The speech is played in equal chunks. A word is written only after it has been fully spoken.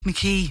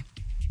McKee.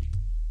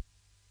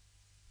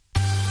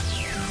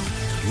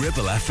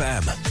 Ribble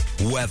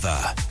FM weather.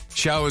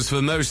 Showers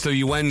for most of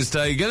your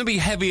Wednesday. Going to be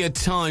heavy at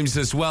times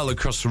as well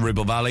across the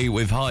Ribble Valley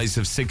with highs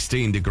of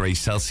 16 degrees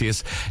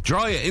Celsius.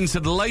 Drier into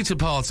the later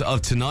part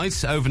of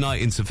tonight.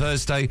 Overnight into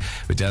Thursday,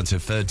 we're down to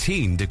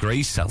 13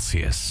 degrees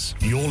Celsius.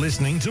 You're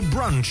listening to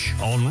Brunch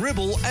on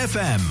Ribble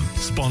FM.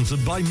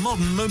 Sponsored by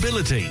Modern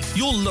Mobility.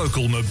 Your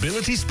local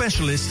mobility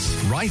specialists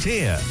right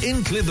here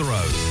in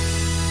Clitheroe.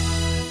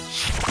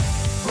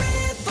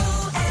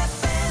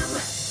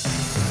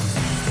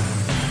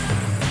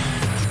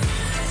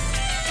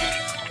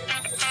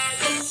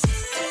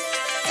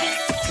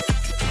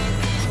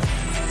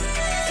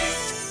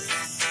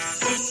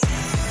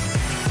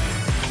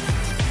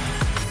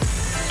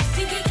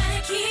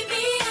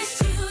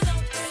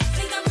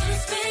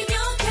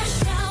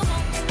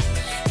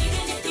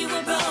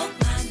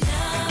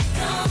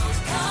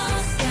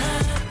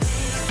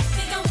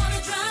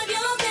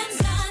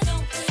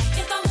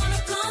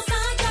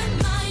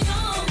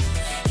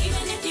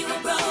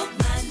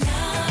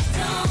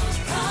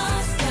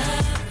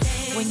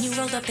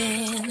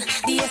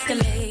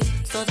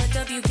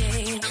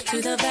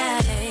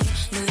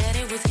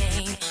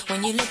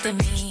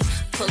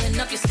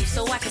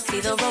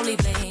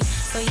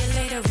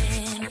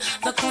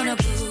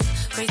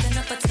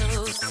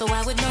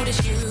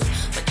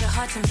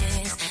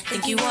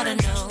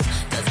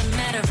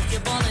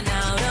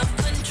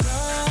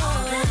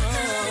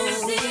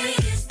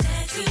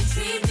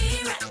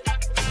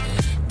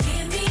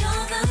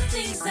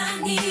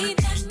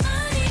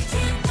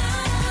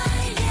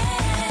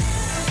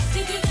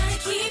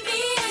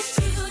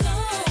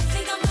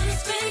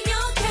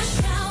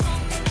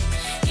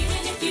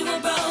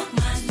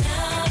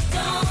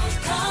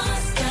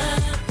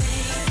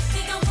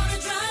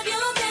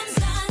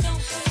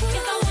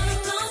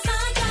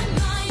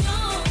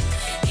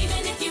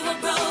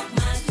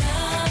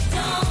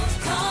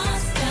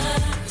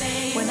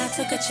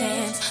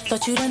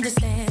 Thought you'd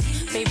understand,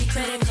 baby,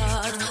 credit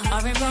cards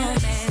are in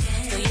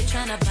romance. So you're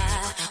trying to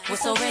buy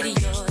what's already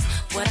yours.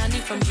 What I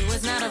need from you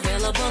is not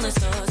available in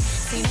stores.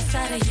 Seen a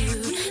side of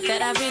you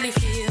that I really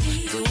feel.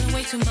 Doing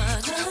way too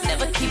much,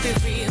 never keep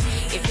it real.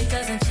 If it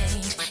doesn't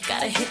change,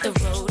 gotta hit the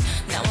road.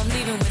 Now I'm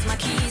leaving with my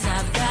keys,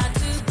 I've got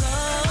to go.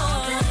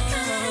 All that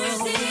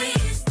mercy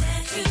is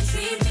that you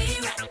treat me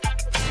right.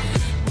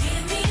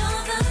 Give me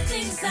all the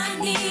things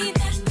I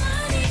need.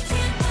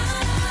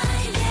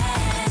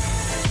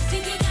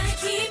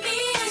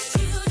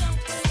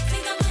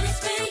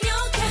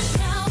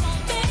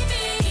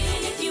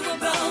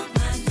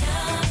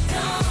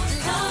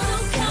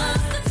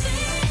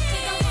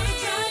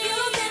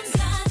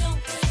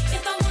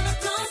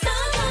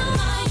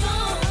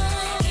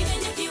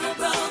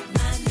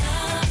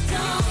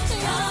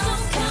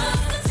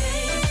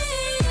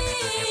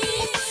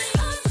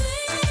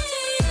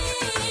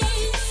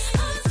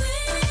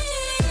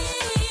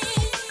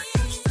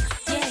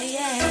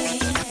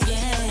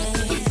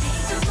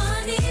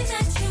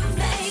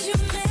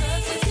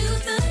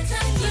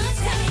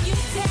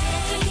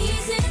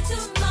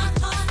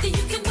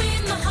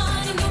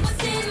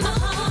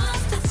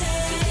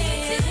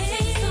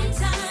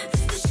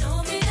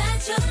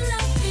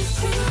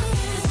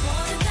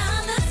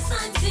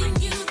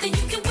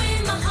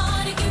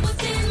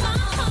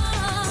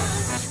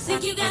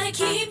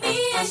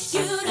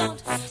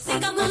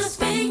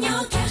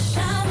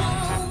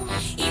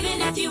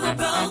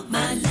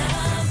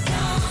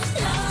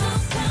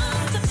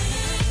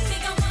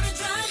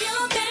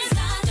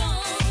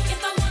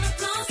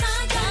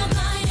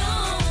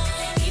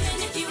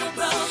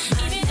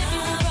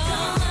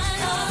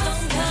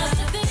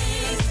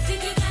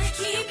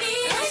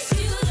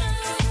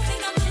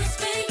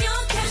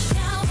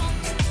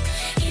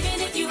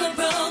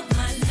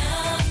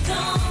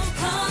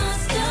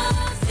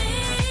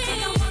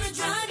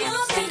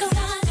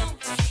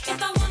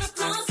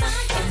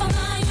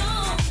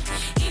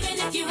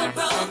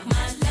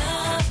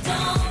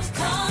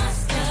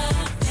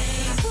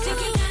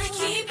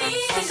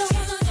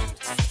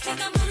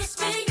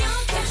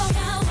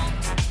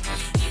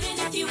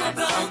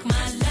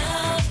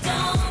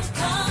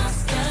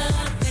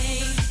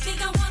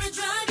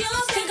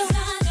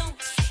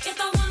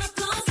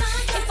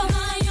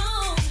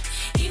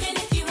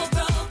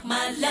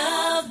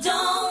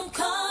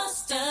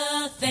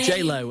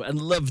 J-Lo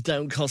and Love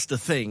Don't Cost a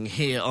Thing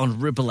here on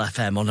Ribble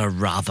FM on a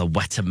rather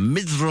wet and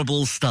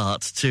miserable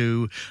start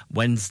to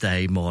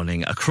Wednesday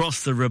morning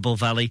across the Ribble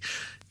Valley.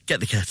 Get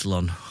the kettle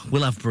on.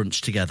 We'll have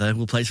brunch together.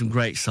 We'll play some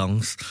great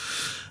songs.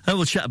 And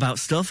we'll chat about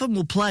stuff, and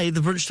we'll play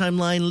the Brunch Time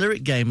Line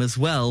lyric game as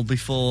well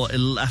before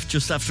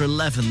just after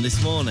 11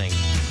 this morning.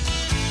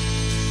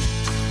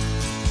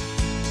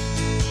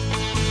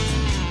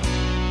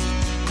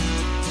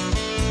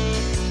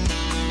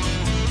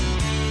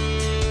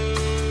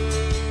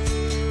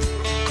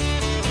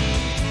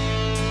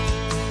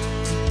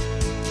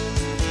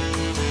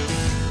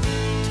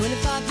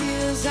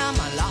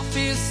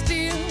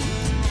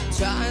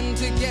 Trying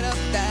to get up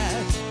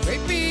that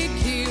great big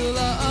hill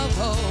of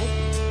hope.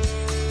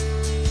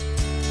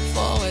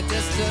 for a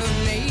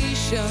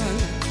destination.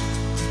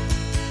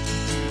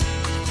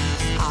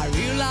 I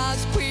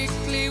realized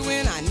quickly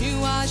when I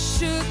knew I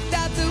should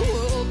that the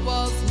world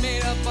was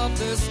made up of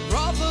this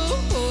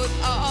brotherhood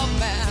of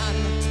man,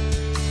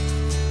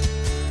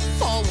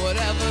 for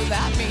whatever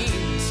that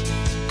means.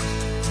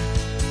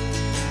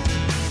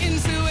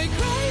 Into a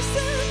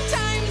crisis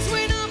times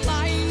when I'm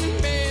lying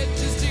in bed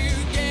just to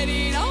get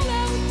it all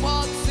out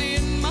what's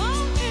in my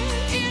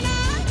head, and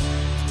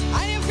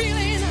I am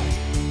feeling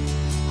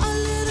a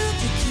little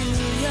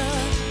peculiar.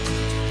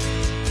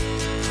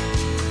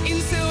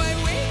 Into a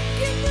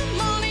wake in the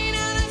morning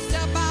and I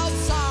step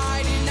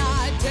outside and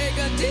I take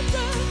a deep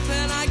breath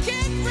and I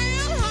get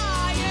real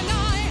high and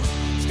I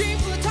scream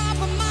from the top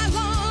of my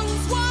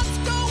lungs, what's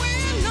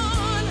going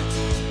on?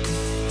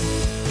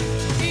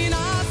 And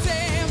I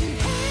say,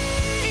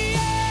 hey,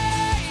 hey,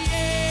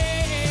 hey,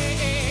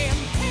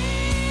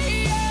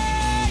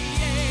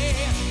 hey.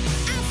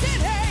 I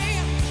said,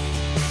 hey,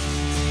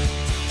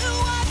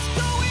 what's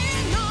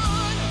going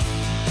on?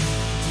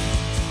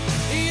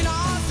 And I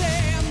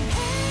said,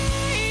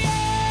 hey,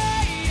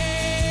 hey,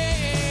 hey,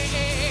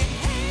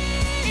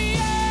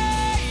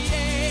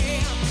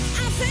 hey.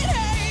 I said,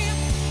 hey,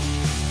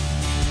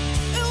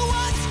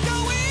 what's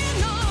going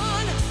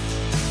on?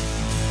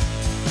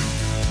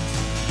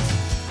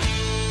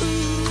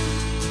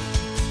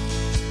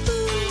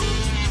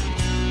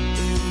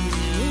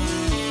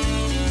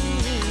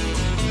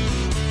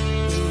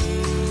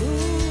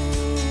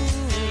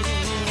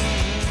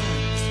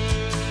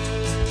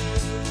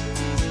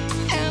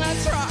 And I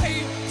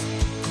try.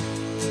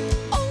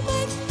 Oh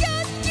my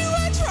God, do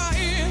I try?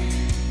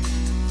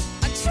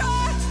 I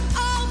try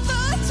all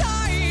the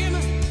time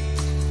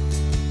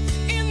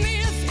in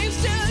this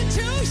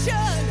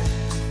institution,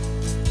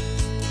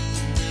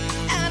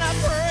 and I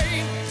pray.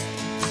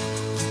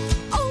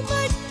 Oh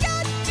my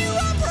God, do I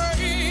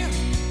pray?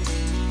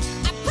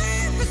 I pray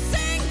every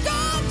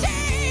single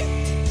day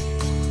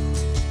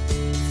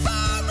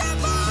for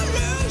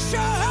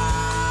revolution.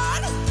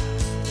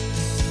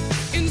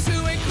 Into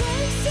a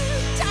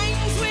crisis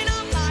times when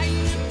I'm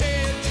lying in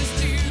bed just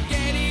to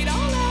get it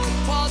all out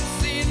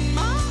what's in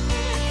my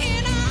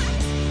head, and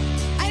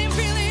I am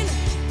feeling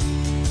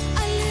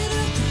a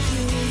little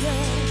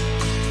peculiar.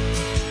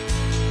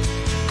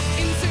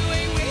 Into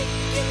a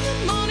wake in the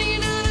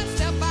morning and I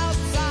step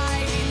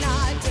outside and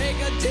I take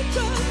a deep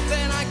breath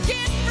and I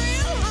get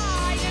real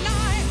high and I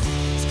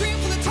scream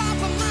from the top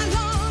of my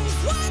lungs,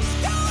 what's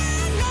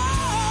going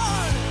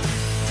on?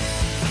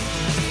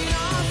 And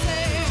I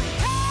say,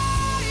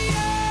 hey,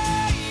 hey,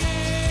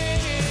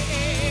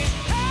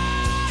 hey,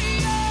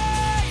 hey,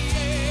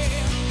 hey.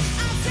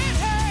 I said,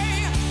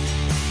 hey,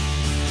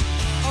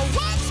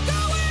 what's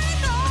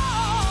going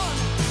on?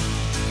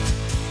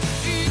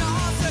 And I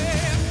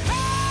said,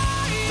 hey,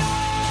 hey,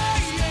 hey,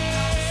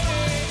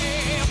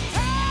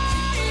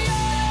 hey,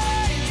 hey.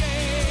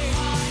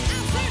 I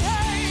said,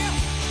 hey,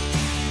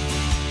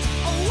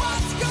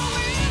 what's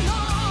going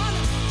on?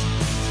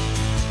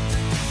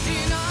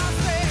 And I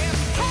said,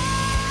 hey,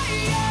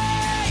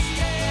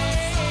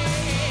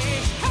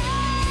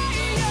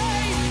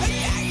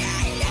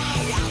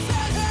 I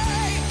said,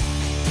 hey,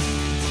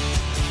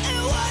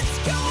 what's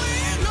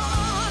going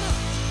on?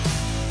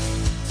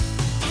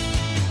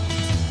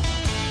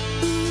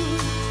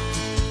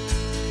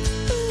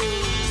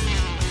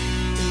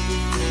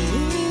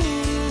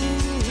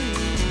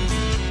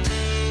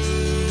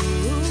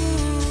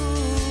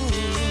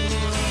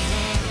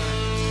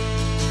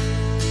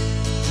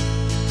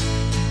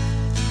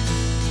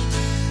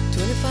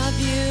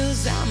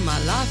 Years and my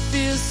life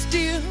is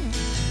still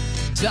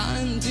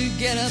trying to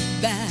get up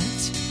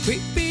that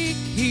great big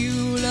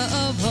hill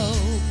of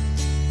hope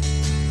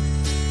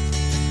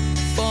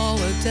for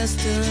a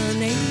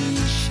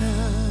destination.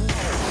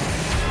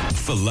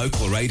 For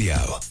local radio,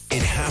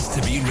 it has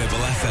to be Ribble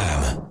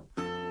FM.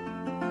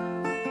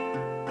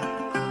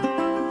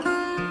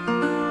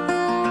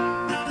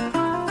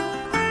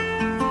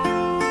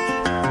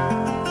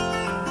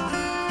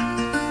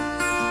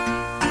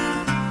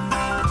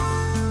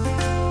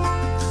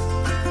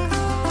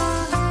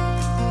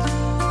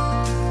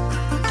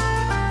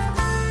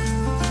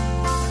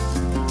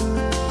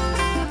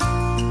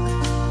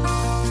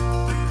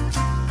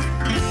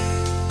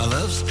 A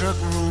love-struck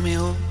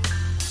Romeo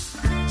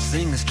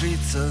sing the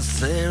streets a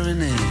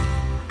serenade,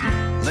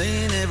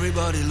 laying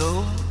everybody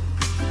low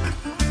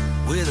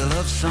with a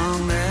love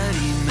song that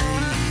he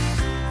made.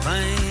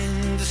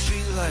 Find the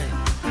streetlight,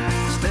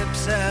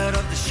 steps out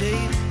of the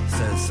shade,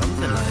 says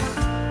something like,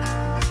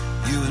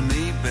 you and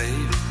me,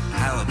 babe,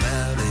 how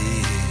about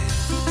it?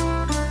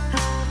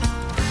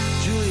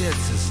 Juliet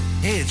says,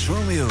 hey, it's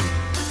Romeo,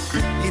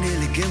 you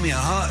nearly give me a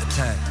heart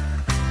attack.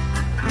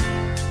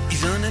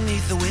 He's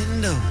underneath the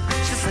window,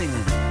 she's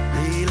singing,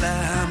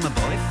 Leila, my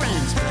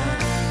boyfriend's back.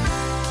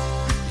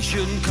 You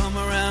shouldn't come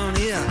around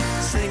here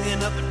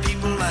singing up at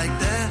people like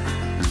that.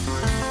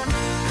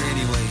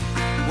 Anyway,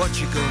 what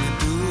you gonna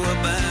do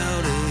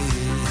about it?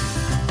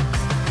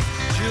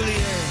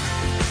 Juliet,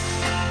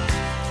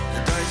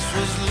 the dice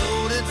was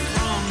loaded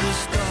from the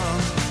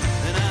start,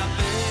 and I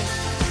bet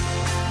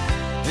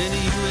Then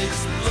you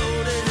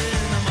exploded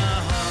into my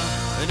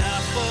heart, and I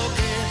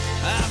forget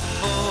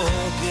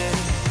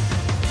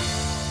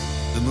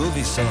the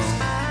movie song.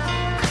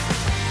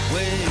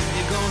 When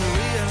you're gonna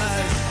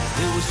realize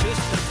it was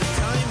just that the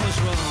time was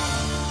wrong,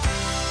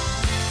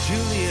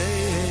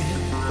 Juliet.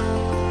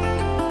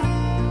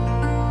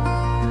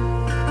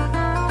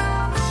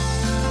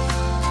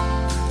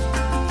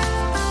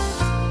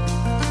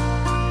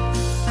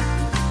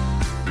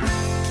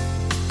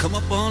 Come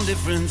up on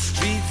different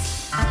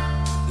streets,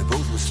 they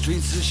both were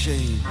streets of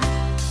shame.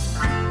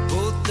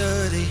 Both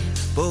dirty,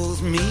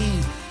 both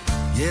mean,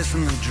 yes,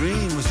 and the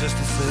dream was just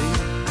the same.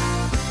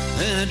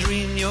 And I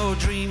dreamed your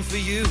dream for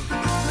you,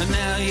 and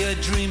now your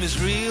dream is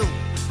real.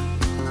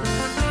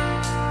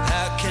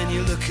 How can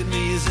you look at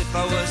me as if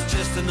I was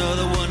just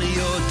another one of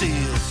your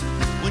deals?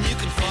 When you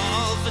can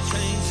fall for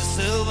chains of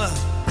silver,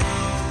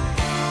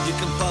 you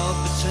can fall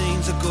for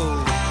chains of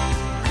gold,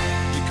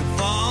 you can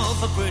fall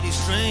for pretty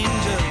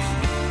strangers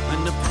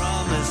and the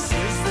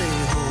promises they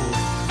hold.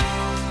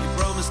 You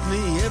promised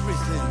me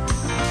everything,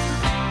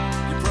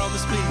 you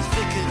promised me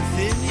thick and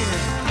thin,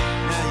 yeah.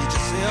 Now you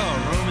just say, oh,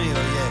 Romeo,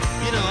 yeah.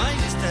 You know, I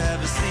used to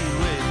have a scene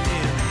with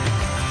him,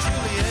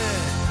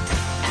 Juliet.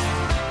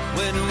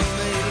 When we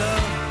made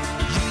love,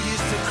 you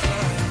used to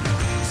cry.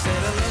 You said,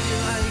 I love you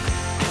like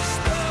the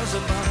stars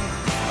above.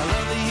 I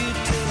love you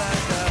till I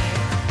die.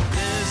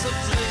 There's a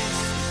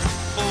place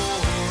for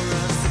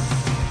us.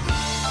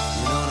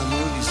 You know the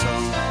movie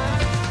song.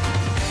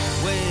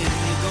 When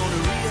you're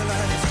gonna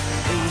realize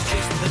it was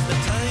just that the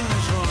time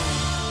was wrong,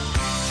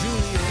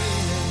 Juliet.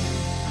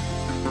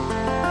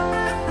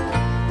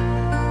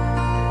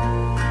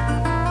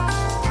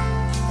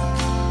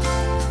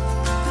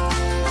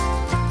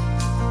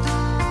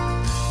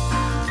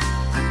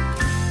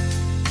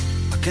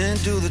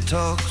 Can't do the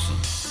talks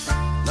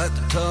like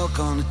the talk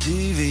on the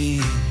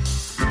TV,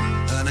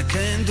 and I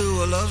can't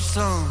do a love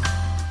song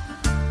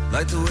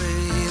like the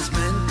way it's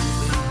meant to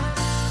be.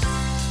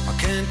 I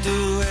can't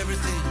do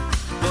everything,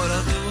 but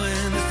I'll do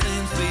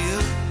anything for you.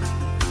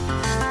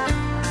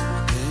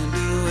 I can't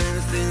do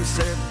anything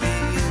except be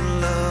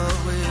in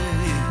love with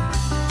you.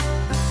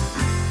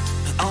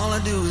 And all I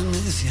do is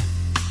miss you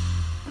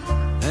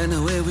and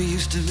the way we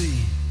used to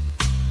be.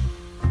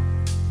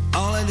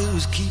 All I do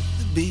is keep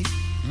the beat,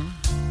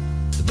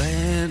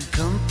 bad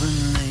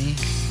company,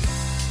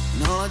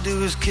 and all I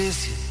do is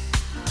kiss you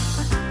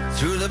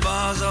through the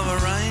bars of a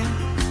rhyme.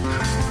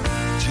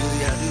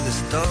 Julie, I do the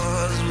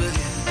stars with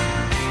you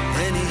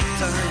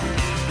anytime.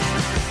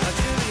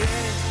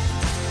 Juliet,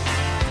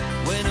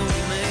 when we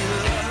made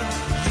love,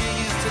 you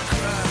used to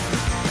cry.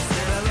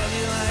 Said I love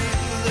you like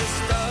the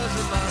stars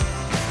above.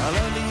 I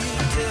love you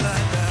till I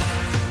die.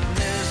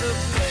 There's a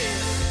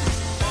place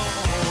for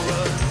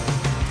us,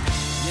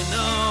 you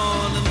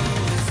know the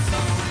movie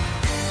song.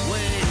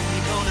 When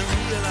you're gonna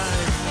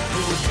realize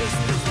it was just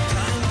that the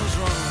time was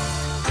wrong,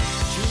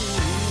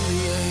 Juliet.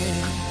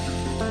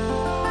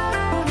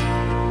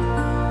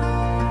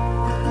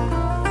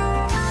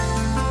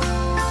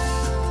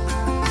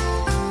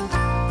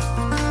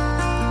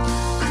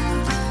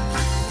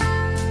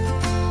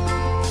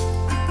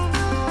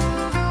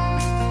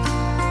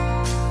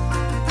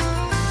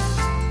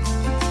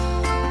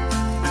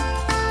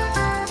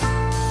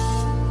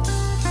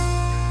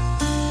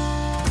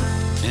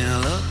 In a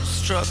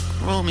love-struck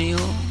Romeo,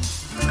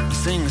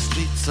 sing the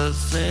streets a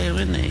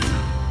serenade,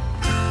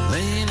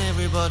 laying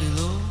everybody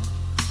low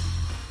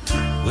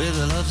with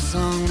a love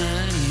song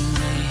that he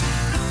made.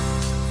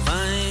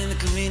 Find a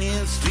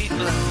convenient street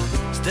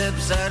light,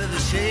 steps out of the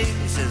shade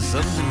and says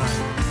something like,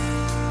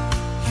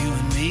 you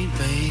and me,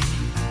 babe,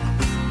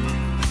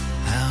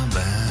 how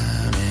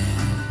about it?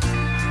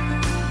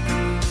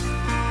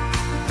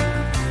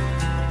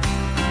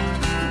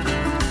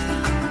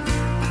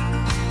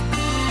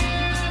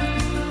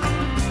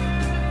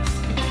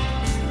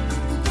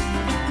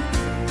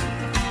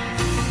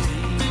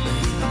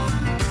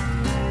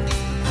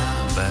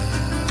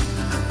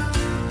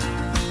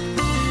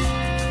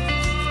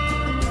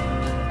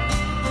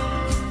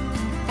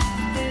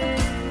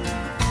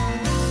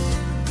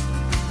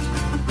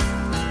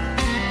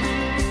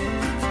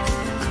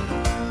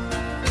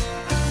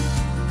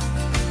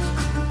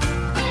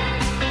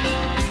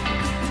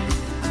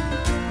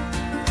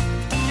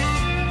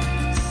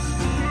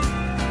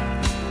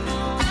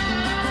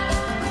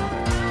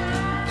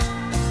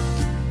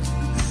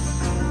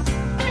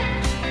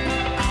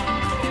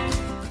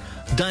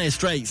 Dire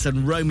Straits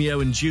and Romeo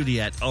and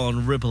Juliet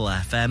on Ribble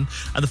FM,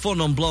 and the Four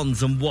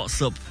Non-Blondes and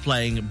What's Up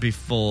playing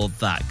before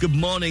that. Good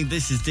morning,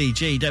 this is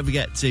DG. Don't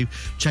forget to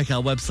check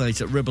our website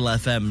at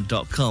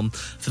ribblefm.com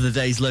for the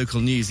day's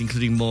local news,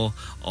 including more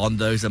on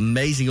those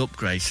amazing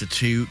upgrades to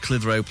two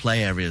Clitheroe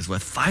play areas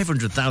worth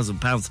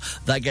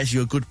 £500,000. That gets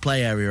you a good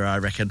play area, I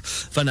reckon.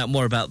 Find out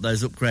more about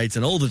those upgrades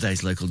and all the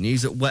day's local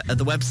news at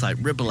the website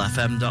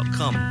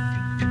ribblefm.com.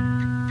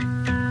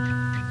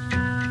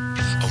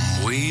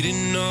 I'm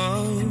waiting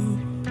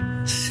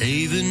up,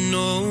 saving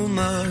all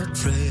my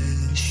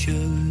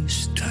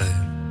precious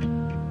time,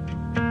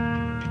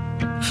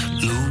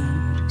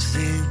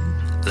 losing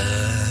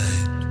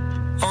light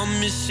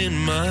missing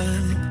my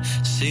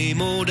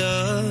same old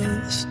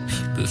us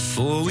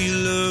before we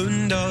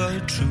learned our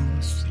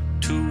truth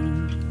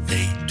too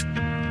late.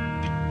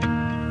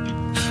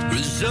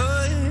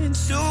 Resigned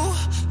to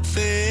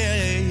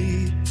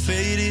fade,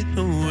 fading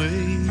away.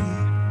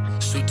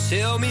 So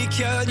tell me,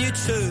 can you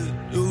turn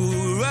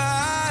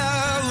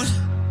around?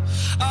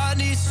 I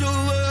need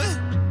someone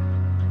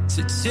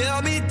to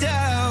tear me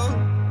down.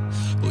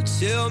 Oh,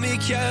 tell me,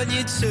 can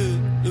you turn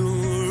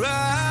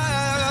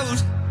around?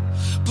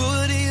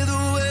 But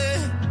either way,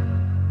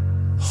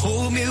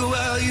 hold me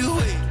while you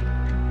wait.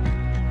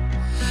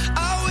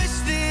 I wish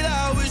that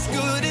I was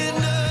good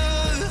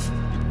enough.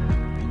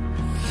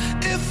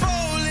 If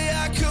only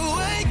I could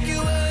wake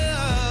you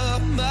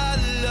up, my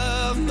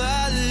love,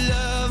 my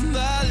love,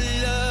 my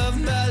love,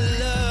 my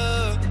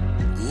love.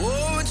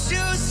 Won't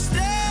you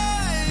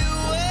stay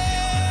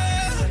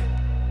away?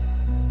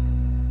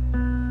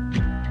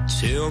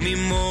 Tell me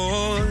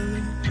more,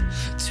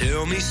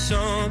 tell me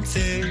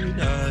something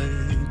I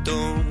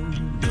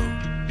don't know.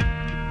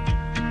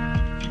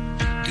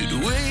 Did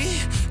we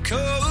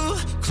come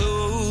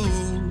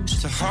close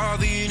to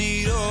having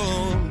it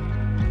all?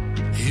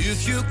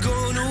 If you're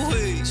gonna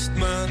waste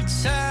my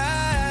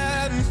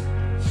time,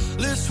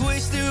 let's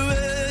waste it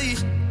right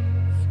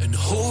and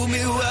hold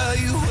me while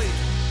you wait.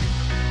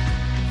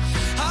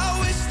 I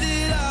wish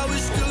that I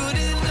was good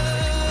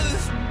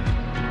enough.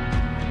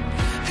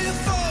 If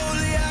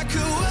only I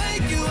could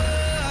wake you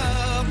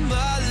up,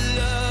 my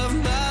love,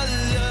 my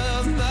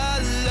love, my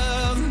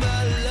love,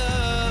 my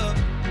love.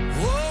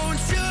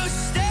 Won't you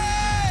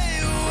stay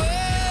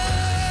away?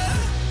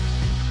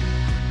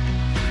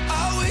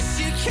 I wish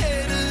you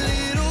cared a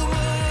little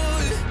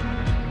more.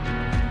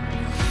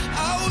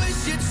 I wish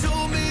you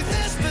told me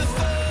this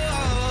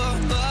before,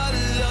 my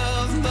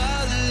love,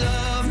 my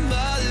love,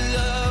 my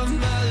love,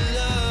 my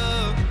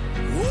love.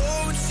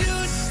 Won't you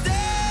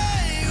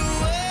stay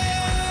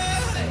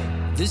away?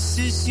 This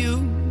is you,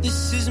 this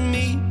is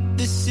me,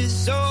 this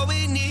is all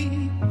we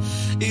need.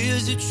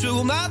 Is it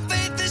true? My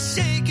faith is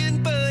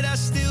shaken, but I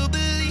still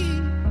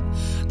believe.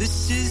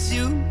 This is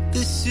you,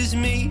 this is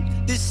me,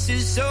 this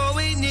is all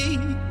we need.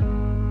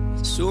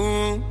 So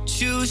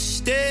won't you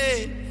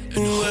stay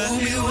and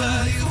hold me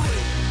while you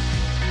wait?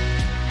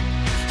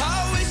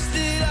 I wish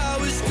that I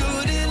was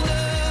good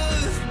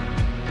enough.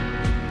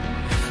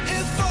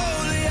 If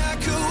only I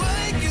could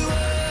wake you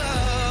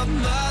up,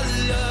 my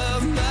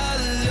love, my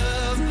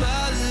love,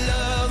 my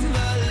love,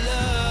 my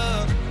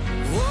love.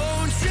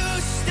 Won't you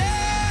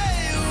stay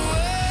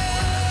away?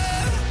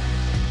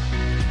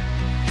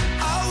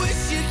 I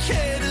wish you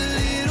cared a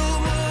little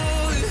more.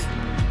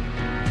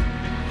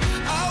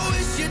 I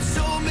wish you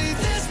told me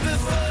this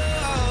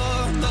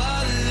before, my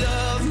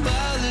love,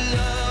 my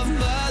love,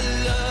 my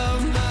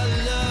love, my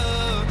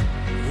love.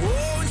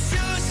 Won't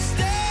you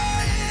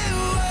stay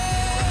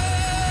away?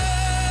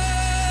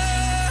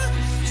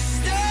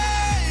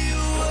 Stay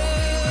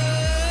away.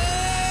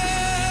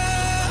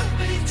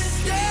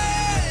 Stay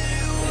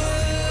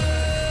away.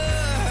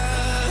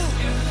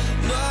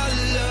 My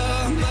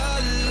love, my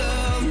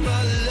love,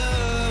 my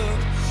love.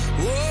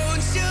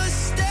 Won't you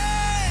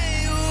stay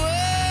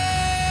away?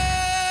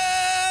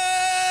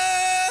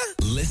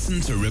 Listen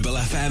to Ribble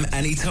FM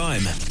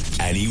anytime,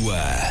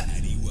 anywhere.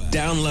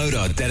 Download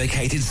our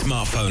dedicated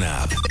smartphone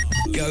app.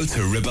 Go to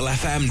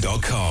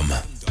ribblefm.com.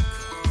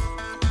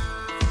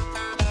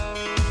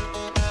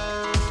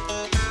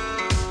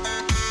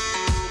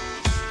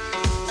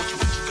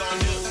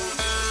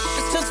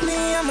 It's just me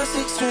and my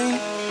six string.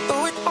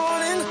 Throw it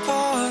all in the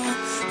car.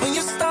 When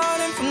you're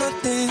starting from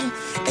nothing,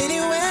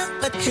 anywhere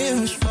but here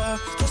is far.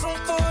 Cause I'm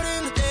caught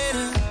in the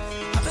data.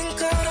 I've been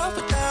caught up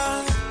with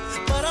that.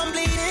 But I'm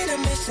bleeding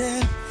and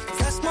missing.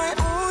 That's my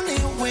only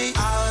way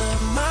out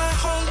of my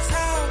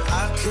hometown.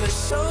 I could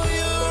show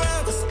you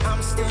around, cause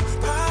I'm still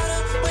proud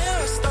of where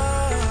I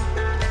started.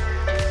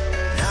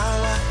 Now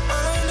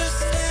I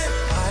understand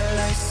why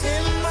life's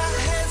in my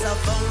hands.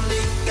 I've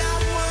only got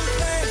one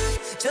plan,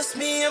 just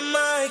me and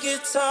my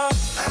guitar.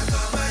 I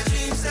got my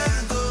dreams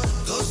and go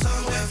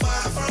somewhere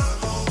far from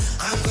home.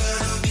 I'm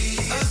gonna be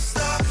a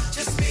star,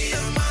 just me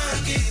and my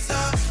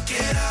guitar.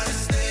 Get out and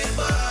stay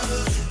above,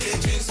 get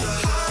drinks to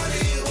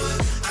Hollywood.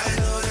 I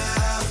know that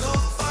I'll go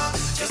far,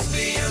 just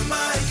me and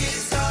my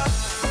guitar.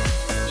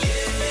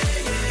 Yeah, yeah,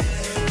 yeah,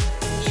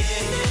 yeah,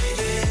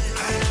 yeah, yeah.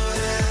 I know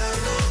that I'll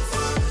go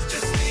far,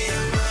 just me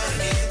and my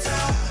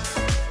guitar.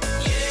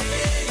 Yeah,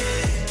 yeah,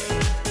 yeah,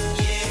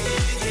 yeah,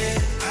 yeah, yeah.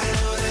 I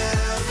know that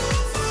I'll go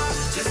far,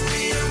 just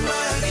me and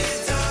my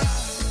guitar.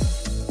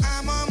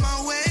 I'm on my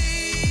way.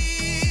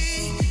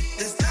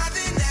 There's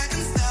nothing that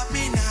can stop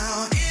me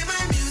now. Hear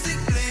my music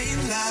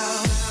playing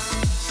loud.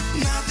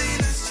 Nothing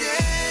has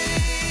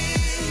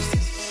changed.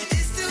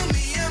 It's still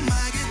me and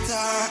my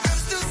guitar. I'm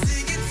still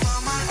singing for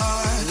my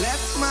heart.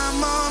 Left my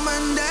mom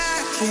and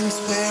dad, dreams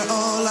were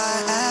all I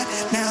had.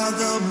 Now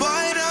the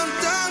boy don't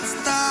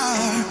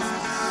start.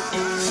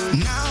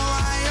 Now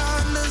I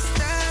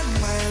understand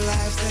my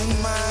life's in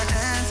my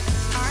hands.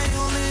 I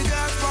only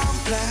got one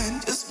plan,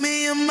 just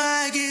me and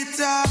my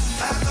guitar.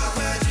 I got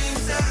my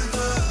dreams and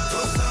go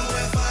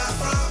somewhere far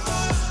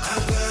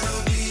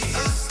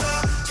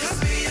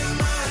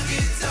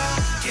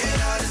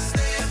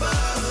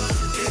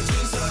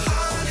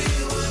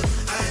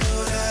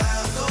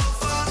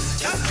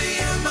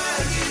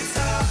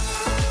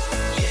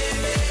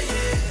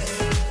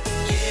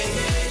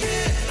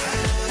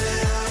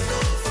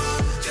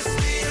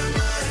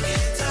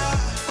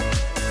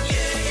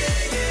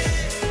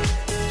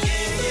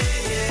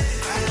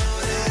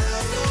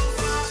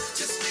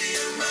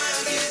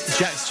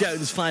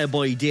Stones,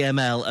 Fireboy,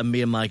 DML and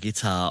Me and My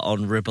Guitar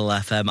on Ribble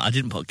FM. I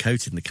didn't put a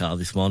coat in the car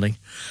this morning.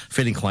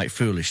 Feeling quite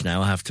foolish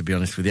now, I have to be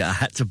honest with you. I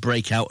had to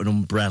break out an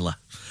umbrella.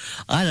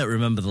 I don't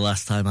remember the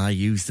last time I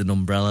used an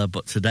umbrella,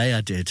 but today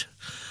I did.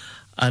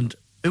 And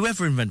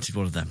whoever invented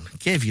one of them,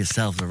 give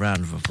yourselves a round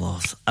of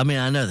applause. I mean,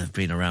 I know they've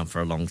been around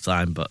for a long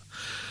time, but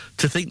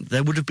to think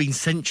there would have been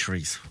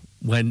centuries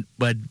when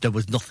there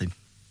was nothing.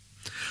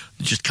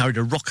 You just carried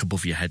a rock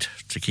above your head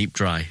to keep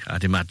dry,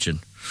 I'd imagine.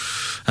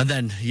 And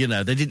then, you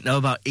know, they didn't know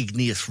about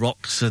igneous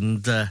rocks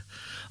and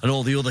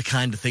all the other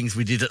kind of things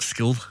we did at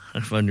school.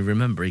 If I only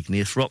remember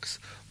igneous rocks.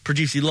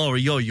 Producer Laura,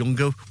 you're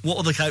younger. What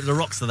other kinds of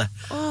rocks are there?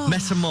 Oh.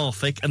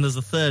 Metamorphic, and there's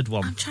a third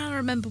one. I'm trying to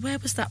remember, where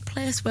was that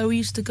place where we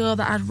used to go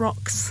that had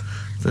rocks?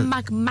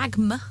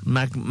 Magma.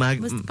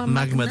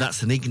 Magma,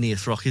 that's an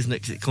igneous rock, isn't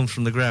it? Because it comes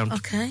from the ground.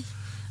 Okay.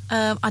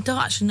 I don't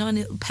actually know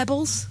any.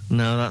 Pebbles?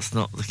 No, that's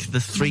not.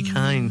 There's three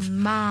kinds.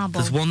 Marble.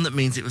 There's one that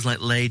means it was,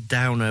 like, laid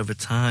down over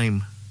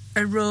time.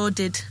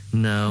 Eroded.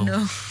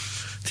 No.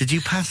 Did you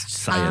pass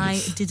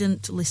science? I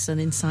didn't listen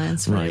in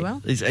science very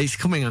well. It's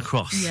coming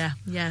across.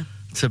 Yeah.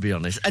 To be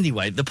honest.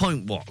 Anyway, the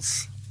point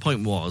was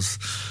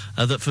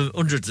that for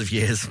hundreds of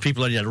years,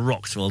 people only had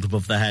rocks rolled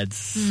above their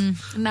heads.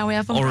 And now we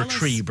have umbrellas. Or a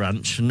tree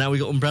branch, and now we've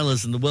got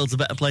umbrellas, and the world's a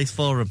better place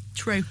for them.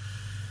 True.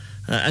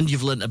 And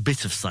you've learnt a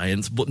bit of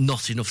science, but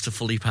not enough to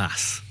fully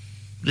pass.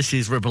 This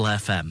is Ribble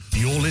FM.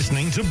 You're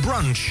listening to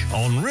Brunch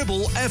on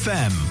Ribble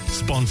FM,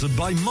 sponsored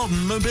by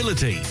Modern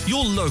Mobility,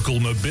 your local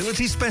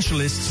mobility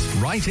specialists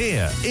right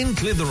here in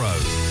Clitheroe.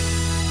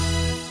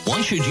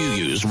 Why should you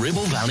use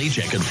Ribble Valley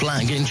Checkered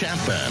Flag in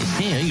Chatburn?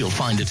 Here you'll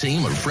find a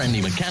team of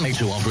friendly mechanics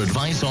who offer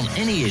advice on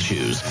any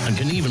issues and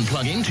can even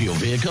plug into your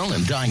vehicle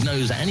and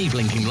diagnose any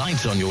blinking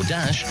lights on your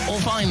dash or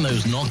find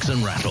those knocks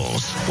and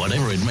rattles.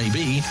 Whatever it may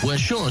be, we're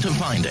sure to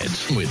find it.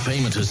 With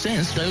Payment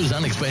Assist, those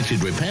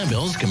unexpected repair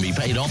bills can be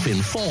paid off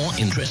in 4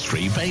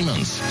 interest-free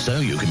payments.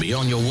 So you can be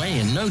on your way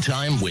in no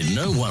time with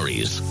no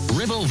worries.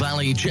 Ribble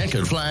Valley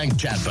Checkered Flag,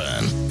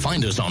 Chatburn.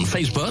 Find us on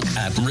Facebook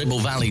at Ribble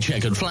Valley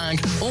Checkered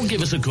Flag or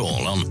give us a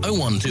call on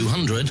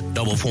 01200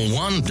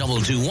 441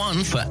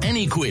 221 for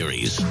any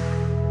queries.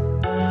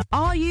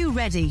 Are you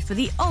ready for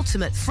the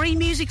ultimate free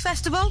music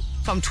festival?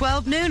 From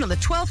 12 noon on the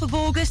 12th of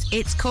August,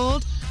 it's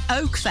called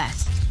Oak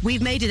Fest.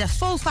 We've made it a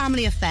full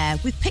family affair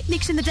with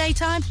picnics in the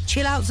daytime,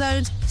 chill-out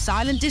zones,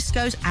 silent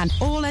discos, and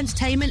all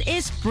entertainment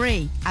is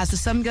free. As the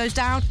sun goes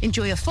down,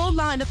 enjoy a full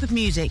lineup of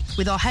music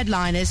with our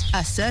headliners,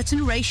 A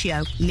Certain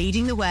Ratio,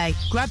 leading the way.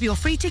 Grab your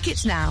free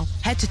tickets now.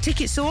 Head to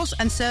Ticket Source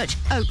and search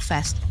Oak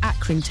Fest at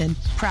Accrington.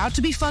 Proud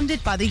to be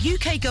funded by the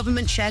UK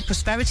Government Shared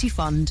Prosperity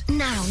Fund.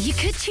 Now, you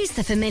could choose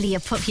the familiar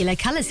popular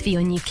colours for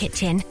your new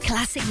kitchen.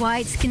 Classic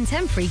whites,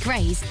 contemporary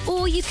greys.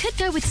 Or you could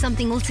go with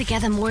something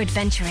altogether more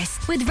adventurous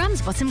with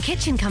Ramsbottom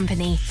Kitchen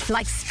Company,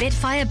 like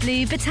Spitfire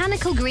Blue,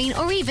 Botanical Green,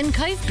 or even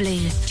Cove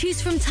Blue.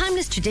 Choose from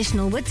timeless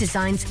traditional wood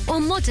designs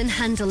or modern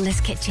handleless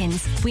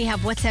kitchens. We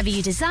have whatever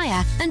you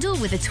desire, and all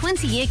with a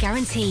 20-year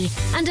guarantee.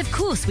 And of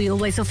course, we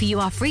always offer you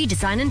our free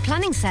design and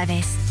planning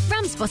service.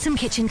 Ramsbottom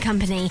Kitchen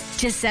Company.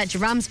 Just search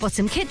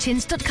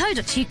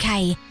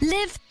ramsbottomkitchens.co.uk.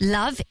 Live,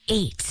 love,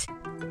 eat.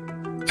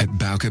 At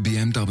Bowker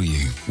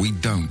BMW, we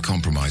don't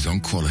compromise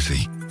on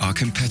quality. Our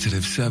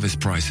competitive service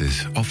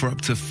prices offer up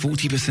to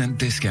 40%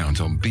 discount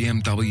on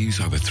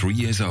BMWs over 3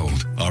 years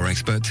old. Our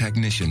expert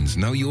technicians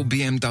know your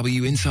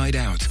BMW inside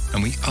out,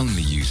 and we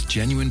only use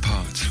genuine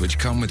parts which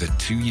come with a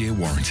 2-year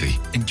warranty.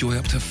 Enjoy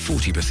up to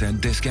 40%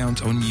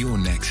 discount on your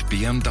next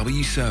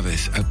BMW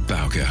service at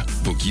Bowker.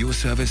 Book your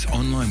service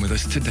online with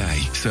us today.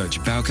 Search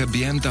Bowker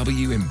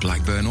BMW in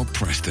Blackburn or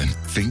Preston.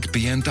 Think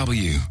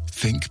BMW.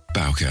 Think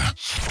Bowker.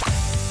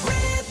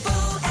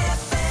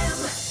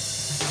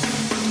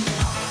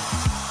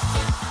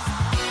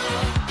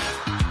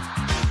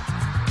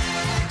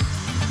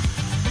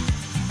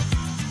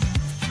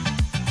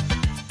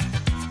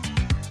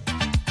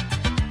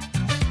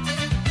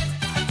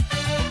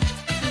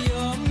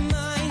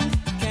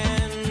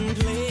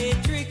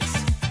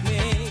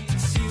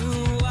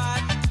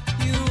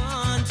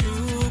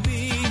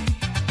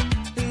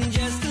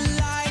 Just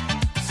like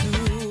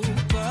superheroes,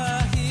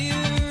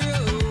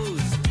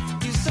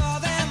 you saw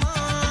them on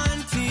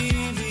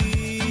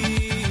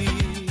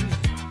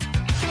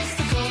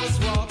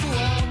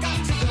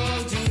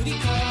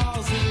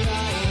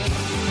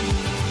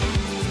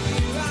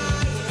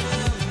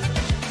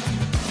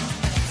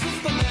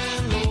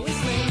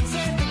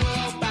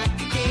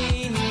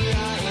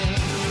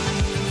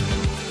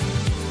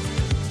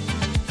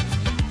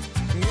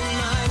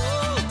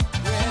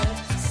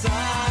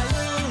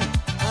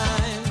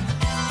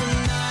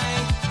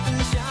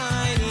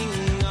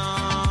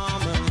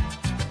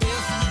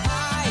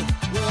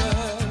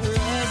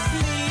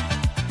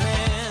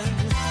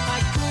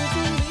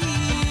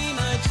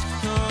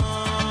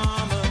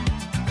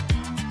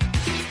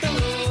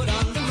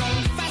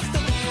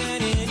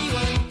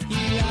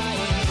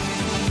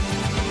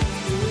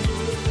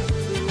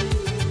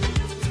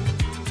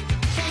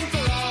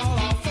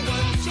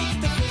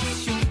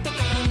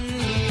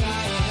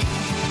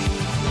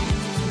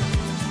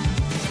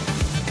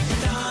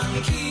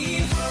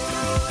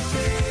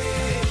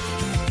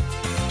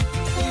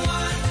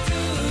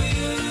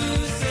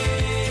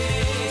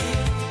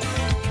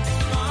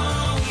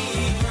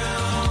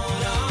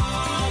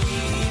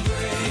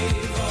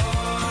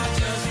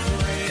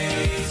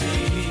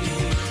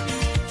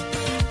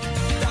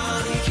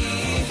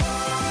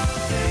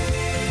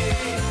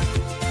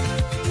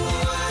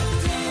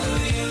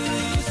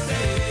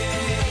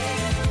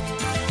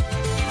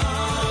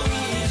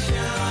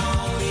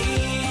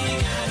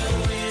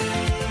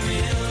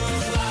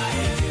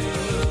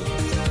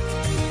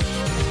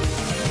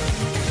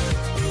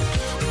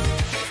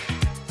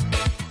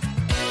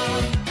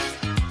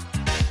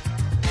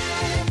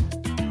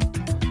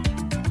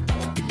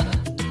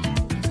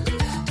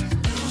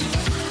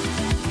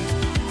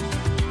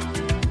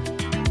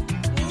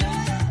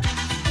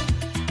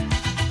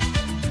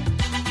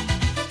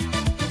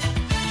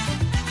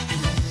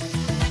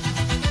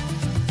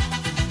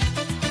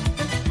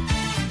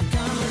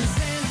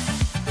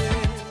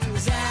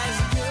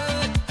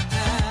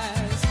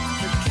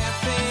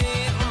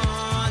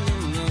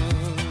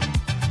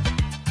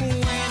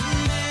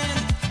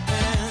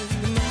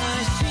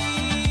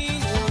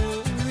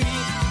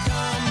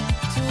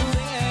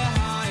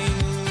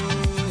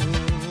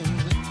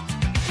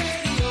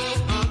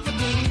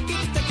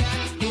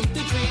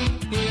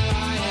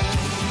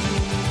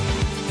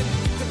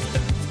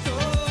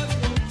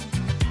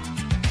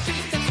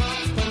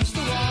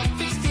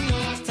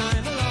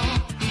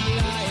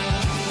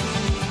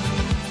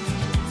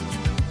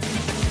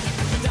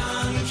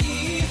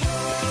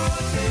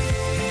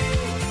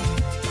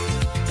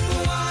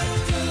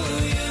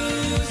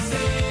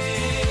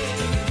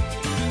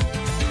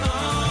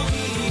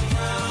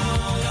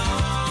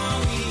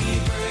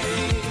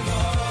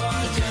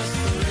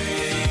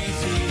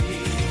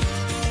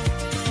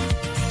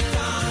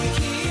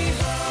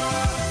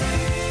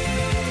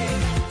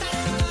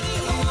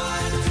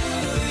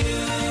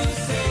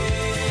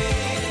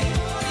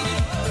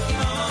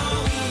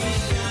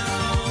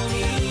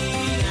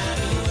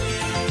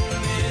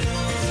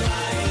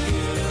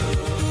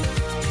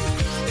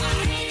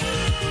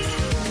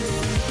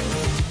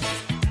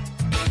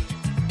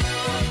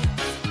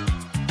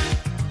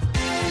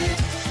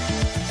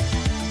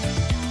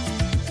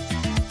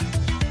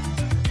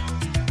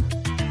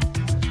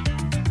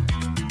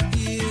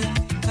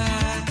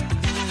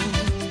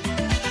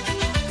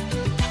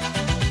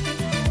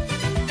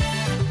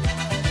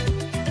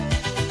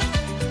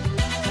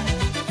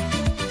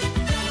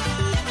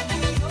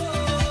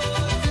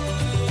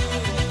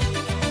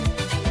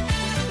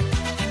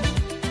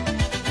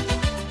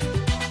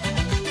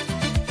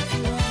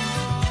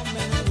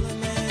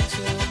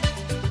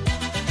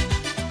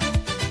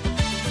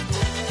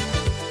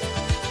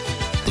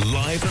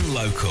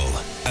local,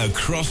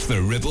 across the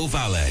Ribble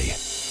Valley.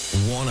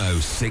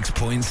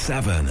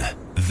 106.7.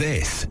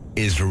 This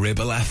is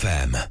Ribble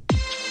FM.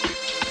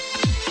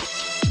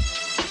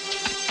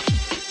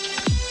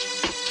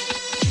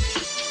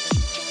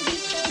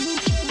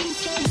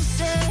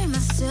 Say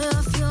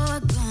myself, you're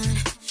gone.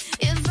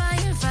 If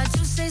I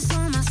do say so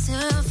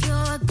myself,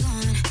 you're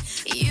gone.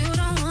 You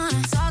don't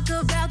wanna talk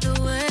about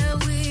the way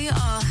we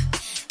are.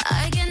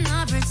 I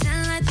cannot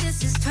pretend like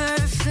this is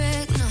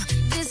perfect. No,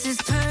 this is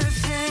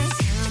perfect.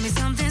 Tell me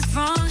something's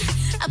wrong.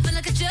 I feel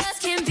like I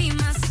just can't be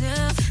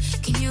myself.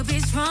 Can you be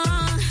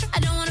strong? I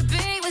don't wanna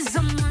be with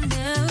someone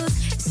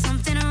else. Is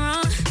something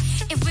wrong?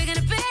 If we're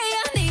gonna be,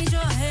 I need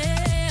your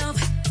help.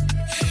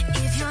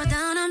 If you're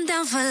down, I'm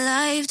down for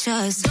life.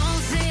 Just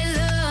don't say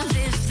love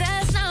if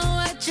that's not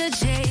what you're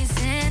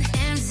chasing.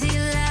 Empty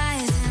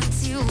lies,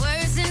 empty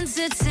words,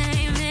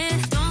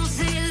 entertainment. Don't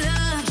say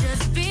love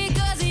just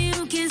because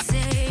you can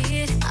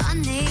say it.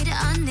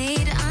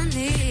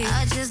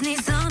 I just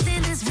need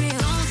something that's real.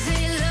 Don't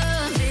say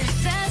love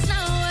if that's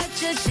not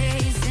what you're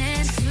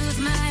chasing. Truth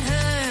might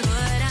hurt,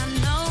 but I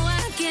know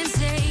I can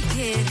take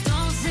it.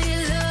 Don't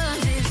say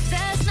love if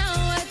that's not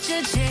what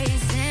you're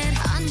chasing.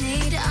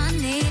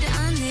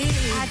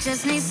 I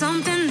just need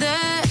something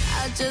that,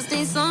 I just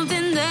need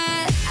something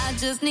that, I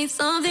just need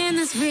something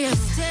that's real.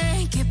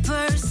 Take it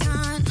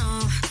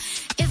personal.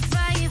 If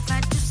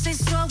I just say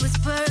so, it's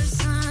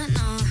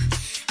personal.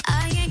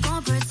 I ain't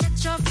gonna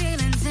protect your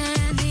feelings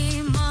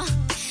anymore.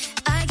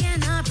 I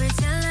cannot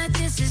pretend like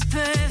this is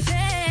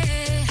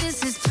perfect.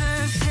 This is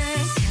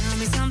perfect. Tell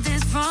me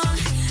something's wrong.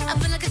 I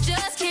feel like I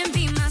just can't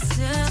be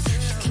myself.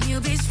 Can you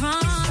be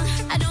strong?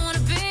 I don't wanna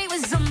be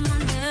with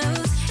someone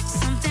else.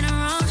 Something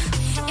wrong.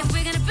 If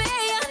we're gonna be,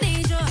 I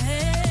need your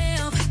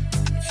help.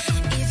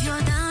 If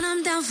you're down,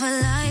 I'm down for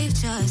life.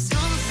 Just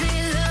don't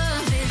say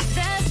love if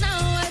that's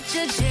not what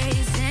you're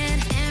chasing.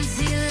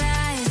 Empty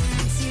lies,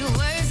 empty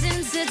words,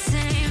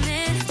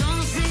 entertainment.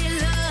 Don't say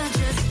love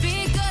just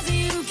because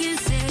you can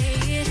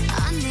say it.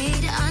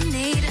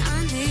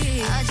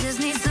 I just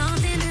need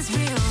something that's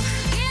real.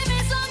 Give me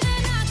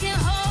something I can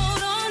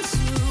hold on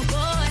to,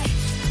 boy.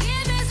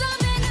 Give me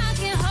something I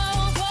can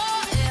hold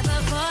forever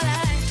for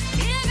life.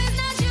 If it's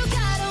not, you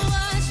gotta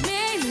watch me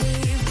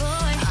leave,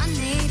 boy.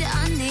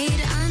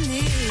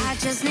 I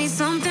just need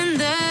something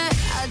that,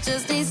 I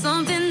just need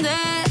something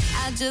that,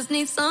 I just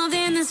need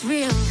something that's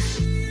real.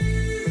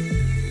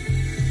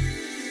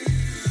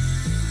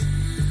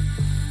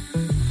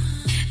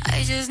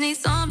 I just need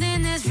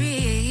something that's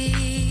real.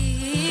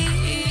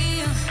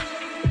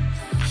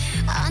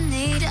 I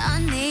need. I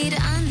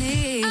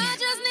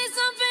just need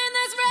something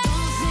that's real.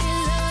 Don't say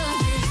love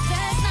if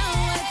that's not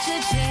what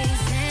you're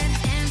chasing.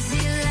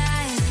 Empty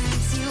lies,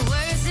 empty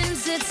words,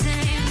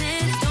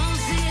 entertainment. Don't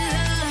say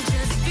love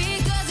just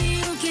because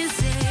you can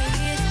say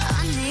it. I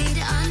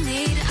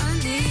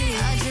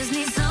just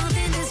need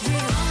something that's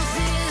real. Don't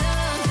say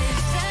love if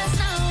that's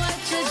not what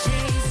you're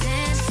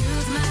chasing.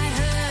 Truth might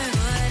hurt,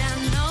 but I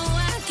know I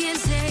can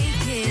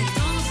take it.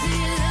 Don't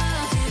say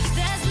love if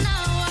that's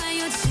not what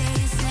you're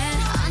chasing.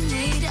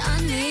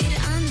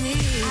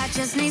 I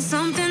just need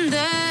something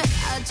that,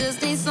 I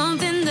just need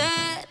something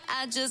that,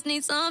 I just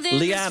need something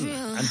that's Leanne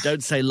real. and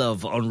Don't Say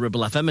Love on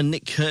Ribble FM, and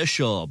Nick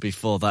Kershaw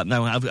before that.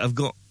 Now, I've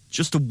got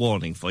just a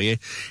warning for you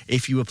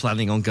if you were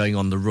planning on going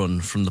on the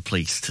run from the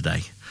police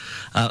today.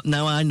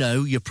 Now, I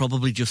know you're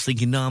probably just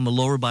thinking, no, I'm a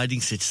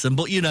law-abiding citizen,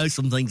 but, you know,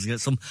 some things get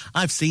some...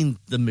 I've seen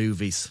the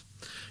movies.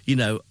 You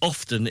know,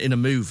 often in a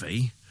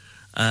movie,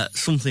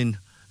 something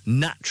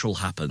natural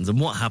happens, and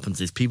what happens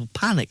is people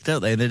panic,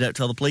 don't they, and they don't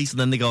tell the police, and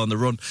then they go on the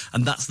run,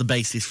 and that's the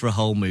basis for a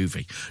whole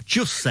movie.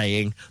 Just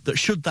saying that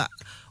should that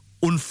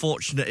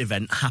unfortunate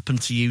event happen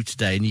to you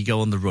today and you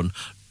go on the run,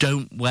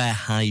 don't wear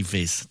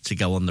high-vis to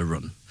go on the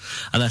run.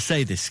 And I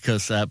say this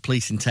because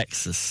police in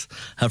Texas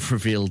have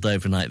revealed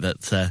overnight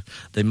that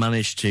they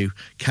managed to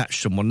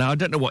catch someone. Now, I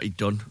don't know what he'd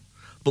done,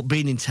 but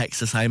being in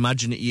Texas, I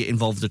imagine it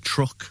involved a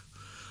truck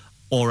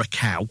or a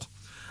cow.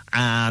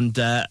 And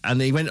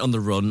he went on the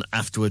run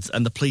afterwards,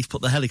 and the police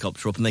put the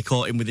helicopter up, and they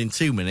caught him within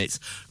 2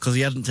 minutes because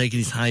he hadn't taken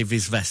his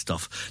high-vis vest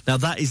off. Now,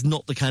 that is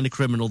not the kind of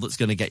criminal that's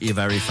going to get you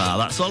very far.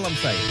 That's all I'm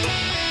saying.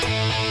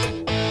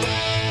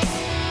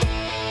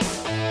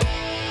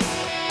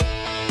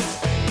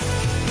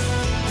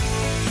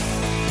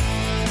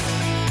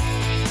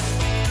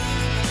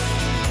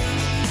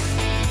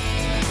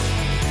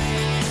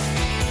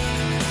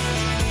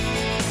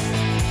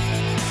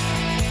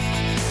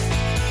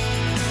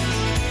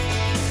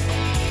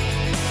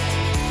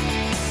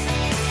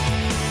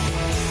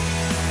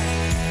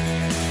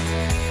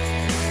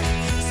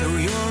 So you're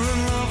in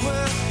love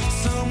with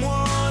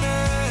someone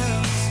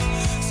else,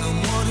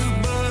 someone who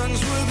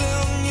burns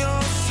within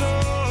your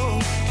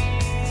soul.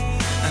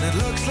 And it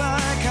looks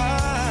like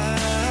I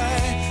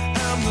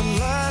am the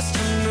last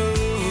to know.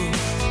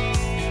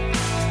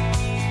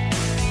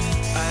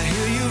 I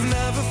hear you've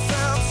never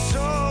felt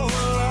so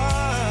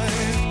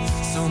alive,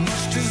 so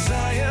much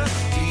desire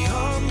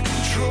beyond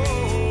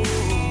control.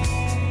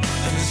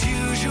 And as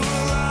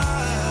usual,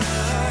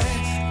 I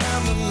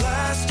am the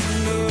last to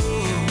know.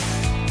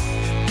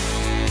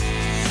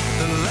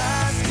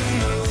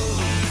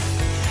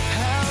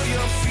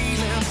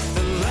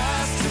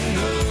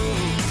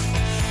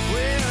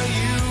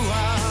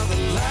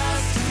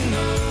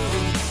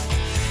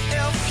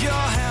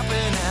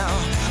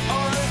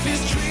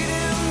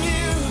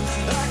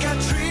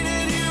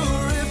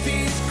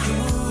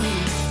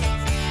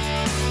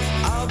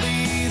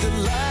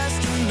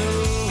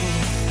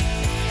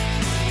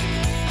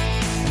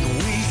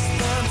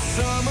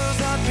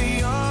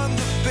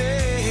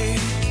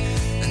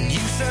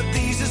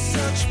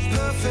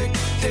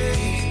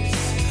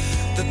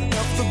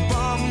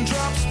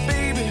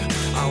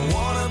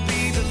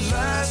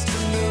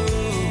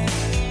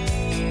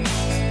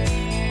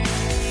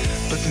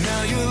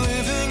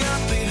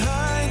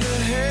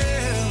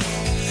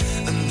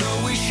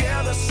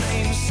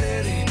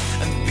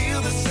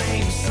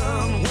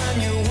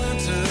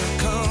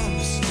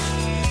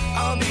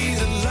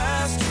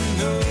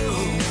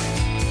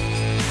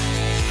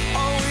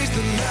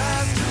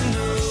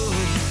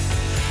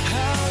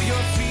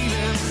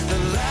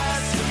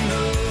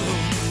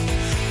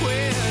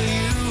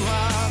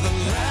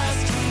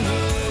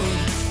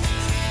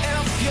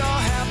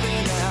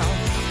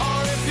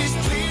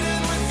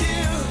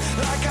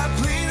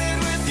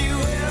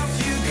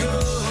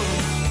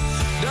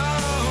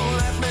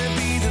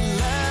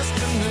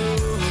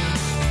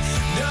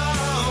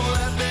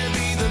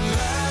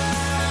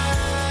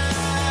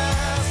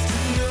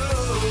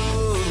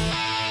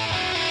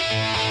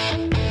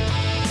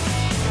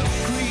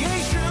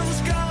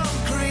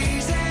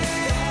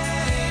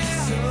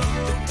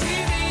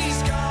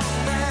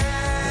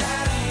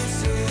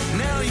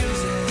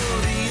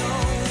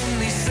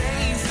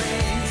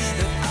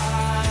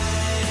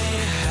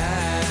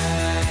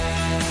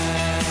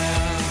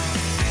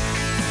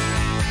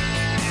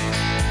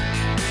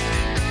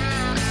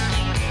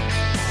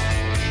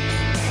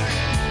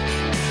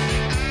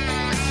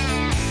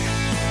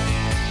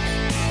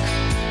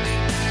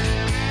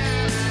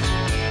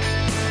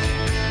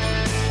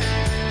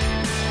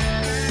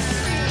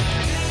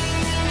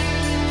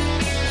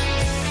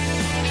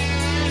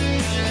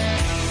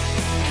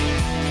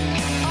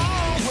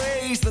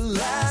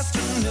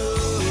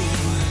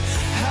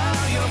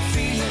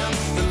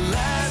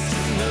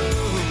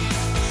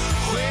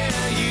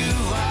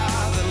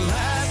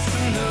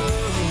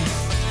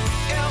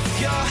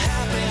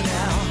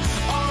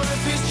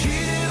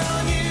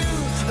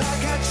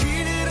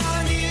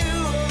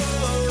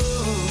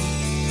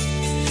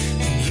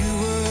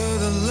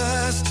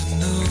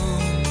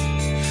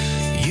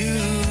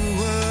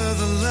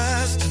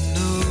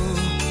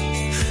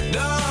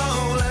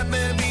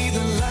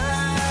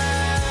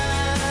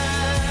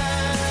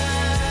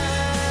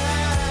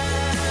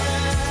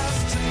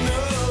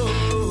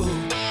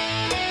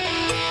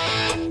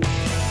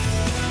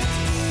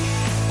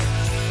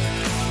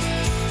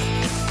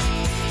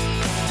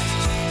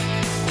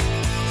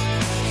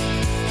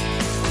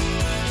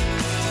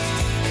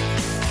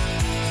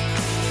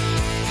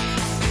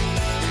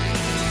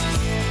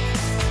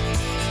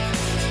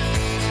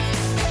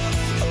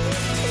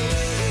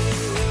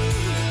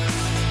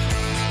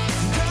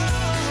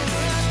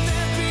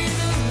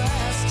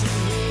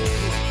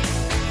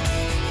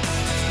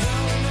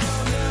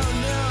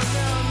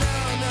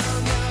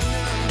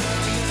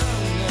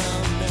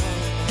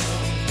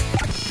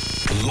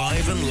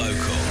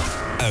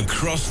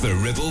 across the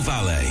Ribble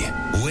Valley.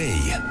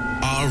 We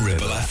are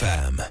Ribble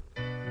FM.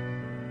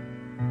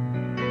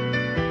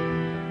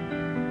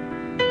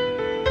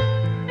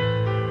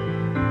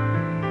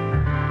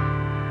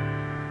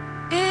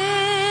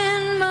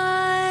 In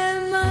my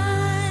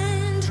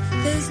mind,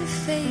 there's a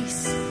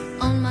face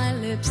on my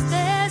lips.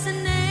 There's a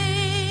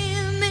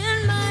name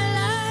in my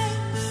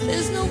life.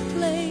 There's no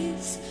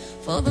place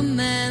for the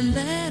man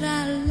that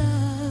I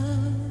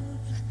love.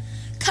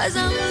 'Cause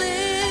I'm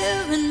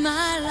living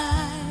my life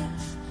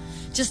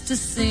just to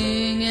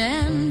sing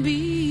and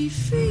be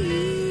free.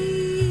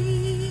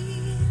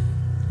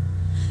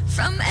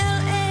 From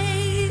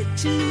L.A.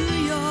 to New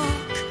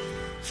York,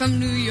 from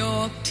New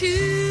York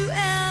to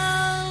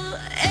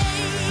L.A.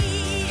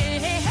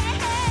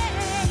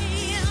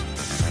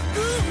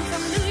 Ooh,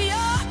 from New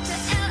York to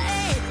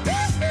L.A.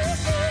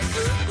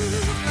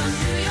 From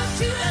New York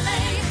to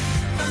L.A.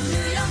 From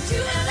New York to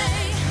L.A.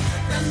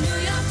 From New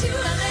York to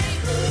L.A.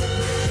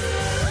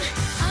 Ooh,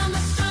 I'm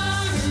a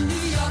star in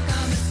New York,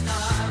 I'm a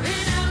star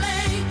in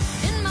L.A.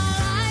 In my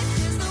life,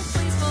 there's no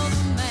place for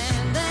the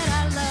man that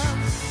I love.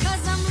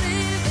 'Cause I'm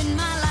living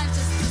my life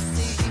just to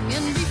sing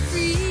and be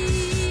free.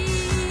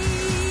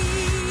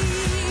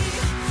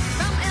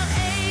 From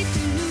L.A.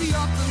 to New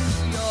York, from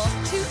New York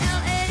to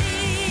L.A.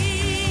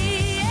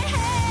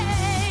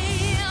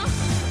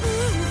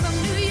 Ooh, from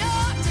New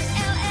York to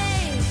L.A.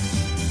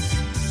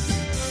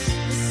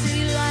 The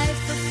city life,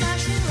 the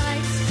flashing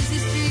lights, busy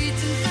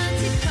streets and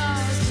fancy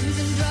cars, booze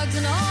and drugs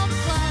and all the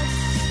clubs.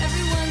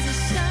 Everyone's a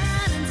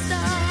shining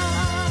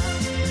star.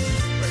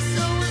 We're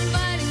so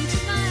inviting to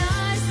my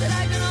eyes that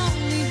I can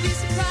only be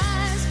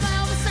surprised by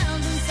all the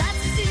sounds and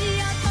sights to see.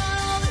 I thought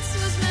all this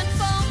was meant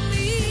for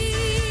me,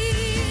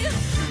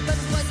 but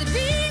was it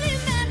really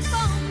meant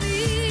for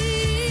me?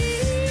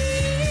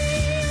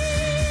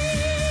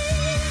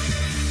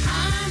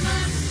 I'm a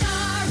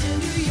star in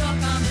New York,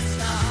 I'm a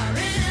star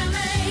in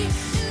L.A.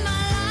 In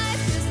my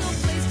life, there's no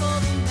place for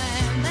the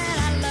man that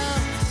I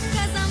love.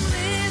 'Cause I'm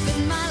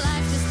living my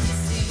life just to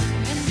sing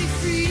and be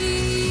free.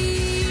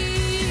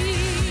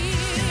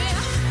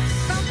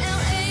 From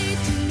L.A.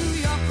 to New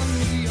York, from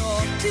New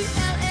York to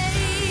L.A.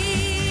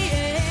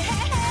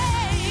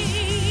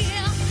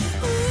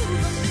 Ooh,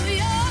 from New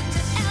York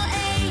to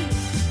L.A.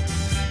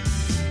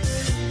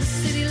 The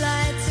city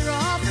lights are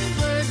often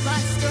blurred by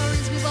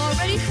stories we've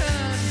already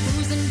heard.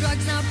 Booze and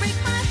drugs now break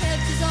my head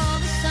 'cause all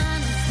the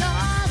shining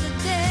stars are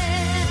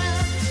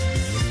dead.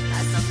 I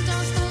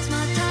sometimes close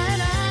my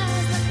tired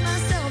eyes, let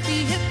myself be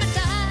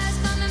hypnotized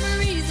by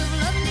memories of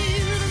loving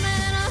you, the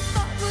man I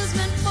thought was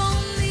meant for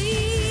me.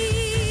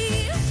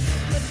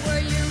 But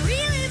were you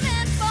really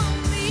meant for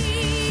me?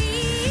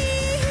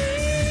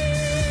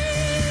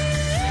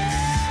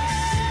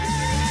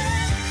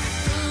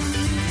 From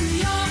New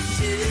York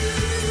to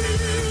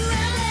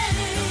L.A.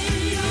 From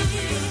New York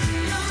to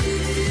L.A.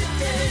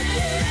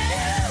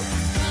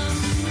 From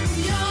New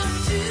York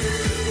to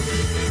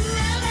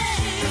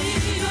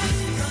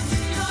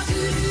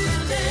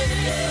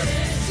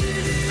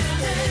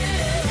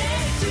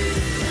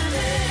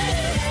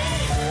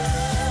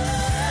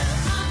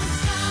I'm a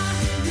star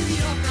in New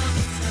York, I'm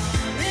a star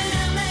in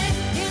L.A.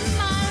 In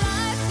my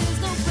life, there's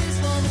no place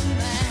for the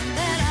man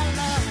that I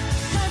love.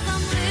 'Cause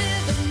I'm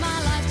living my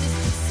life just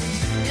to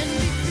sing and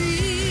be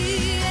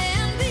free,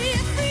 and be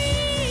free.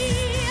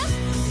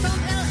 From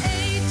L.A.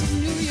 to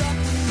New York,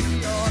 from New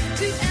York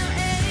to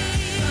L.A.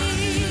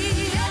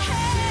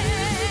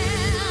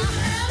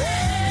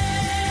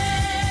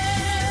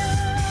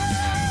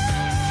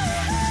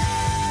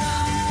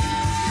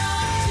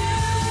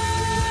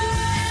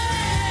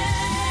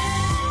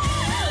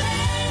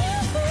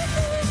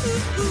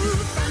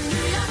 From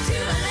New York to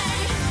L.A.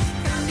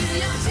 From New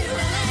York to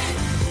L.A.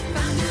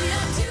 From New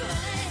York to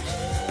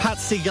L.A.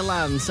 Patsy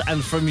Gallant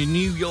and From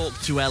New York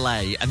to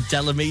LA, and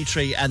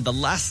Delamitri and The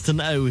Last to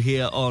Know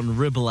here on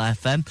Ribble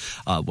FM,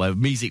 where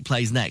music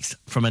plays next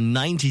from a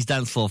 90s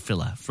dance floor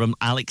filler from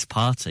Alex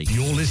Party.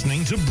 You're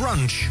listening to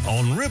Brunch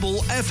on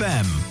Ribble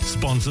FM,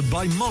 sponsored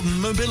by Modern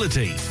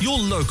Mobility, your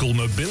local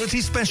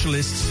mobility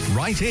specialists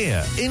right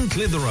here in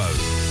Clitheroe.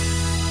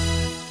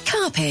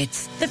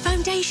 Carpets, the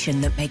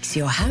foundation that makes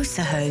your house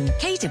a home.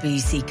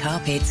 KWC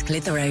Carpets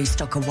Clitheroe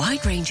stock a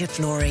wide range of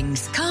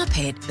floorings,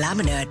 carpet,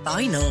 laminate,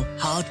 vinyl,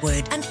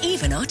 hardwood and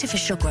even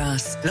artificial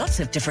grass. Lots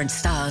of different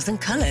styles and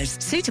colours,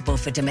 suitable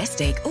for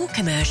domestic or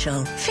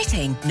commercial.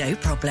 Fitting, no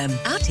problem.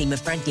 Our team of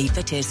friendly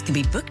fitters can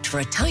be booked for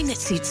a time that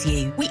suits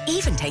you. We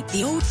even take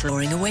the old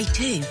flooring away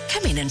too.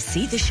 Come in and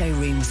see the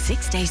showroom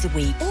 6 days a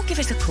week or give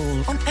us a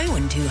call on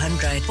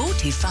 01200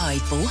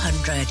 425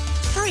 400.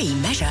 Free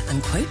measure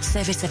and quote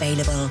service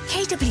available.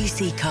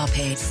 KWC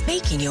Carpets,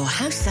 making your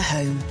house a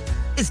home.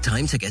 It's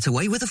time to get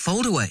away with a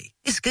foldaway.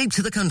 It's Escape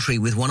to the country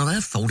with one of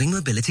our folding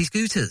mobility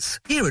scooters.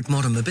 Here at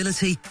Modern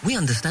Mobility, we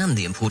understand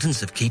the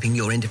importance of keeping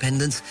your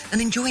independence and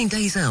enjoying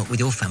days out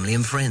with your family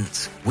and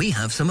friends. We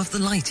have some of the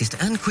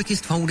lightest and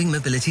quickest folding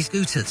mobility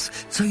scooters,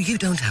 so you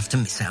don't have to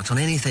miss out on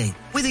anything.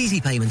 With easy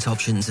payment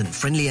options and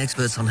friendly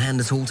experts on hand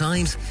at all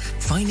times,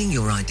 finding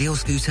your ideal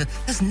scooter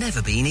has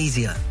never been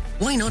easier.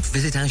 Why not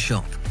visit our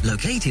shop,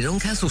 located on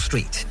Castle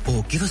Street,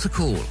 or give us a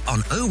call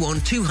on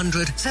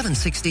 01200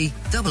 760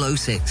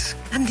 006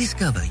 and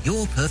discover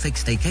your perfect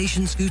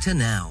staycation scooter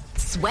now.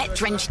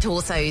 Sweat-drenched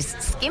torsos,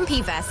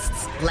 skimpy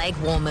vests, leg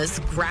warmers,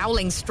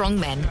 growling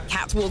strongmen,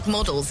 catwalk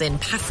models in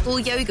pastel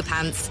yoga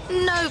pants.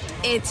 Nope,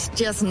 it's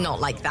just not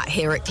like that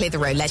here at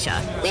Clitheroe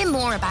Leisure. We're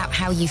more about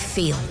how you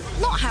feel,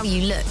 not how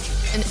you look.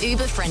 An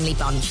uber-friendly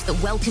bunch that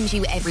welcomes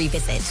you every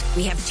visit.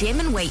 We have gym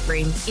and weight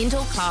room,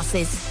 indoor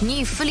classes,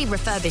 new fully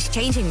refurbished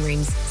changing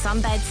rooms,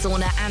 sunbed,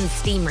 sauna and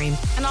steam room.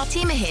 And our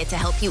team are here to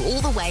help you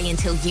all the way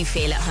until you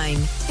feel at home.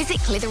 Visit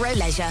Clitheroe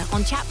Leisure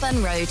on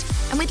Chatburn Road,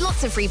 and with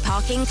lots of free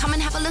parking, come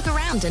and have a look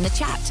around and a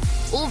chat.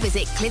 Or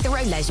visit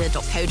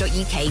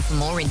clitheroeleisure.co.uk for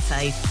more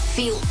info.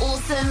 Feel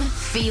awesome,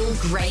 feel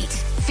great,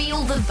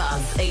 feel the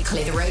buzz at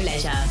Clitheroe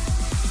Leisure.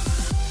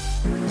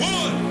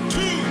 1, 2,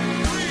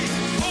 3,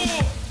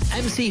 4.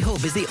 MC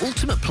Hub is the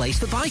ultimate place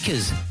for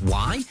bikers.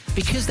 Why?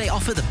 Because they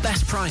offer the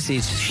best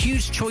prices,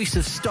 huge choice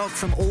of stock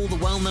from all the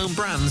well-known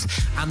brands,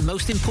 and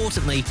most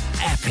importantly,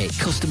 epic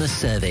customer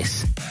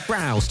service.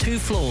 Browse 2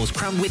 floors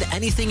crammed with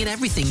anything and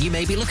everything you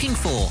may be looking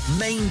for.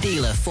 Main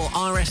dealer for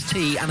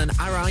RST and an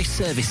RI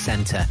service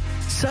centre.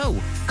 So,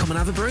 come and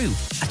have a brew,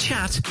 a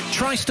chat,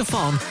 try stuff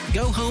on,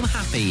 go home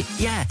happy.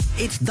 Yeah,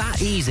 it's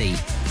that easy.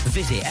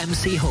 Visit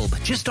MC Hub,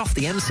 just off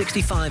the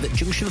M65 at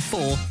Junction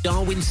 4,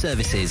 Darwin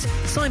Services.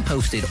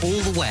 Signposted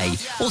all the way,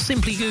 or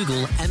simply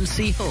Google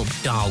MC Hub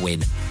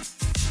Darwin.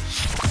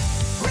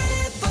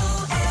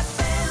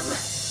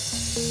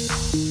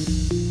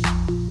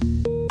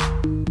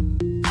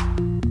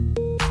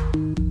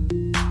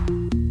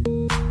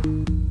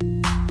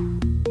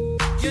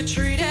 You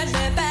treated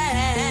me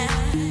bad.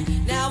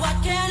 Now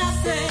what can I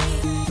say?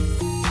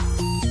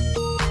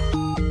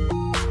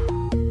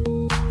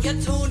 You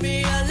told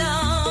me you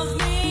love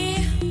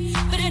me,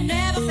 but it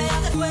never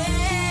felt that way.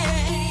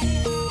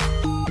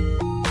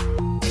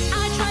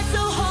 I tried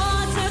so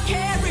hard to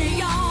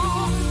carry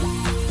on,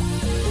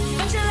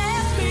 but you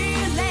left me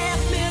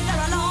there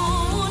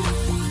alone.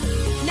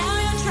 Now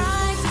you're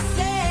trying to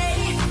say,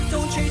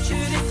 don't treat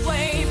you this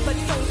way, but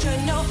don't you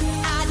know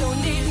I don't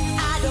need your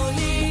love.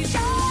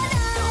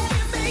 Don't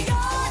give me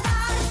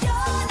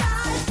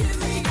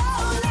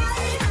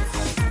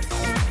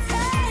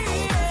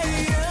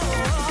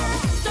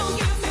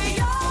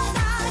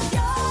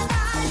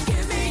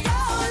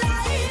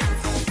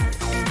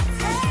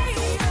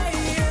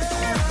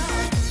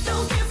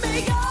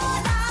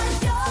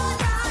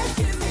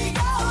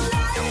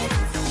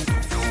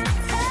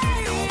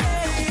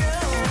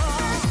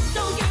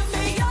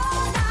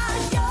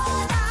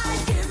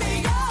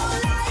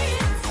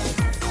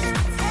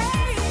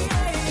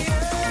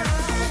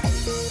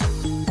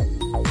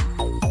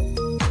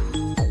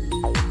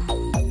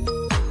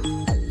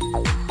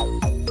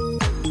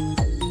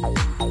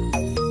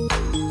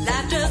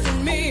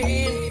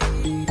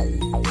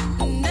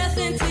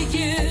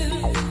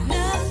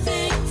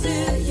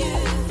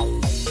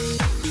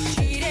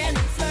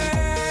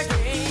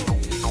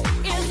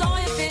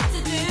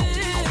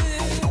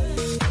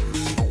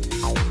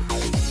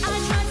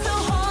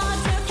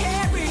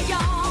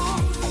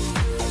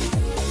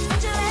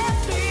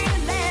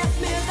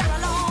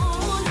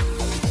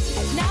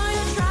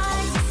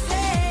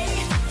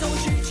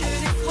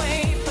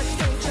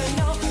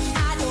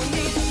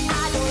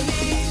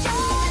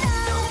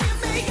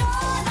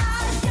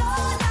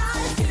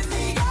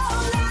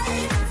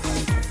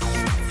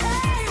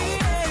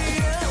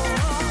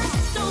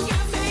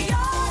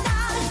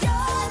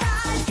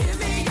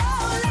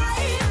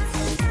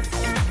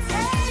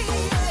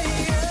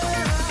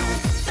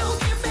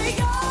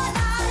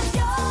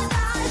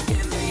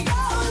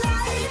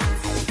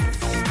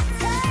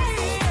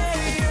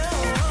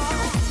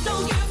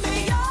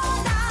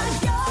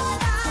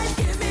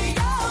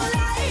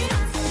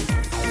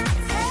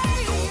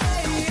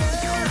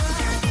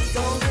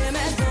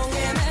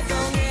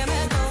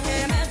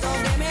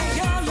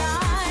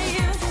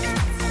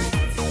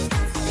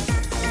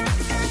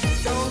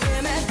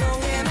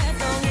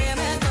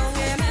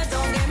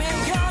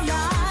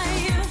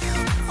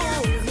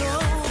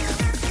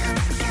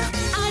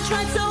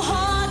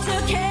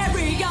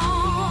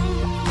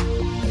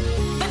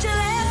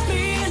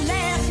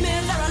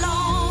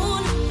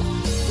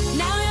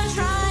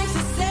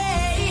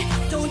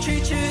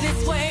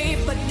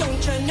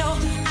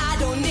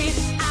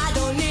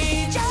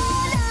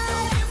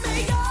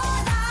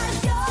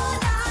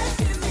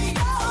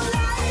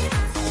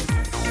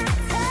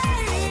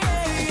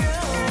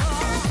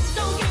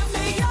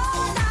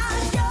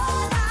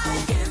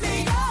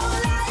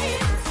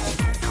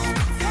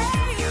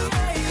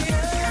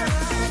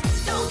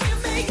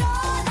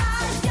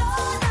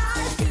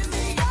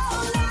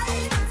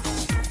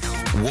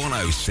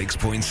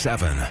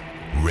 106.7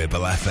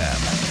 Ribble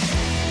FM.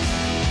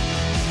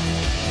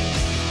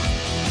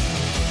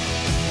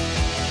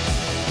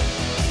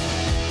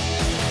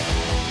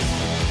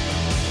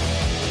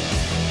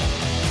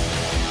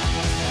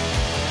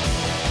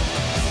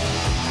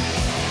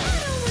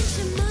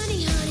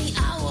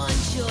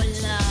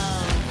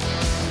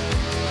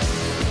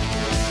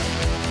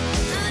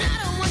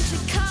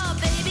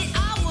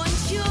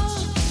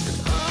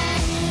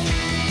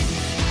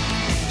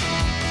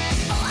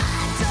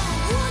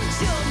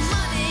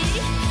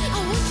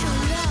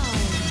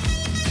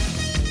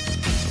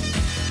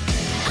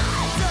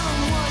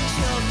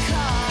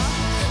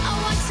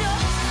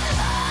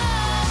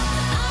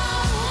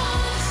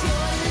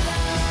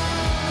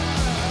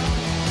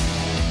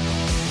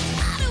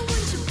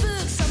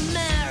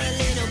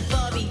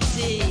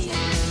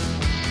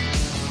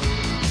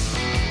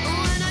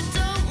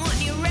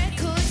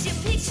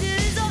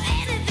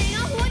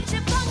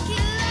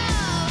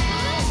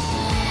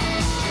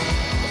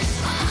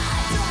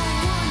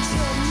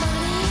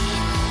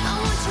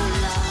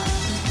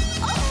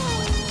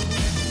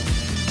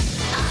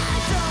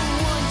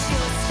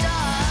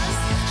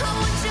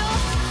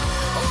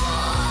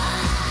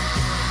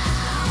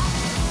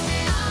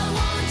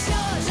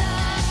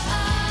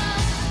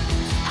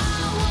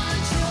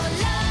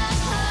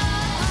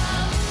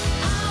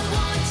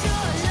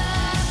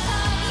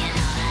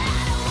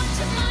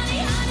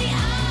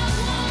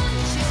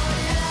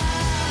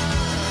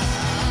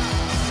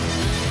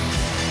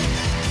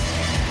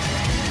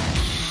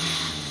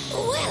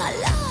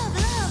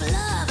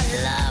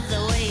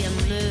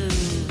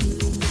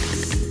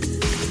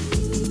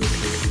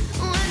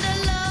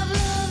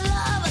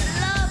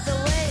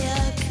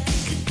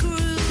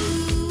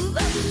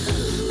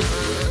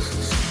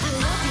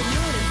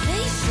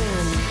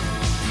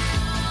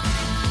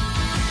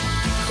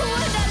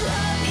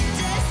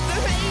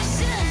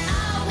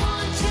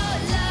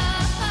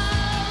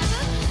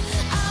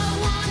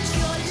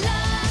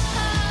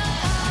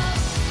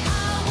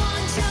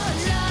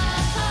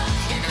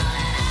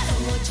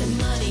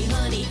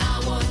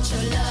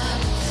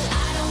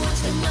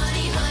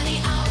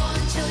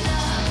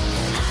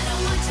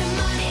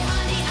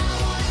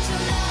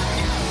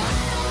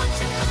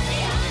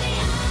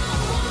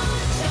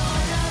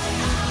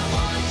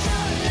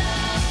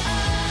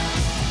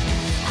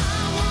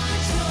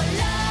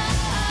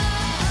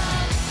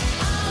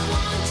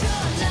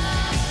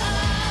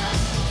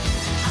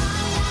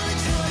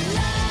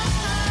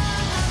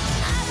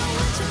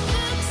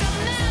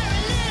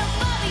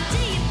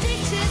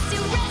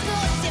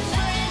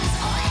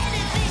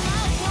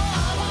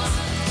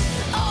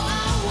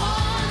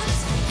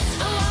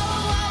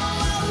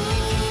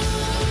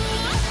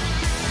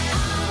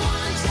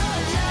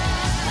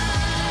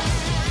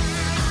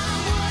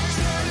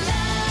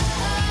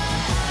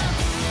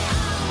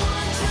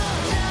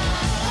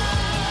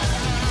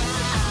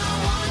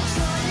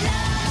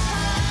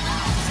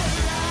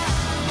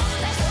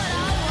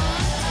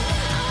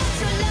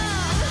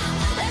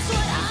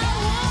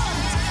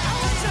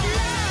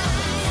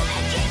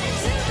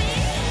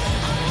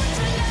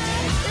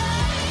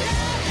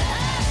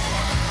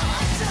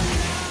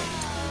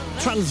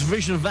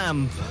 Transvision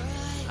Vamp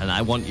and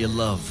I Want Your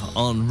Love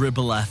on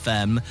Ribble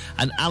FM,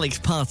 and Alex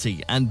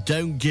Party and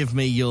Don't Give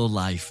Me Your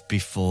Life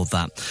before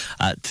that.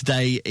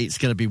 Today it's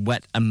going to be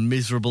wet and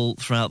miserable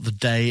throughout the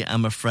day,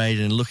 I'm afraid,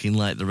 and looking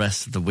like the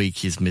rest of the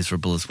week is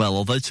miserable as well,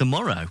 although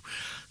tomorrow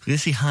we're going to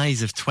see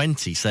highs of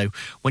 20, so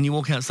when you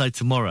walk outside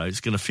tomorrow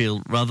it's going to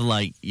feel rather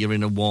like you're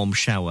in a warm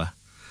shower,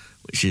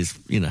 which is,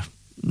 you know,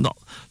 not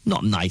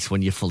nice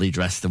when you're fully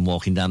dressed and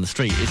walking down the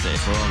street, is it,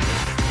 if we're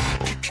honest?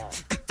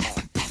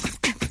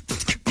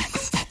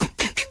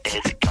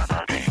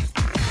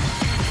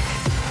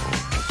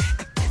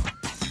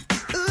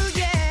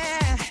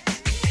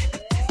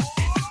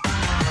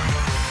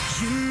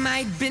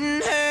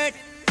 Been hurt,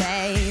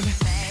 babe.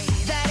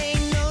 That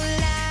ain't no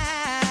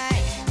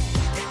lie.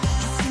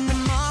 You've seen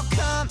them all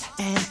come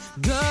and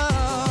go.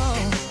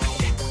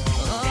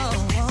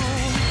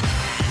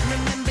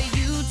 Remember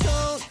you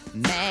told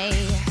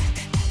me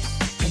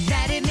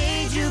that it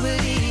made you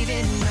believe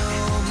in no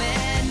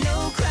man,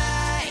 no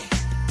cry.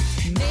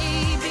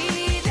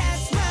 Maybe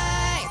that's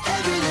right.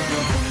 Every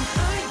little thing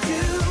I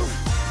do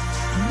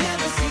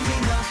never seems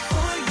enough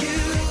for you.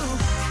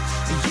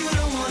 You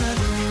don't wanna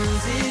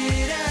lose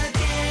it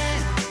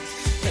again.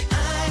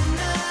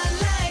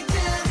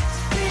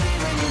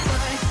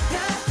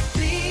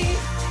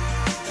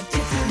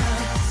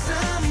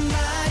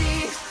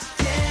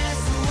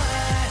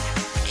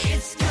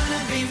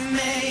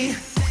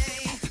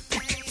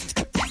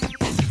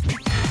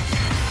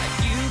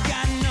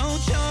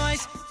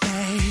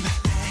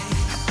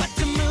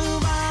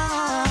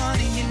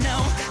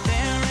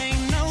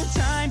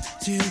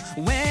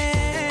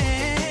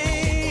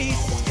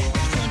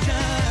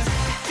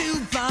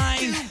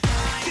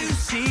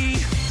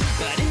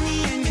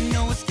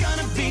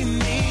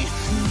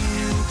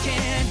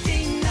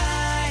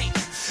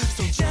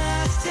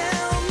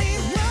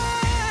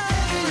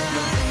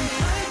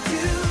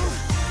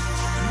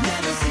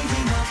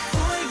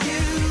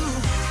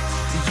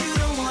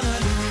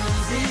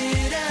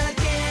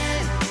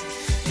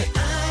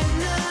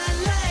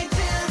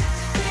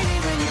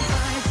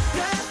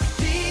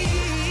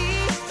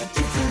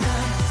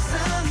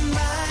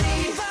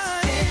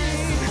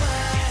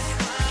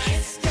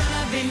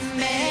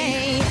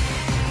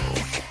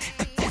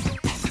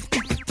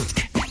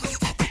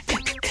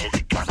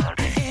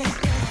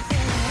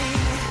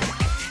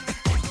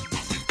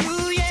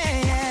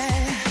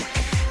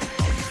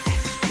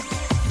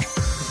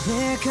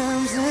 There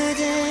comes a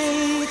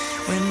day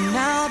when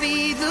I'll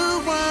be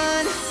the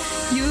one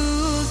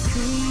you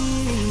see.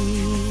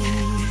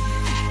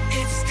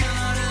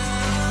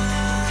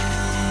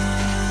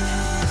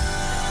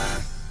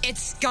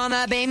 It's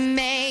gonna be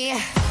me. All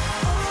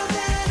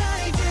that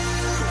I do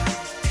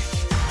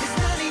is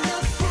not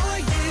enough for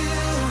you.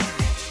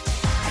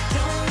 I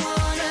don't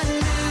wanna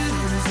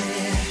lose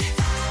it,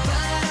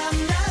 but I'm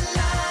not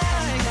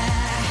like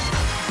that.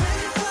 When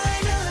you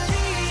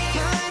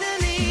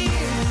finally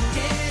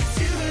get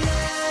to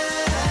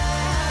love,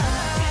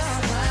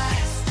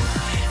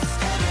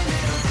 every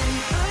little thing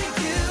I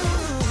do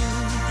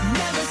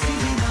never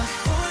seems enough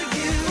for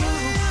you.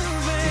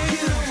 You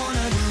don't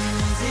wanna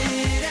lose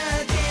it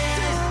again.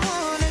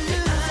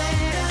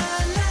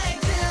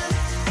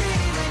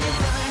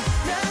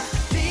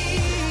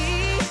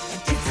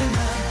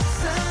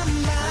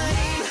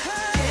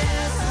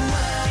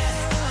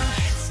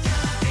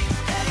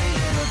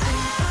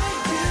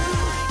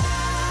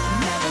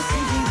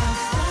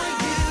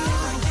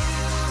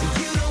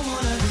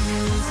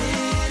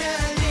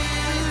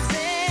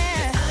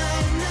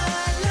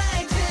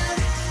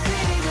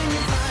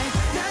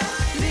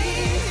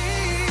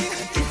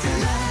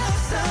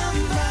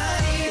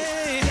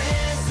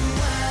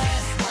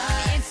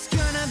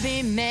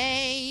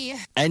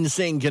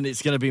 NSYNC, and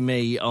it's going to be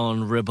me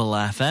on Ribble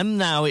FM.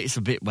 Now, it's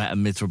a bit wet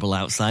and miserable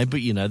outside,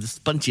 but, you know, there's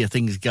a bunch of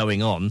things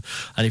going on.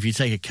 And if you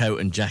take a coat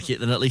and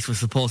jacket, then at least we're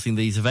supporting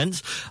these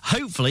events.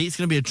 Hopefully, it's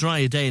going to be a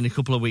drier day in a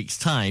couple of weeks'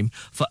 time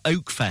for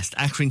Oakfest,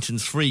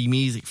 Accrington's free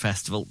music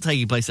festival,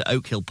 taking place at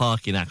Oak Hill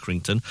Park in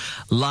Accrington.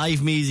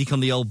 Live music on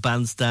the old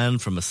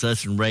bandstand from A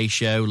Certain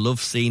Ratio, Love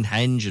Scene,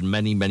 Henge, and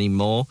many, many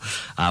more.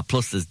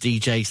 Plus, there's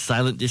DJ,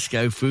 silent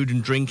disco, food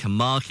and drink, a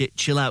market,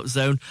 chill-out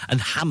zone, and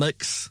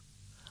hammocks.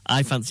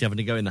 I fancy having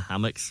to go in the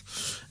hammocks.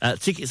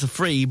 Tickets are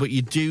free, but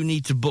you do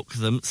need to book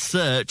them.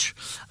 Search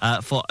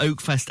for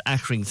Oakfest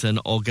Accrington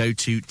or go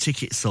to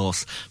Ticket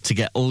Source to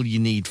get all you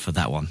need for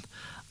that one.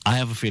 I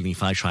have a feeling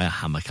if I try a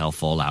hammock, I'll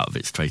fall out of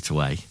it straight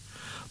away.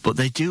 But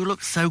they do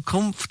look so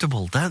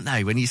comfortable, don't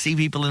they, when you see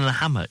people in a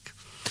hammock?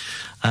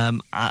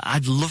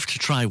 I'd love to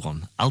try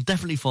one. I'll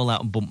definitely fall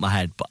out and bump my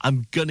head, but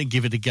I'm going to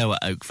give it a go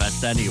at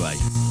Oakfest anyway.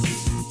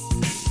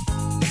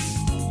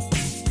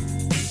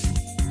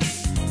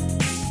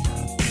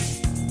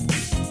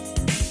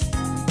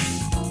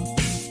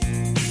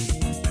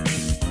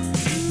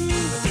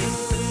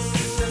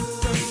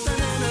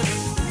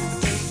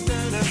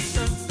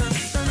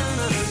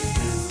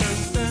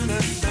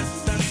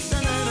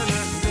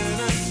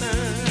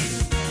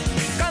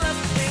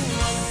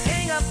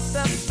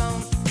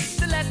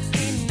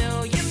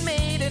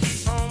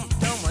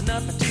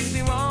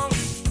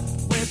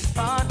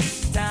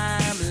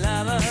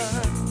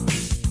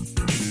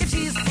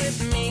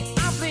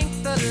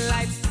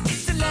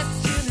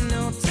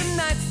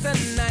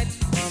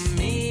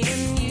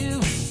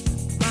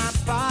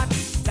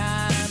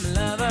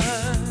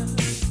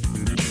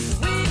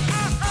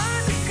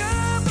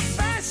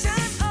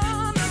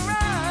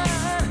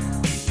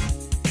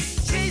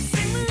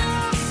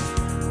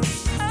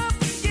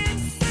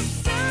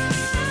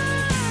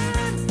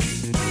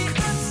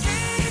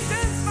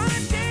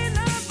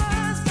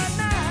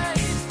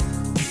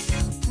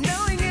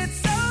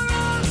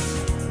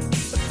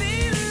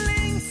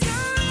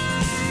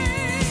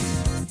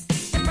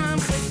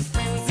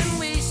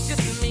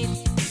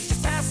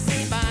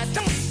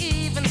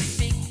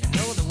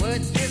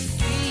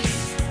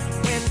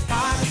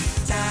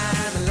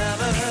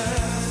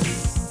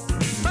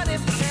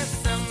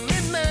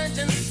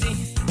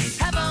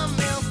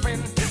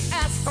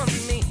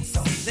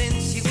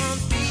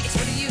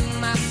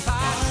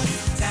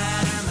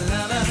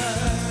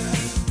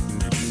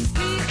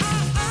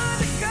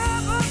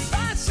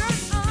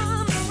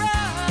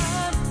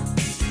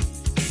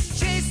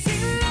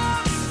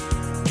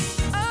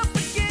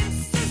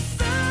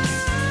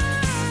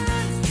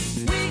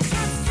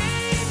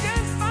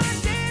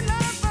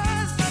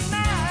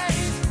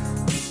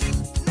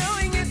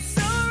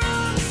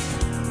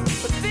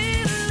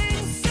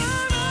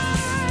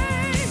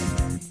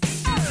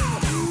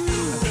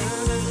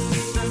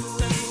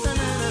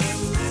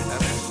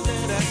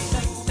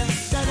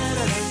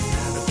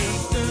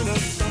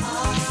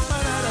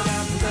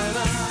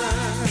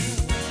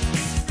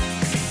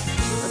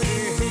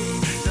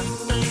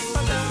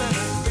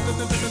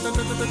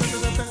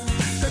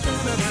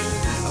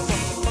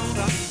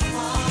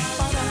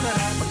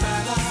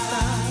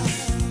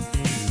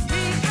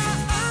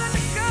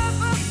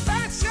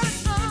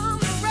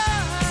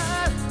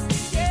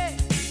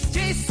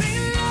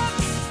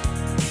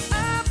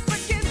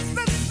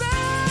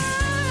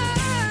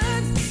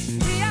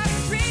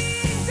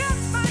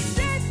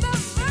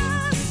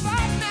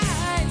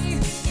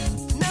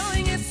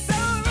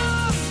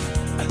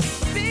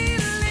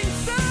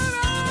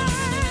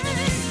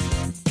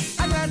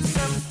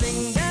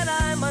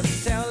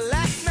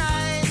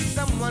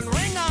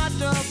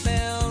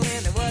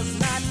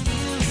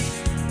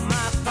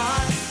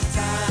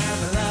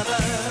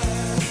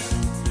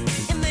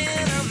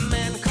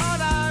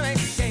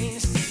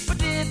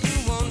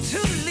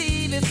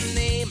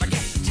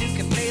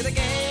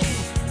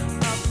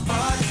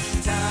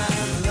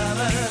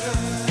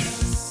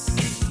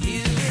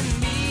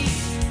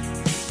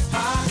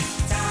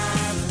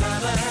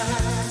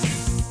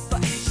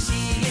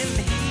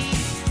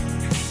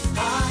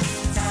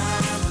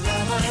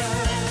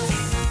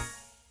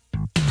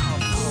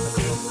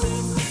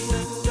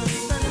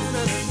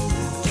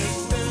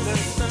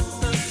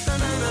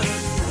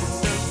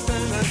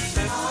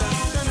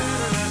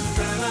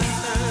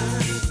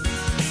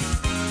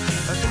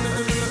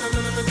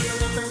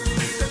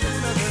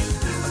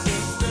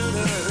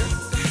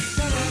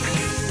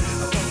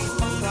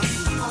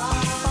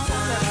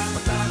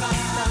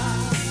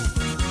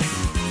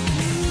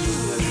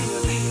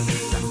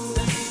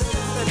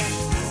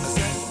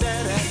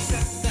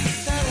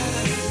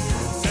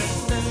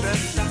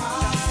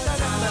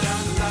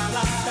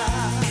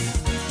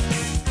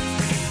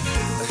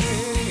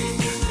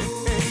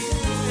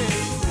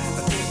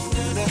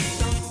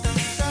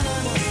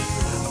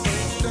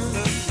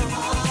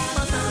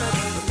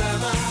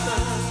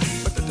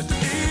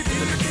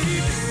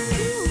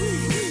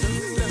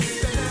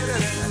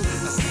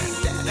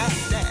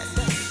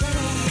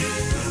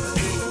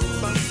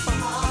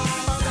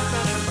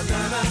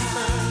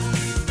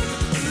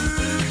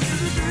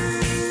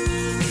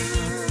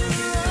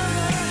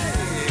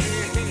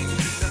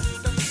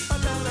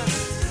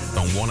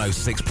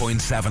 106.7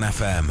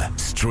 FM.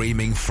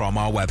 Streaming from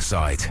our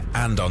website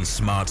and on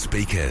smart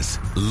speakers.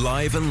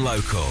 Live and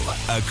local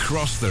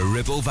across the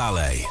Ribble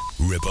Valley.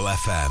 Ribble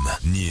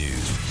FM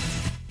News.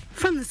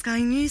 From the Sky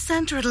News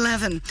Centre at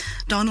 11,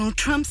 Donald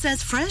Trump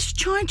says fresh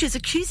charges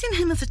accusing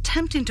him of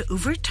attempting to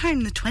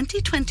overturn the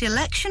 2020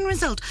 election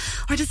result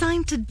are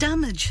designed to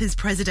damage his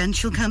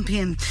presidential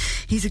campaign.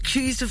 He's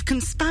accused of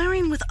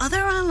conspiring with other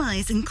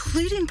allies,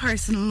 including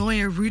personal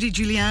lawyer Rudy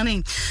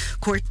Giuliani.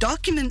 Court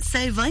documents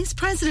say Vice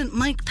President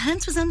Mike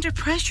Pence was under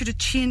pressure to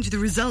change the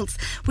results,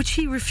 which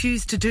he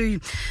refused to do.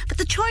 But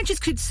the charges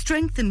could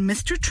strengthen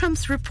Mr.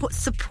 Trump's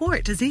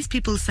support, as these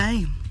people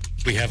say.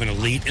 We have an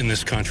elite in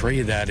this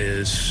country that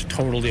is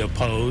totally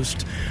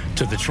opposed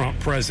to the Trump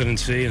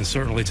presidency and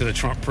certainly to the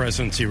Trump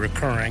presidency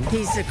recurring.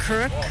 He's a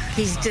crook.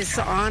 He's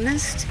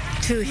dishonest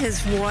to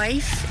his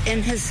wife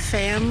and his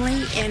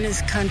family and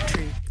his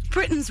country.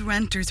 Britain's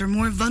renters are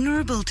more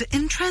vulnerable to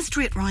interest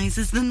rate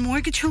rises than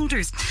mortgage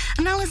holders.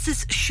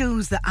 Analysis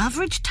shows that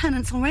average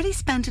tenants already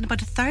spent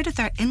about a third of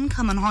their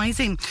income on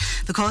housing.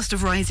 The cost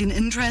of rising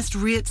interest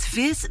rates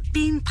face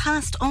being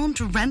passed on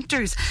to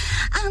renters.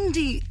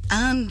 Andy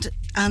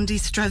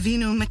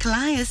Stravino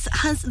Michaelias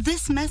has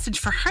this message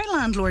for her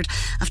landlord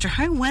after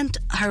her rent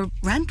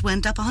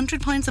went up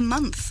 £100 a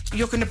month.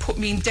 You're going to put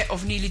me in debt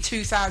of nearly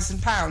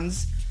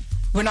 £2,000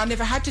 when I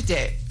never had a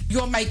debt.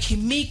 You're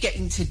making me get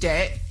into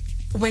debt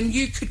when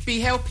you could be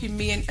helping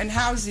me and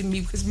housing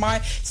me, because my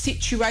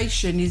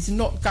situation is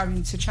not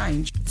going to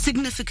change.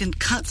 Significant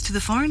cuts to the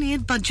foreign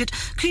aid budget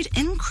could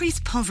increase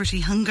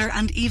poverty, hunger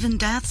and even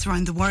deaths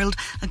around the world,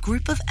 a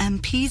group of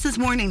MPs is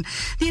warning.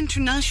 The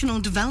International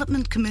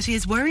Development Committee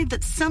is worried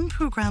that some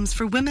programmes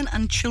for women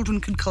and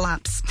children could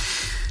collapse.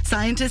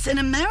 Scientists in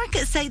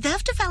America say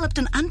they've developed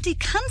an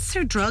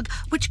anti-cancer drug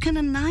which can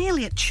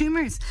annihilate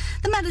tumours.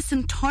 The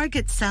medicine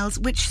targets cells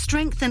which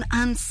strengthen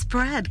and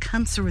spread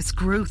cancerous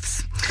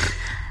growths.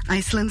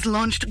 Iceland's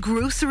launched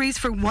groceries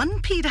for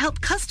 1p to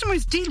help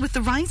customers deal with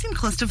the rising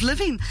cost of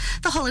living.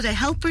 The Holiday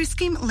Helper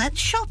scheme lets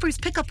shoppers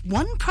pick up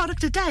one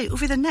product a day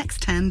over the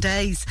next 10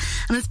 days.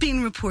 And it's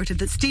been reported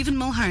that Stephen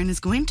Mulhern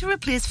is going to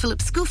replace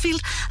Philip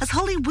Schofield as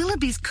Holly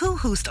Willoughby's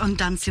co-host on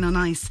Dancing on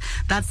Ice.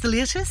 That's the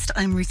latest.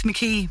 I'm Ruth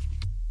McKee.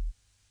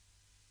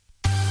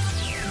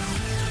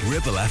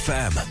 Ribble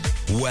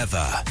FM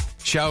weather.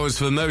 Showers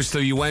for most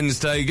of you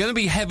Wednesday. Going to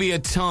be heavy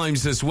at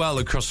times as well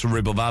across the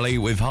Ribble Valley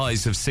with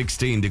highs of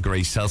 16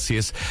 degrees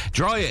Celsius.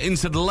 Drier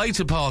into the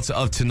later part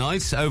of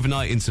tonight.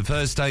 Overnight into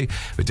Thursday,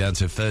 we're down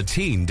to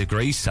 13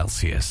 degrees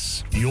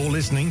Celsius. You're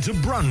listening to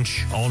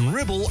Brunch on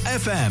Ribble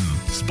FM.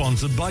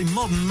 Sponsored by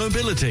Modern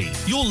Mobility.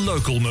 Your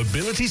local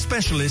mobility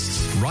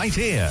specialists right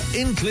here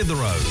in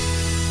Clitheroe.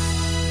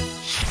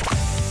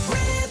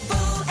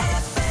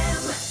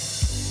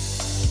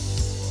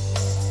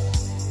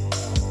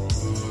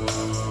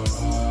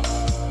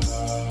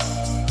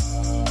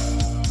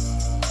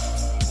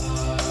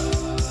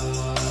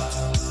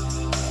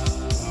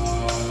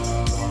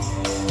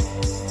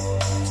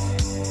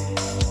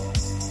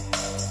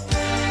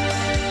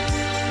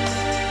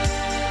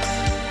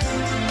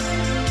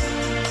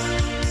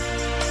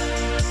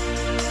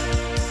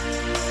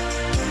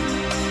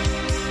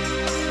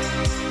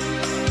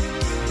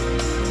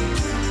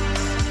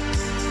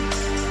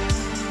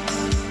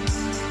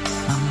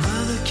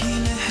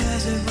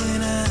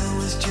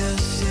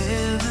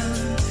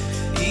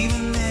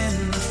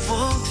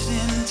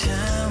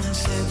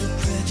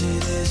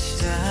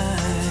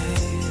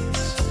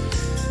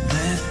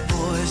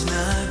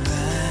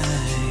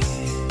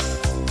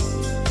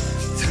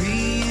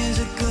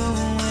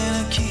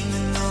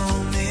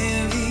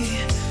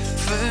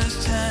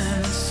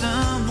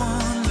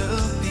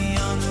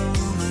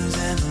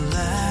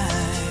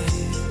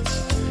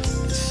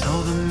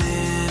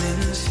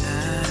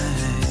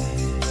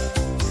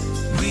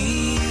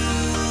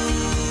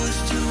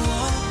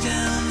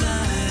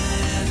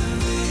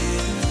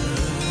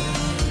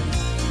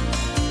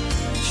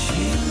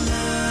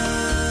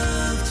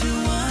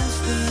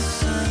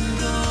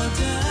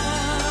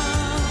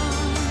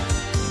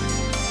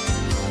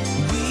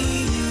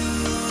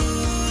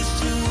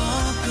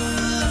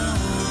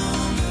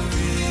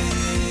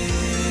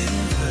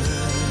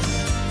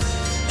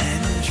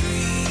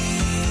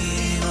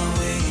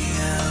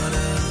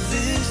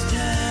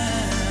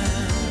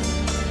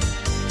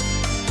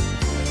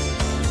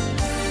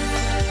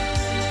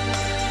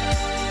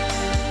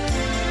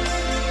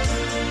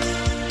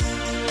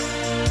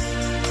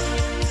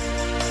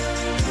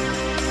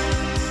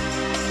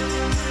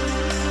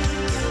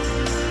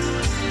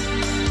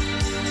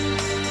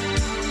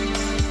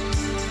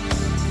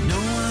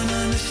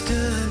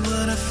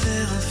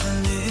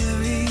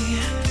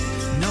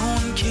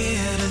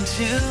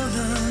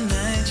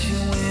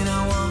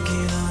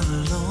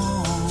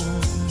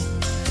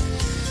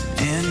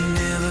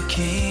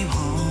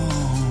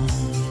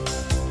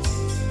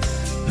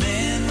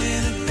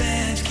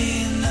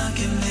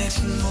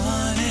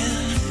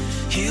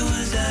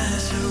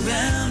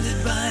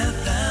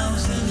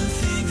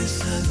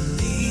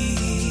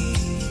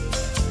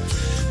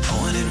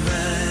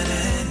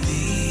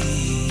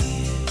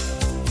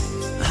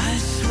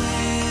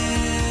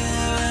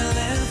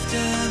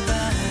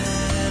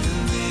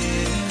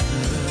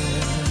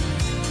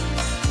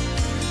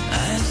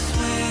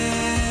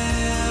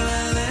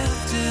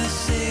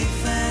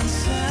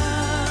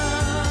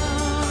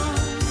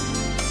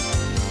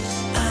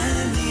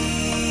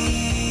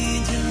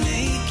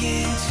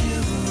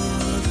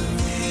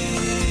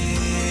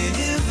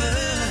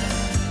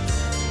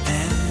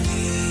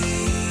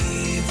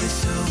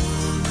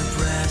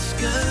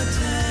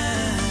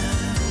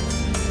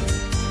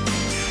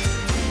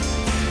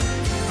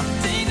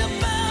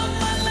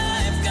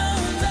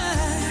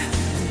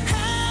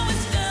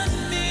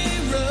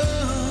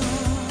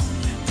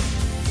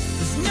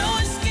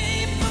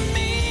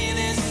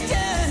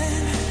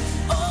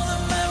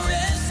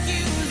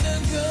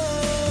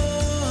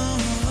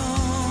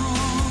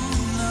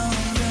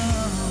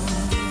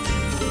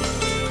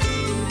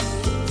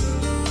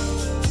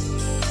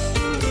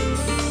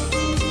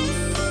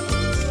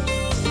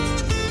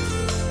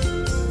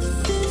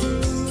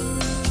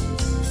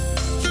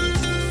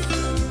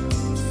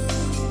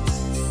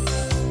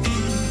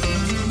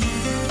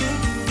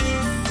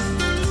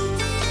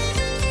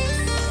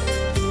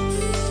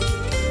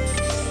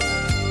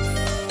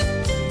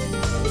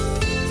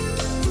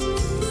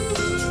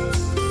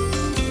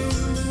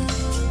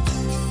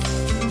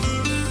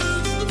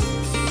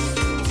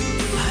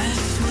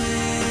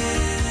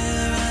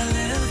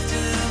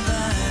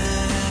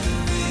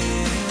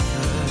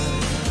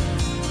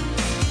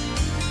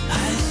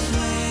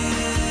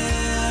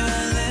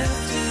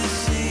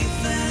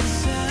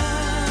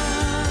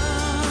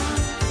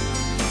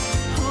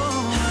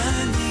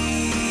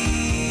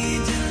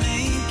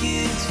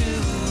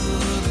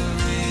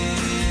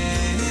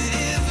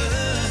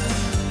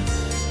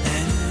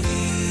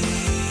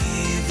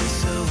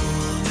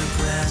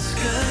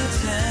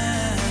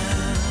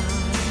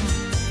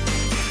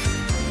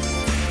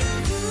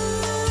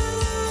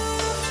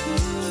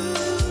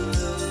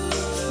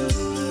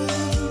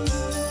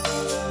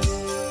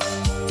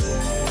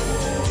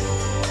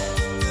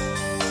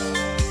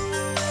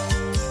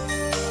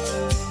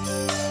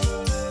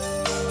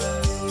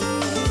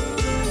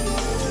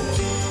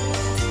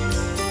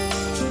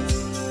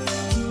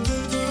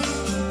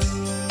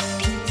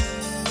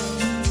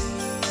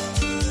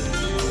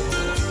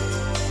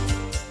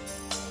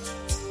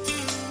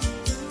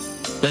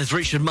 There's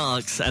Richard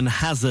Marx and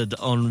Hazard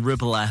on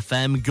Ribble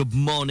FM. Good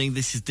morning,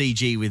 this is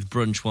DG with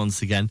Brunch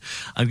once again.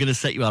 I'm going to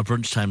set you our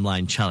Brunch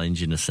Timeline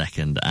challenge in a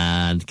second,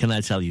 and can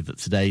I tell you that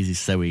today's is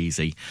so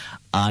easy,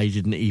 I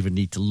didn't even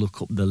need to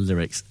look up the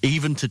lyrics,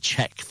 even to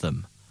check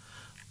them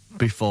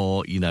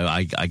before,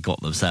 I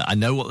got them. So I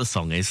know what the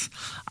song is,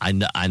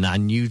 and I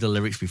knew the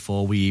lyrics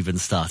before we even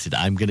started.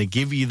 I'm going to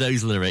give you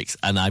those lyrics,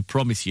 and I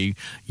promise you,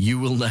 you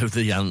will know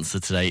the answer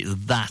today. It's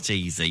that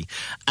easy.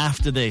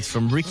 After this,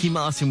 from Ricky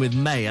Martin with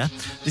Mayor,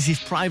 this is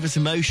Private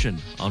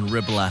Emotion on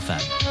Ribble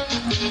FM.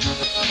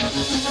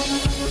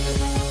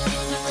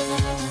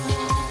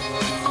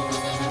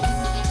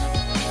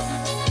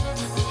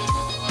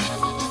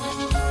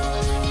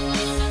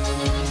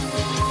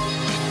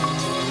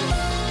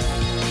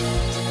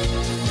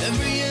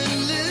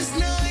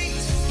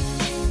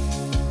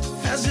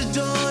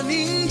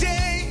 Dawning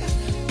day,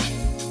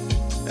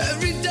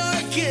 every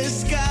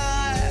darkest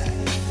sky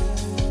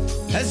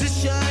has a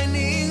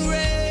shining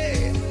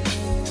ray,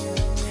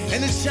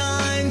 and it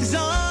shines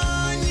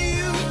on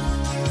you.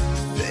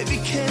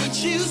 Baby,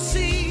 can't you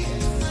see?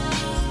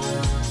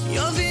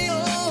 You're the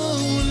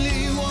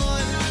only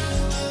one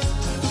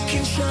who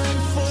can shine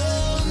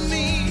for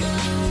me.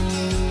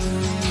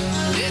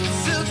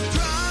 It's a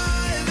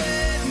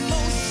private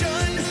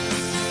motion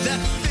that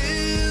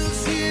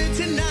fills here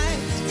tonight.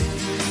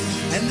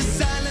 And the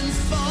silence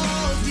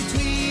falls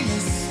between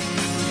us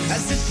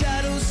as the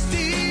shadows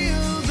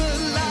steal the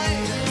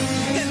light.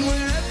 And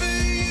wherever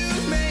you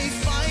may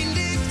find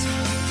it,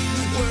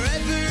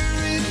 wherever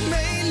it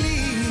may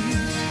lead,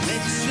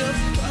 let your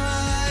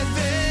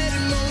private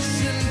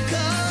emotion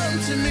come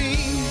to me.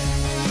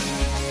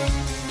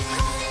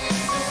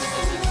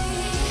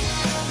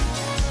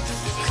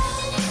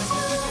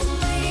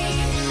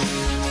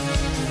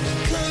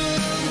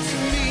 Come to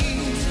me.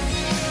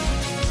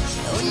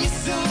 When your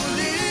soul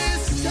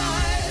is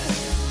tired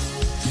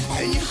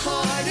and your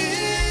heart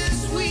is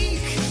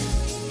weak,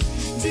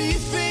 do you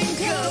think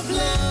of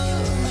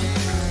love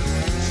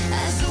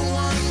as a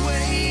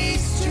one-way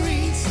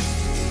street?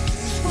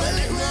 Well,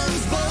 it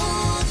runs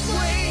both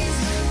ways.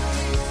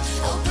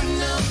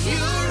 Open up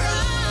your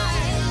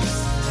eyes.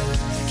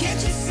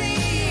 Can't you see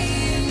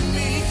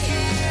me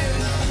here?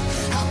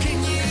 How can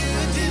you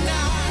deny?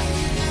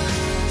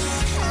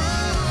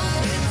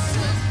 Oh, it's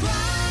a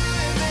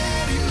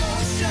private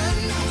emotion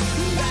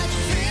that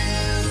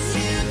fills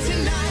you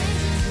tonight,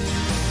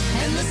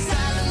 and the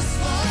silence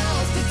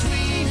falls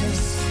between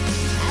us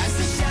as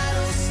the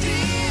shadows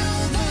steal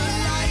the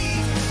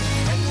light.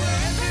 And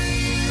wherever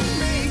you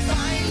may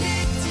find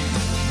it,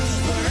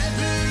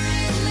 wherever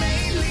it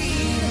may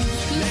lead,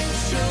 let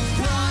your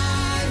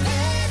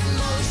private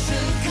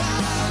emotion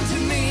come to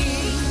me.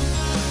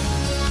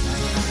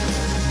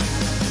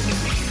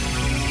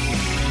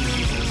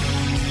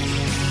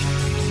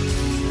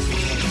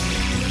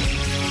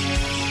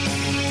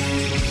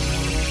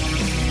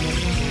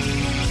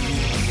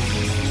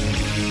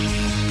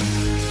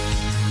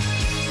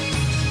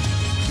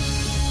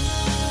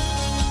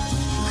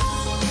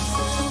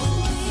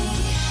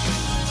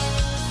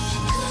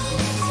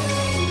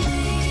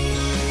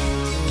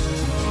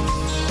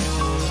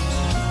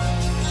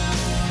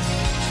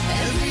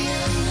 Every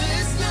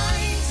endless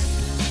night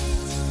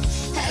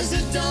has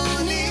a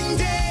dawning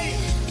day.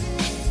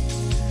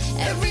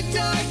 Every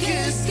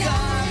darkest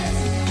sky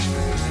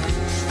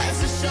has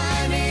a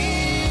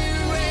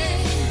shining ray.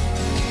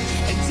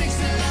 It takes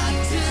a lot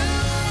to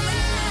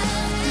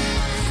laugh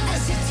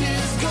as your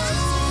tears go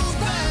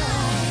by,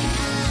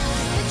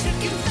 but you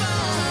can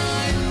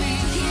find me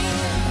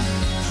here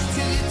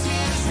till your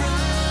tears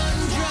run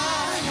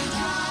dry.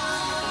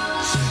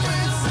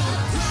 It's a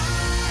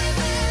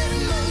private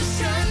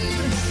emotion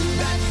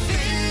that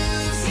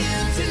fills you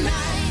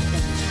tonight,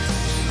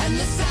 and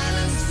the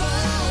silence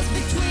falls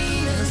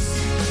between us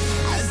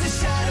as the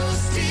shadows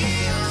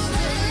steal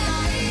the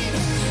light.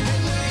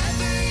 And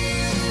wherever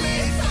you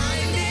may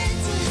find it,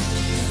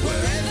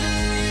 wherever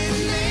it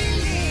may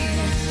lead,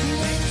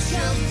 let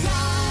your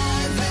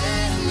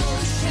private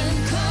emotion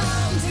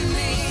come to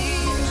me.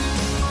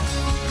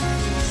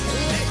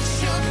 Let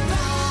your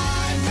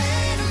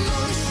private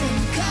emotion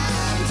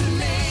come to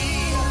me.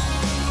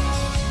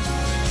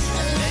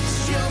 Let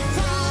your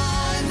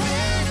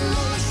private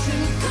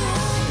emotion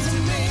come to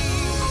me.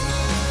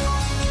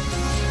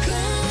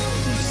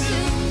 Come to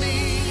me.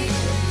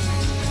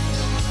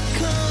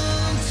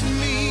 Come to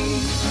me.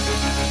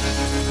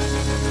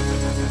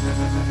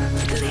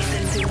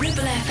 Listen to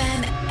Ribble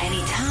FM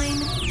anytime,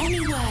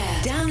 anywhere.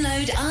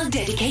 Download our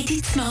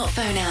dedicated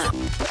smartphone app.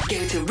 Go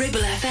to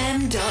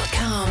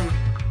ribblefm.com.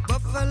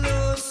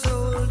 Buffalo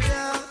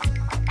soldier,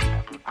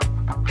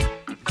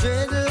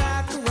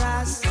 dreadlock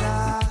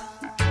rasta.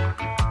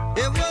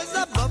 It was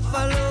a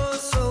buffalo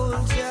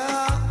soldier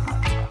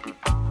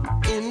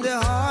in the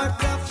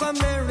heart of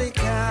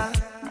America,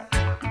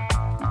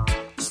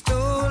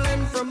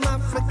 stolen from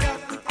Africa,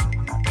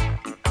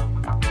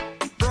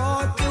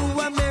 brought to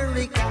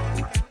America,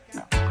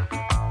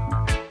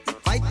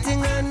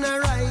 fighting an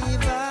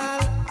arrival,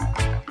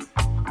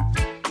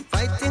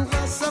 fighting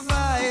for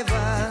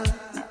survival.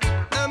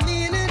 A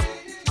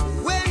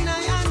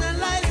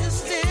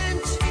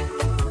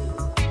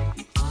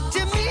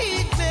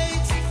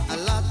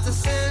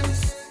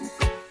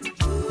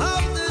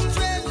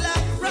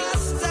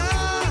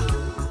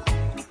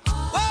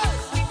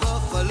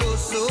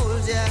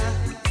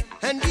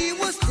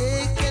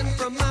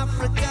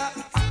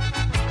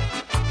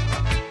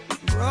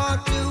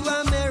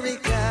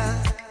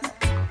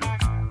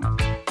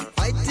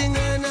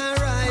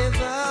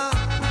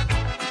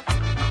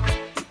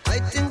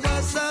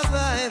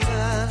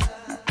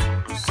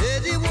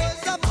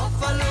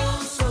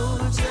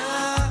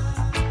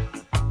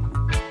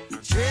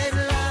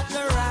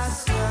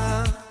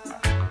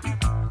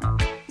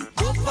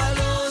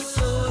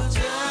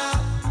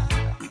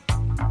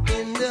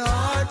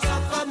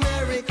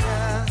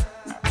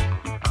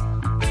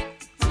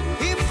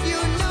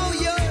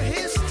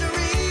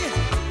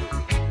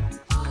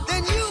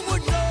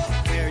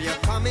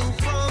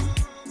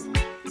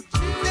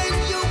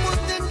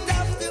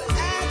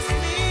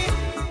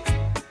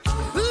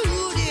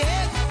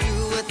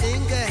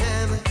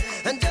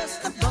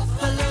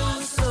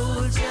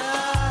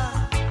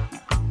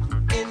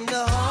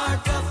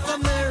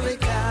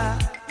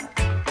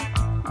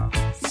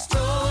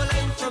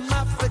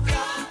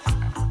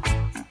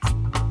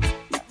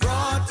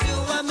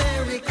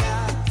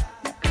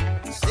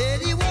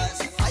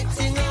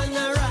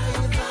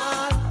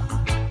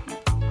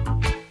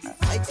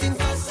fighting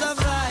for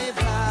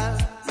survival.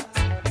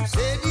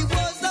 Said he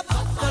was a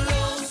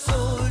buffalo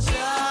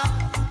soldier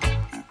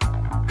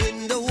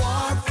in the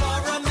war for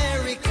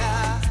America.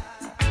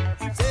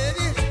 Said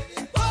he,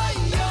 why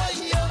yo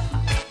yo,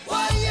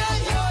 why yo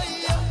yo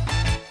yo,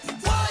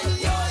 why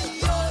yo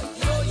yo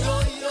yo yo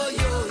yo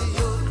yo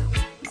yo,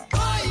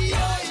 why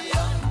yo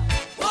yo,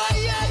 why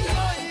yo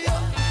yo yo,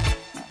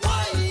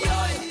 why yo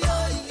yo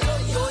yo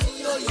yo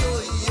yo yo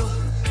yo.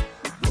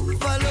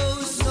 Buffalo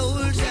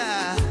soldier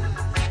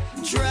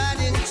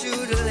trotting to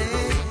the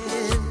land.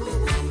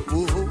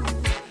 Whoa.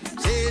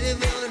 Said he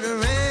gonna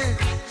run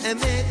and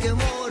make him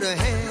hold a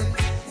hand.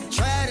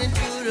 Trotting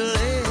to the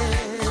land.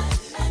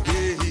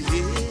 Yeah,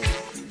 yeah.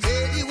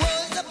 Said he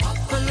was a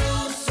buffalo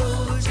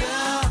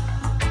soldier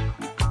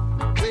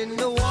in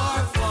the war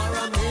for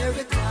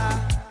America.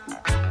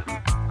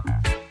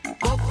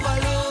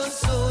 Buffalo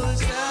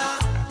soldier,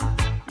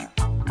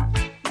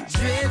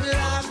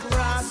 dreadlock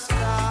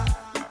rasta,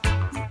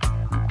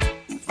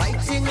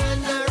 fighting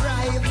an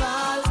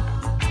rival,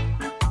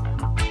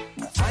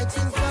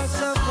 fighting for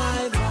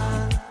survival,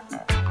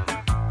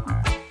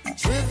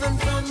 driven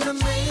from the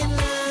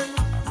mainland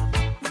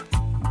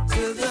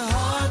to the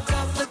heart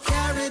of the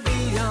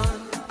Caribbean.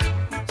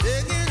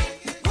 Singing,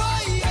 why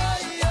yeah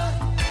yeah,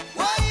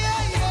 why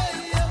yeah yeah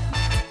yeah,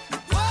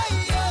 why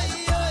yeah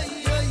yeah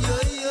yeah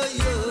yeah yeah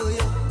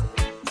yeah,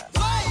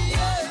 why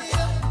yeah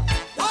yeah,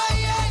 why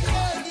yeah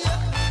yeah yeah,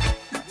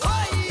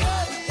 why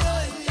yeah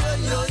yeah yeah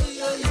yeah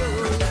yeah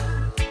yeah.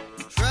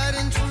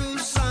 Treading through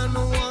San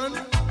Juan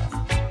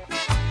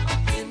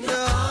in the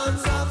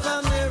arms of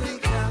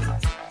America,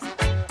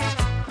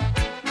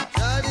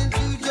 treading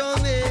through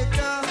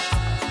Jamaica,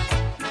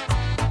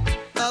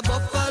 the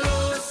buffalo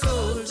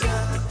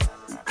soldier,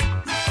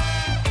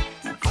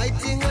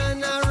 fighting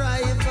an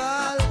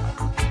rival,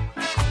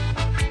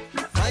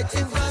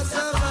 fighting for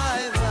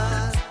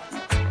survival.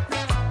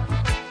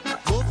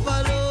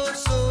 Buffalo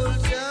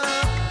soldier,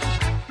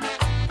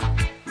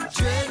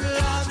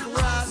 dreadlock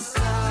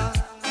rasta.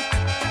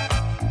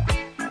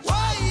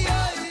 Why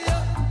yeah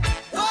yeah,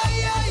 why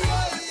yeah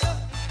yeah yeah.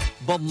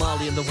 Bob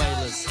Marley and the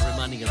Wailers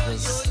reminding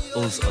us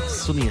of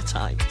sunnier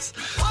times.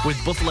 With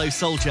Buffalo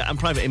Soldier and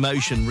Private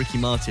Emotion, Ricky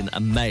Martin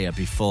and Maya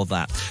before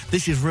that.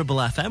 This is Ribble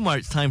FM, where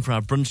it's time for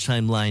our Brunch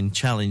Time Line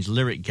Challenge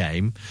lyric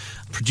game.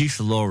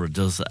 Producer Laura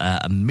does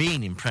a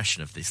mean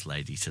impression of this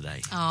lady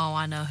today. Oh,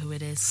 I know who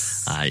it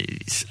is. I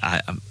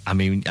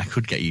mean, I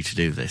could get you to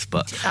do this,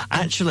 but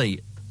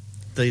actually,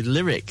 the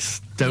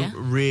lyrics don't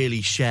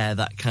really share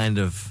that kind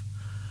of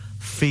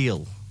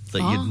feel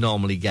that Oh. you'd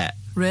normally get.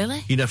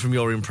 Really? You know, from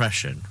your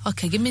impression.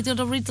 Okay, read the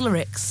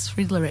lyrics.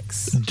 Read the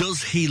lyrics.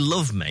 Does he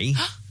love me?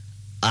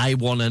 I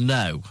want to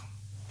know.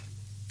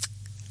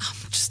 I'm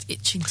just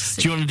itching to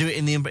see. Do you want to do it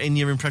in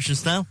your impression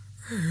style?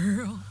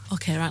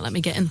 Okay, right, let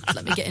me get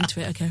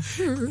into it, okay.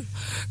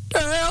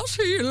 Does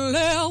he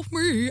love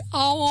me?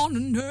 I want to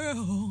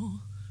know.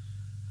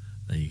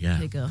 There you go.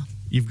 There you go.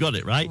 You've got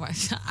it, right?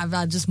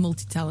 I'm just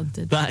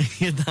multi-talented. I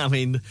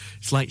mean,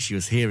 it's like she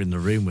was here in the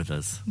room with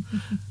us.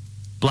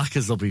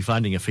 Blackers will be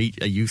finding a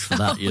use for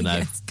that, you know.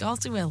 Yes, of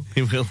course he will.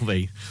 It will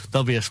be.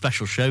 There'll be a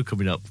special show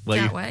coming up.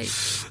 Can't wait.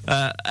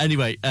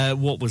 Anyway,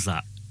 what was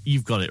that?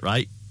 You've got it,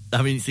 right?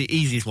 I mean, it's the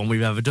easiest one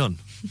we've ever done.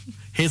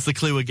 Here's the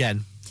clue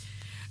again.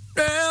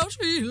 Does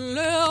he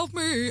love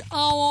me?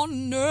 I want to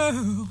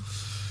know.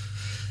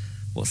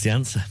 What's the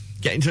answer?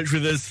 Get in touch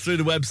with us through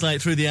the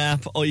website, through the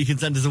app, or you can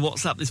send us a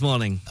WhatsApp this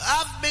morning.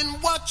 I've been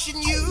watching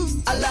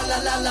you a la la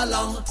la la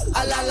long,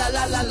 a la la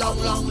la la long,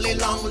 long,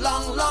 long,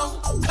 long,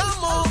 long.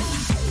 Come on,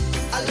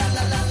 a la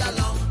la la la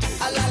long,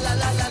 a la la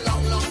la la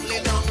long, long,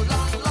 long,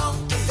 long,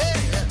 long.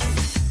 Hey,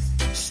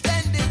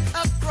 standing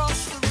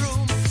across the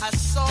room, I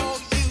saw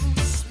you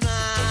smile.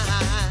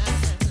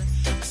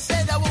 I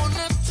said I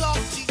wanna talk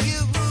to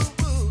you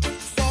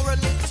for a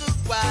little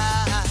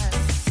while,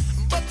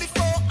 but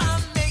before I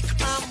make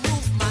my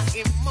move, my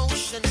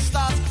emotions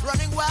start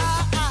running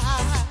wild.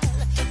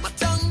 My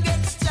tongue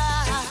gets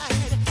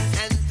tied,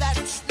 and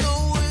that's no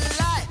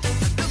lie.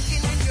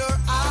 Looking in your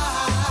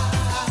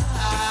eyes,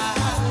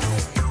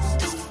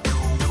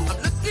 I'm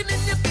looking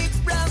in your big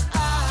brown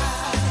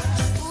eyes.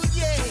 Ooh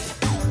yeah,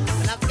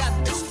 and I've got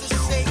this to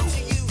say to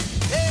you.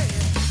 Hey,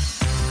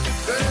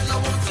 girl, I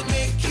want to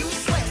make you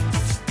sweat,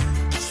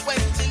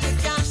 sweat till you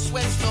can't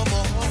sweat no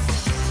more.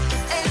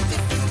 And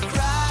if you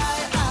cry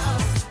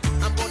out,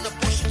 I'm gonna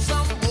push it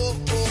some more.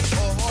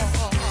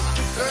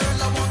 Girl,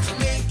 I want to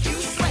make you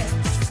sweat,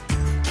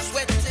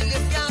 sweat till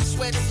you can't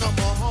sweat no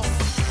more.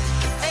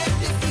 And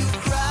if you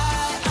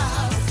cry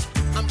out,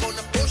 I'm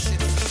gonna push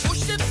it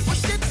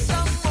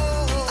some more.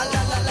 A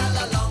la la la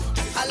la long,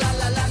 a la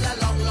la la la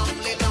long, long,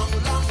 long,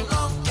 long,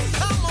 long.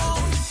 Come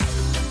on,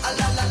 a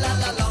la la la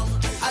la long,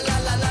 a la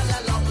la la la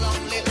long,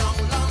 long, long,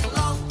 long,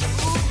 long.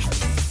 Ooh.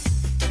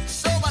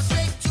 So I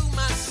say to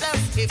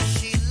myself, if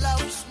she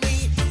loves me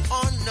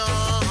or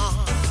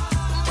not.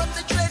 But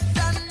the dread I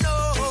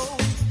know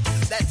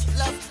that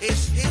love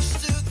is his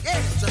to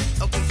get.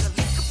 With a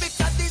little bit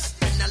of this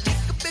and a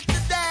little bit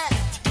of that,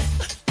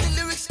 the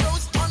lyrics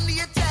goes on the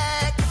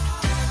attack.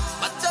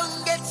 My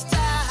tongue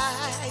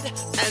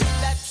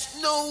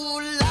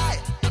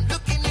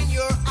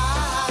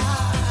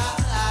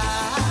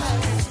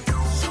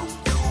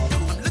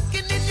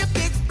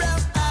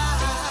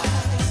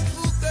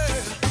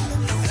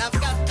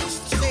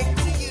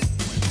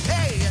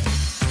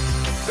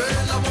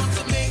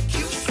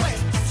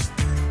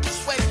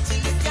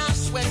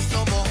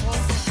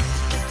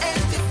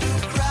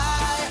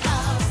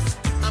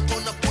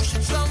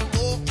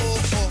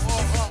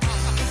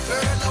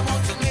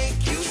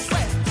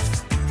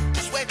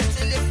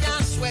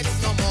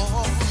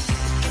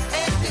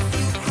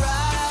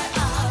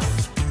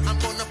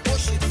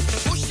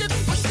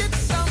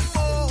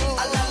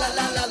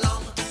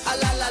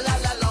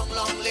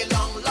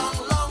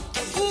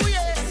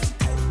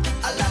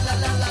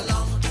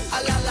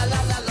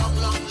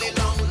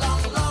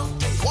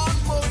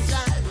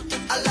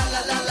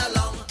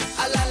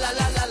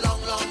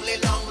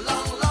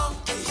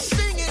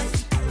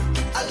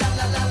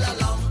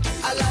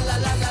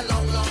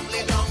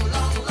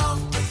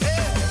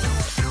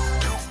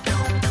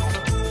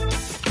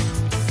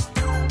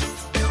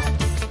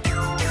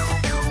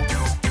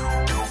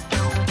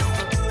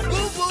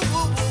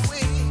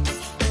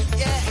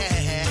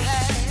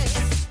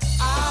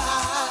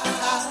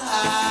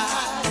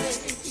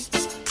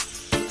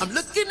I'm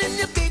looking in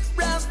your big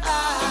brown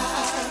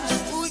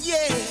eyes. Oh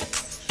yeah.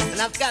 And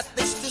I've got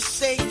this to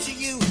say to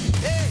you.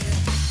 Hey.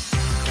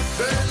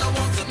 Girl, I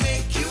want to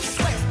make you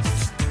sweat.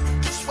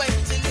 Sweat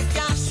till you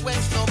can't sweat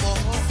no more.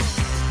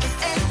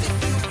 And if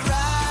you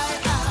cry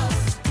out,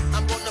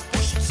 I'm gonna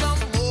push it some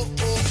more.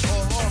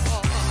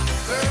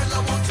 Girl,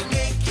 I want to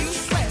make you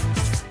sweat.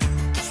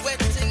 Sweat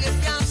till you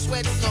can't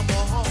sweat no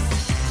more.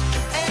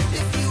 And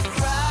if you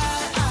cry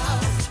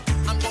out,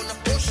 I'm gonna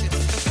push it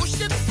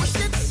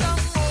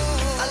some more.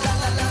 A la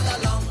la la la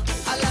long,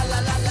 a la la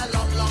la la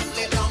long, long,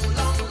 long,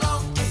 long,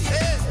 long.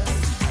 Yeah.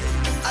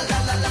 A la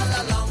la la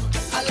la long,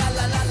 a la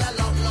la la la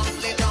long, long,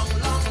 long,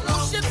 long,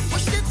 long.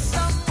 Push it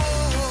some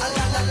more. A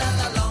la la la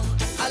la long,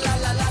 a la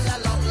la la la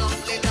long, long,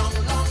 long,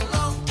 long,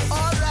 long.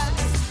 All right.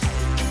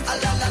 A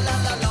la la la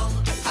la long,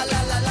 a la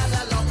la la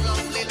la long,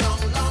 long,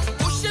 long, long.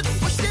 Push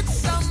it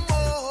some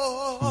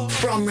more.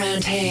 From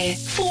round here,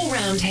 for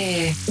round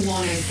here,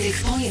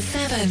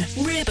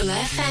 106.7 Ribble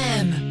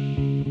FM.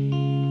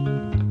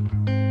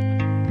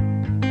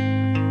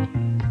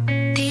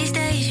 These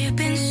days you've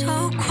been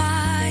so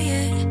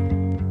quiet,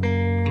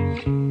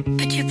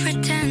 but you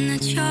pretend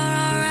that you're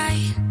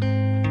alright.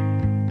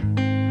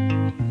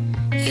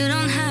 You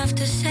don't have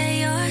to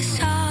say you're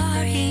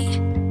sorry.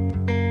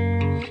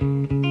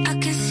 I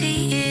can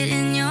see it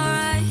in your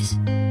eyes.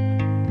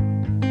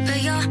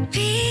 But your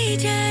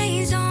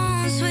PJs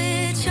on,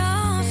 switch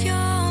off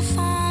your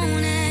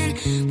phone, and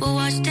we'll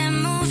watch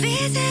them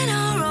movies in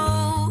a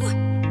row.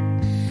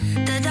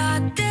 The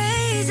dark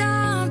days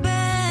are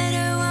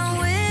better when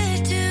we're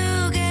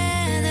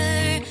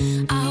together.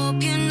 I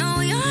hope you know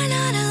you're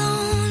not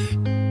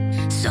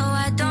alone. So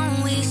why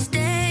don't we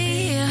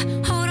stay here,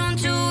 hold on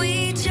to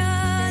each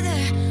other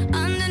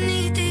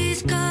underneath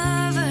these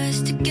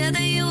covers,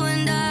 together you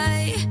and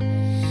I.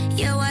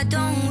 Yeah, why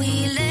don't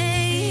we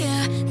lay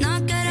here,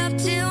 not get up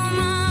till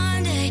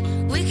Monday?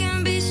 We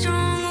can be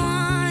strong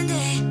one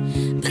day,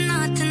 but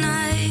not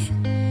tonight.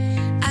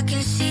 I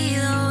can see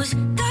those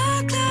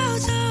dark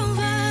clouds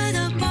over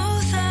the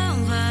both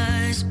of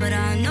us, but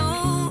I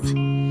know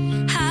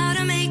how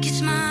to make you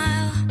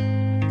smile.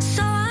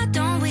 So why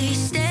don't we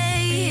stay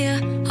here,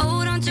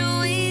 hold on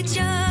to each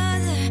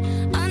other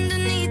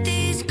underneath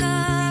these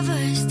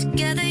covers,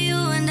 together you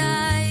and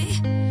I,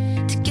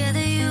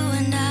 together you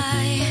and I.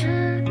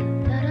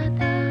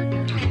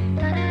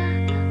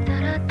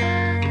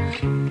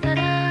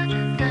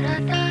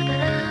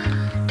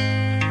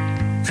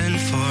 And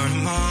for a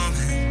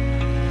moment,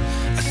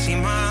 I see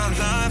my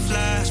life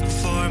flash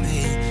before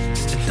me.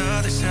 Just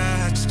another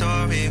sad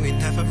story we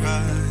never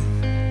write.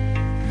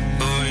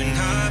 But we're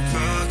not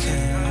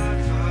broken.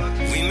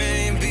 We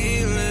may be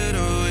a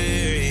little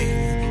weary.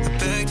 I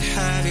beg to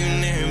have you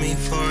near me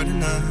for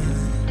tonight.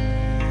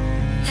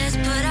 Let's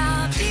put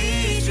our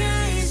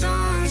PJs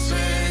on,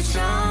 switch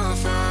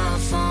off our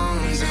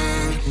phones,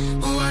 and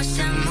we'll watch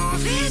them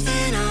movies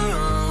in a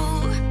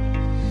row.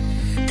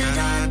 The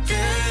dark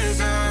days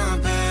are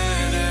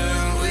better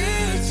when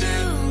we're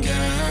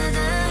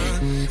together.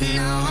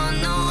 Now I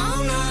know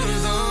I'm not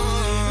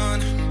alone.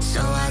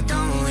 So why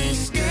don't we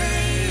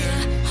stay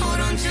here, hold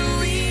on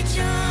to each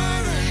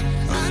other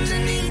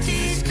underneath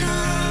these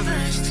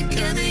covers,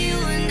 together you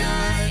and I.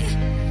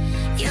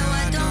 Yeah,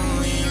 why don't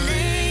we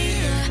lay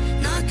here,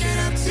 not get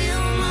up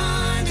till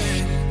Monday?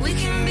 We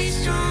can be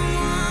strong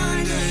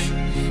one day,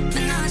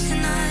 but not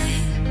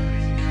tonight.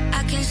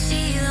 I can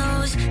see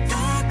those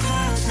dark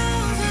clouds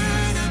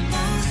over the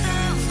both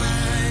of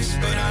us,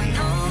 but I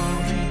know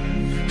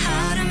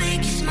how to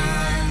make you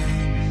smile.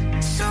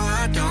 So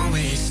why don't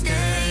we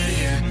stay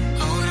here,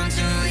 hold on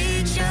to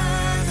each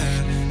other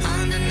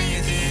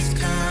underneath these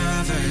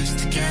covers,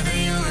 together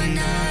you and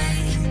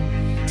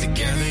I,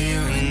 together you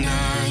and I.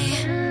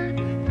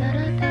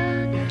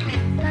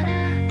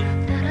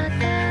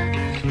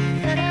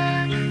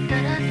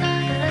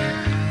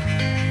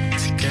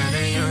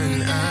 Together you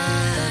and I.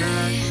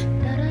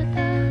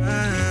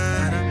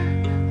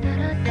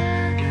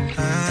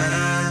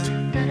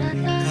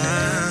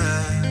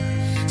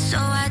 So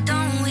why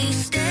don't we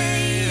stay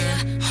here,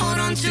 hold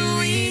on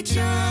to each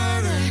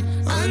other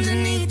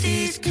underneath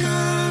these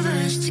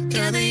covers,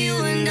 together you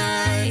and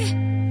I.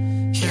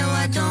 Yeah,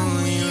 why don't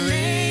we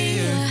lay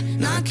here,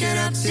 not get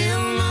up till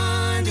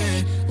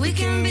Monday? We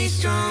can be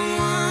strong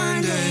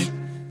one day,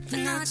 but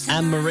not tonight.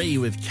 Anne-Marie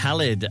with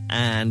Khalid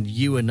and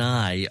You and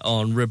I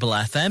on Ribble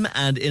FM,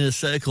 and In a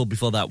Circle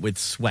before that with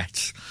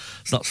Sweat.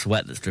 It's not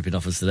sweat that's dripping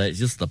off us today, it's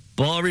just the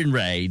boring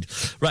rain.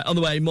 Right, on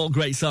the way, more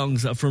great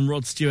songs from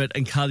Rod Stewart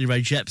and Carly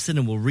Rae Jepsen,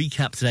 and we'll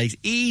recap today's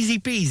easy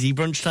peasy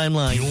brunch time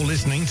line. You're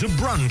listening to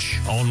Brunch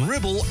on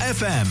Ribble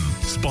FM,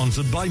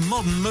 sponsored by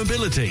Modern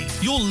Mobility,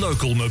 your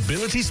local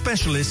mobility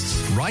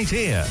specialists right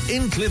here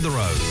in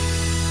Clitheroe.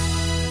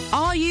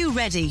 Are you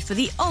ready for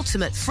the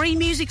ultimate free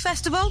music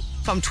festival?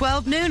 From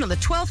 12 noon on the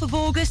 12th of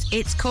August,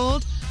 it's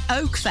called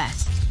Oak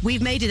Fest.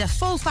 We've made it a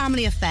full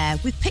family affair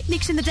with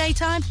picnics in the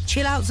daytime,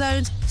 chill-out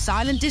zones,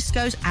 silent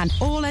discos, and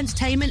all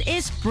entertainment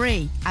is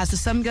free. As the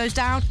sun goes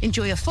down,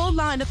 enjoy a full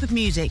lineup of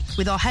music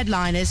with our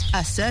headliners,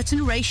 A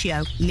Certain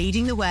Ratio,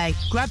 leading the way.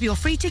 Grab your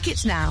free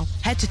tickets now.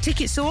 Head to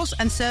Ticket Source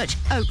and search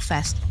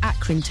Oakfest at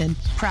Crington.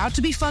 Proud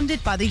to be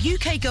funded by the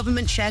UK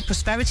Government Shared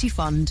Prosperity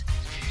Fund.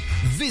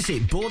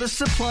 Visit Border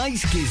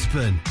Supplies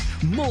Gisborne.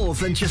 More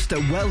than just a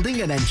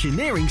welding and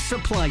engineering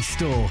supply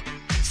store.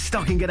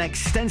 Stocking an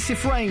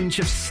extensive range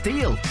of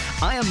steel,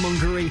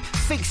 ironmongery,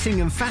 fixing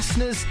and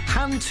fasteners,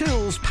 hand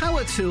tools,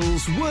 power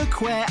tools,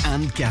 workwear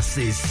and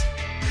gases.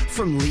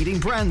 From leading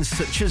brands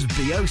such as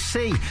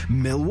BOC,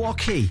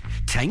 Milwaukee,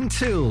 Tang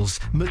Tools,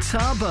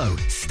 Metabo,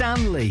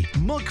 Stanley,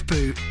 Muck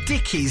Boot,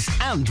 Dickies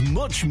and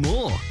much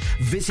more.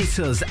 Visit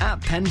us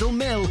at Pendle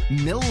Mill,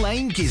 Mill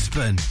Lane,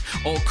 Gisborne,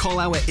 or call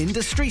our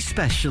industry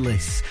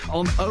specialists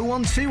on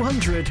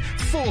 01200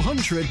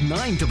 400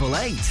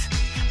 988.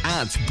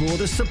 At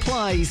Border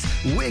Supplies,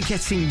 we're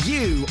getting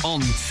you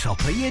on top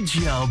of your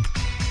job.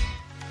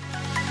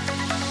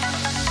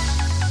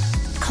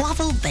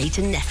 Clavel Bait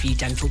and Nephew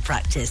Dental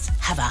Practice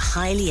have a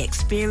highly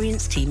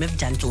experienced team of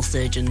dental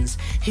surgeons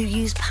who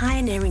use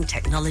pioneering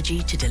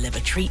technology to deliver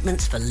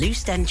treatments for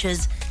loose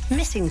dentures,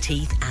 missing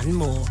teeth and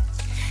more.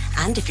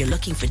 And if you're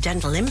looking for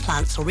dental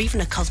implants or even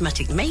a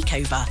cosmetic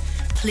makeover,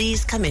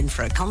 please come in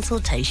for a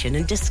consultation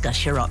and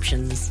discuss your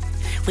options.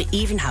 We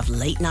even have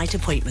late night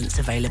appointments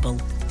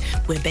available.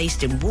 We're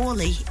based in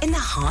Worley in the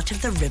heart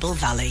of the Ribble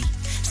Valley.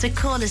 So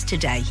call us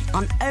today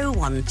on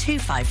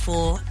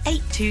 01254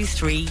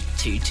 823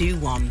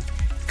 221.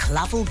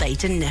 Clavel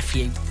Bait and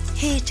Nephew,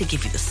 here to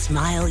give you the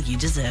smile you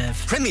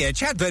deserve. Premier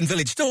Chadburn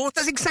Village Store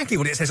does exactly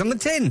what it says on the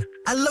tin.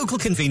 A local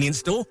convenience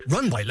store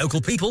run by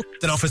local people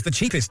that offers the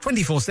cheapest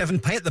 24/7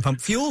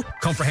 pay-at-the-pump fuel,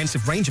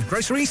 comprehensive range of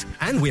groceries,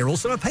 and we're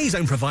also a pay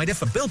zone provider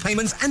for bill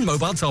payments and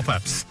mobile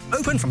top-ups.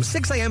 Open from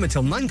 6 a.m.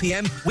 until 9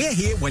 p.m. We're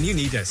here when you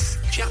need us.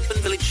 Chapman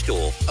Village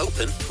Store,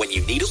 open when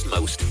you need us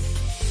most.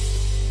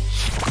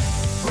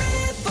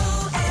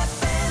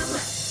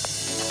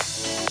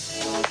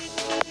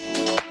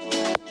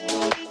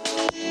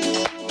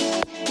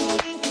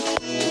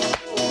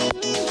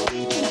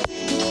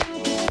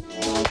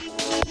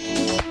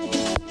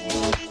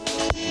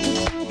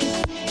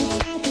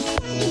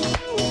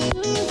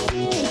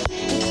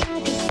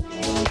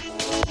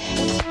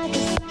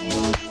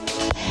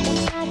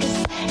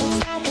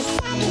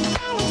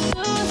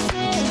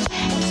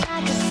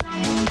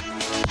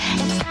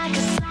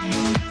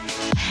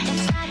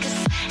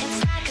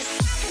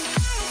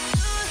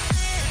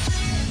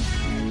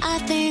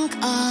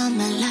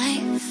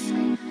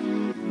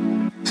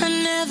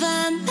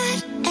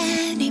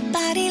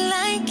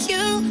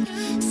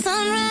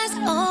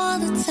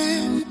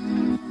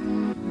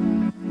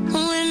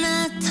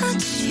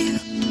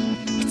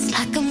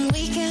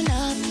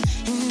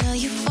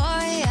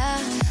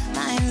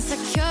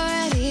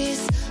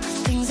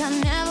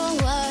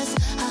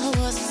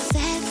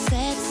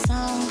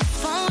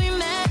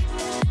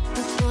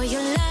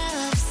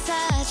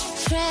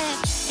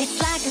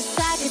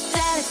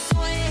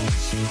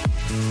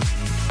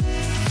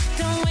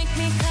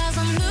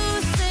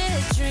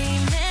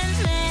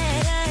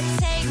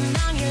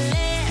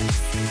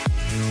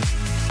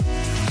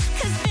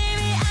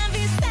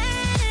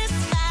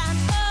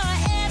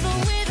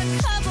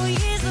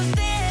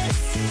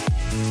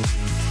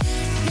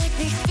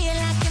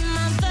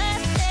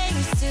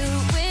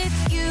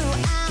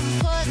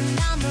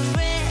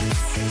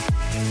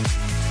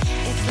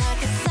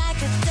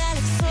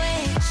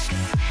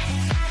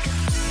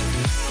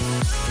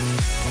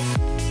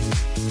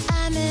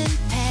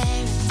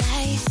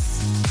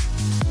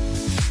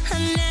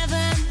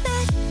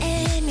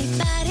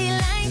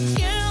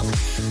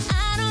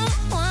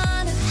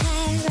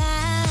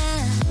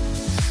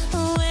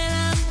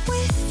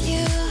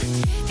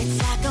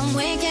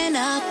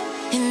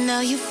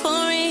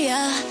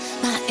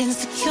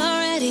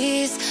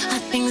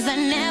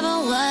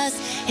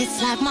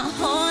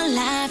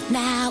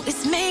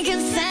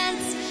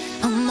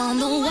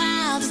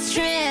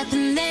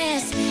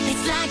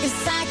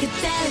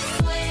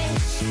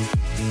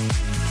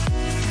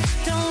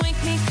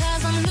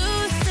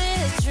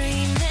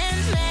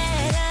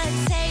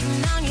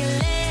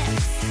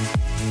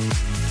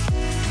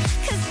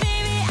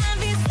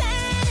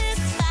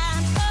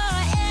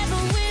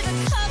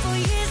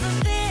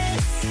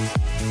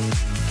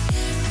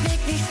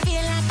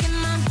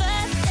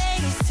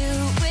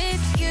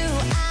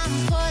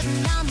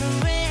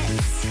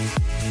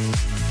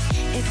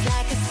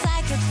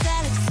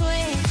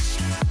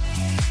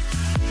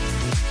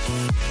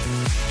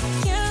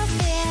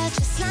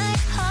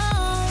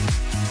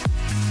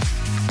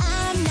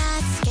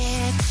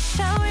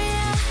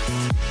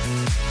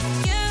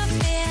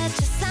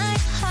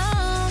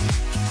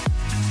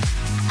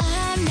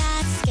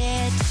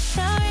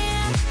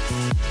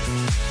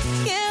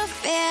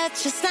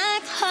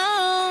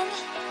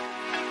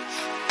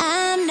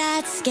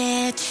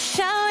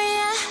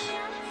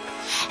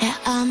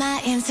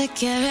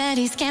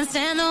 Insecurities can't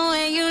stand the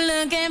way you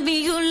look at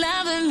me. You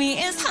loving me,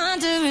 it's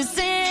hard to resist.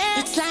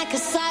 It's like like a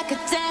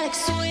psychedelic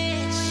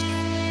switch.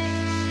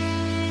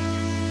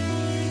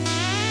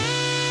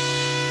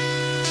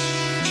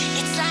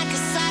 It's like a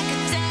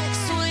psychedelic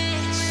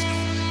switch.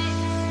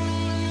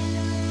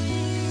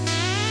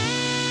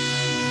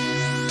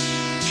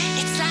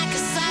 It's like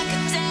a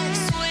psychedelic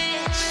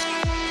switch.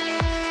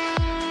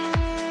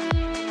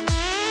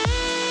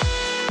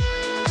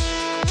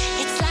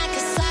 It's like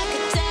a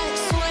psychedelic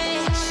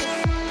switch.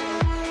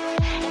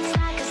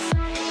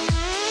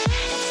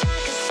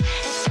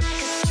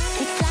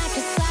 It's like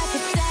a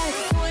psychedelic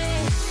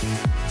switch.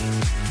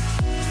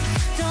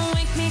 Don't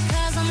wake me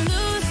 'cause I'm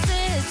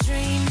lucid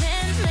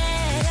dreaming,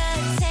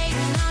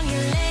 meditating on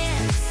your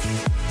lips.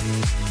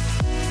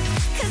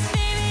 'Cause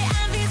baby,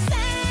 I'll be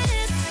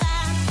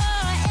satisfied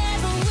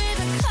forever with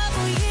a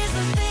couple years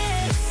of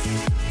this.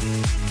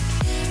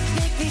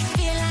 Make me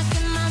feel like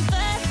in my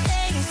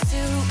birthday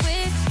suit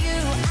with you,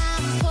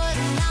 I'm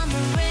putting on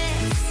the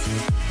ritz.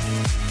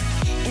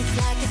 It's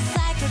like a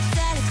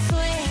psychedelic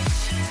switch.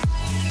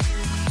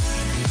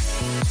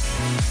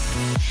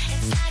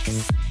 It's like a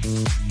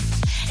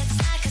it's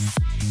like a it's like a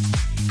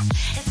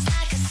it's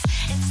like a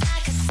it's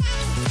like a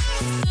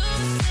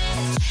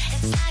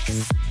it's like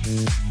a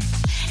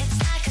it's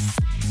like a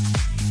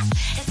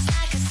it's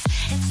like a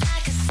it's like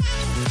a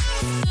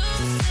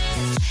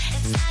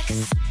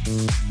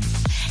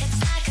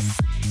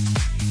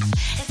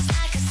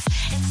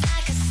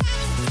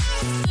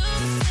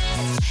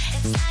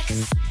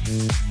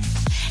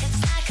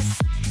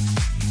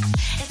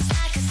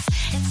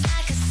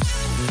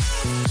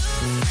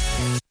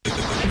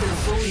The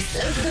voice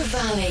of the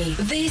valley.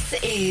 This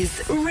is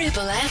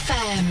Ribble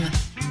FM.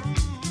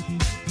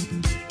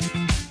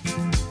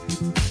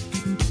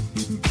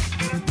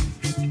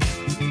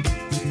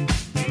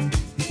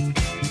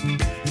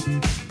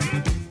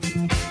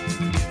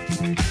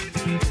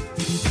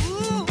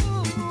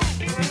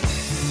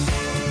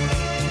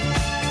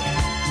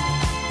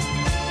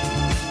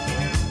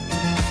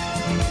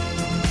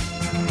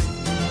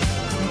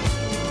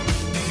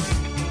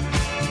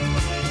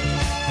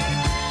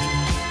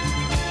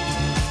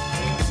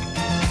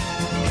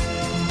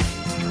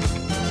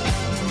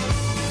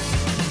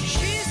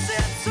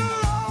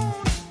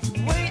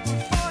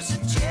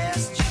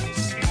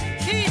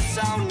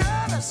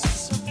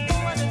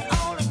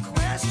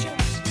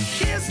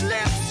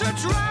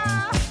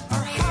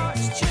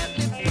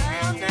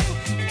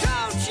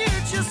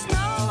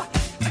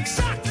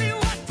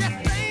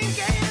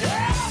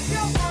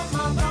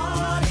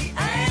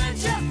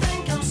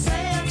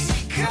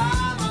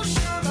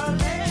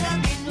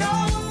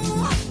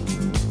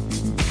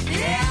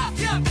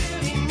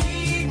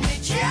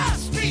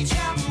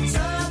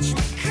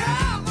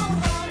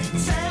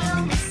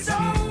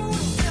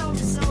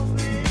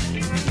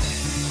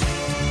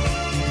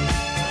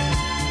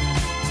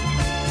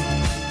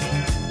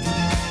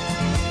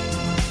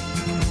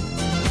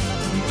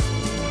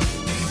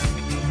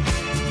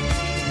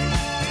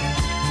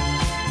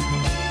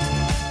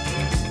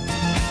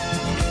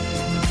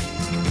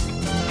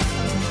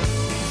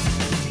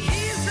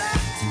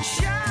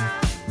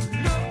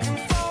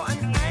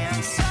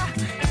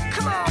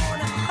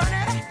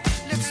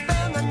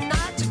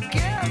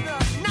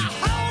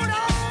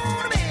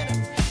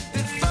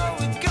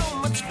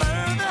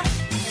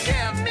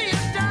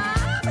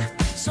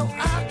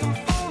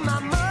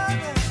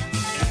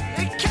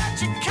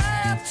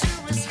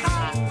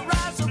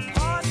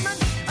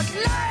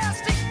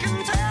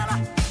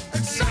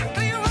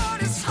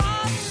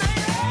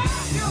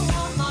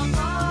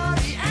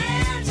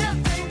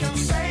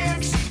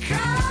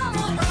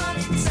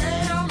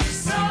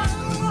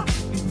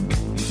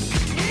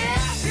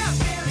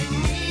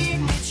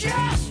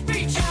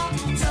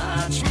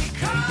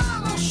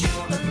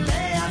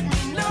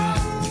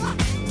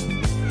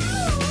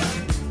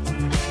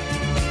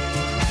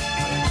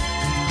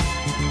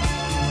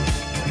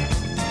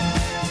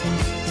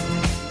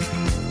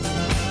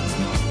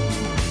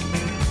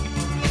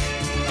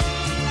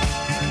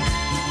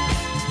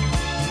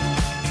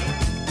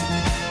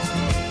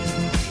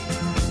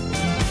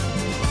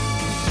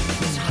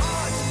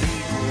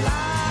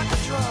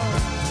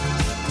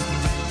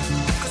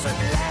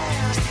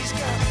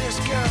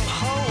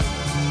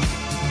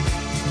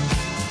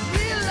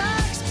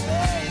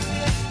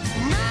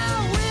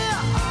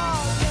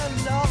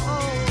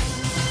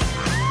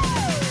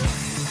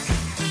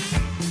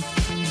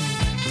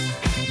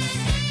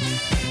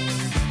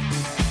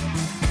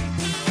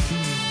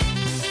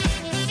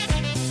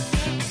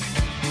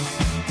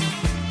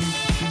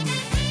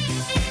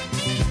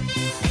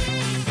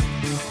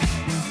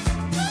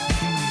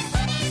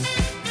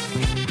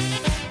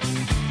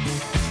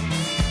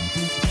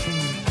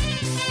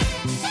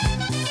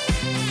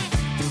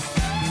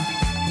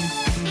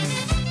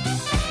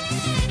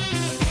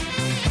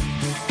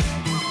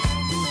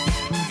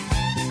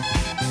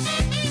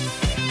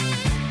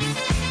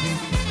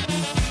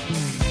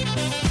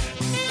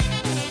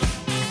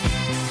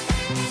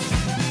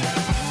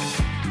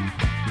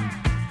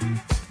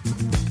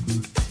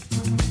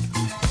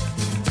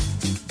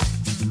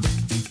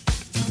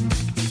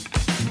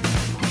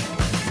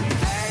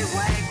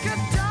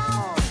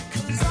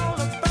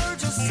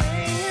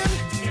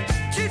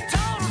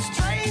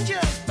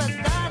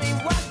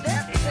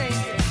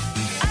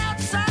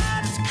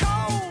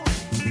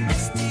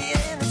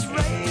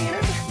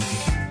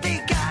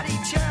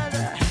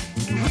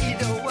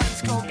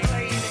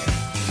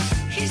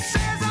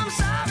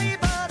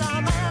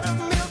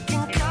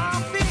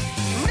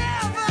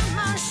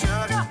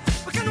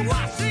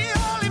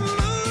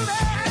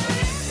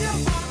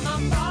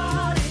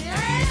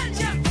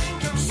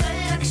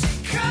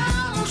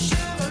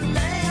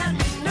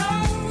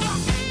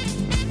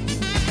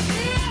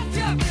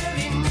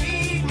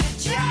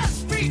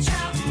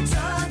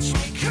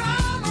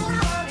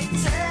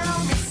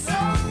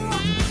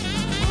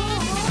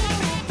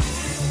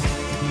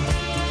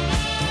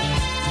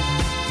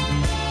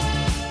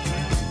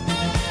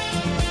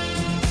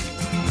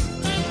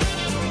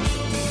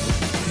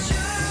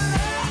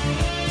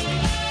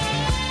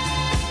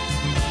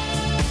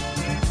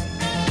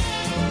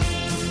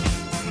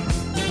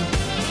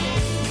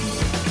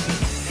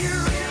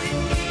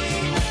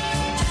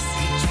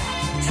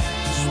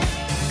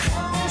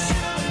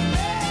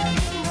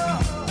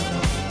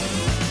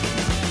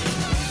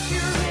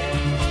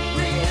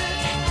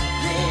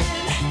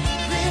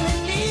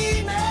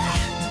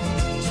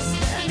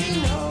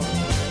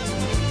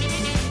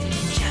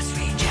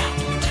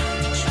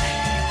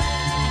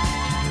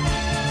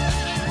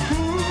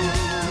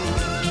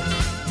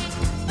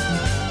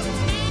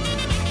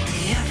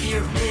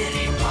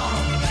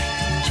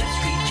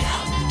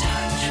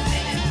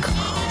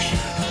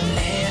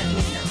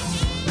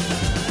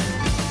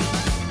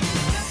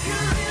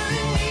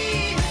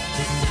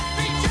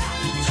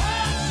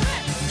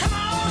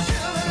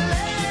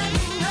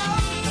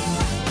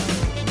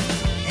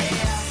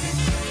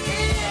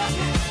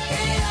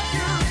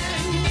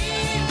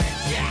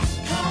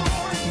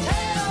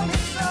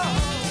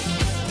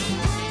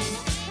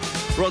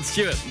 Rod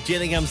Stewart, do you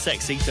think I'm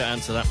sexy? To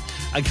answer that.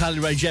 And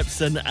Kylie Rae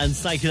Jepsen and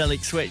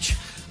Psychedelic Switch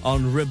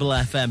on Ribble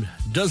FM.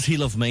 Does he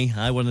love me?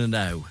 I want to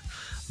know.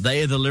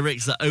 They are the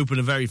lyrics that open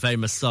a very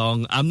famous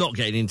song. I'm not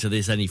getting into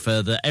this any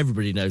further.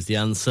 Everybody knows the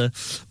answer.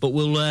 But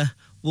we'll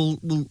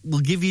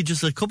give you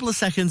just a couple of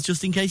seconds,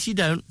 just in case you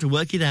don't, to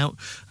work it out.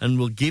 And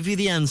we'll give you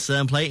the answer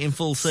and play it in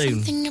full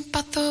soon. Something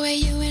about the way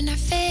you and I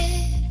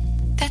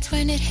fit, that's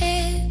when it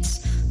hits.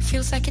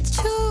 Feels like it's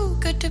too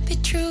good to be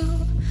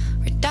true.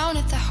 We're down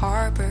at the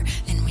harbor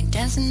and we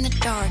dance in the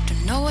dark.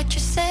 Don't know what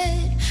you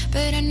said,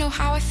 but I know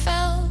how I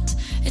felt.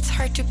 It's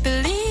hard to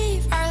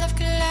believe our love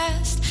could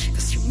last,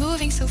 'cause you're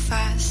moving so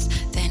fast.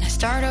 Then I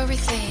start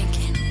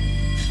overthinking,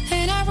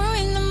 and I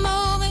ruin the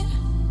moment,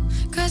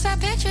 'cause I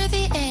picture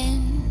the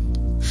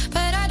end,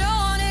 but I don't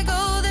wanna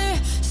go there.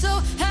 So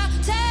I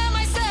tell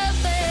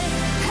myself that,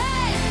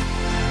 hey,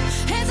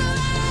 it's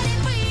alright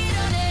if we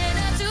don't end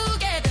up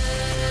together,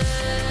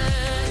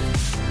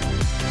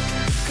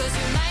 'cause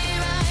you're mine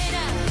right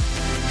now.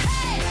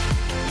 Hey,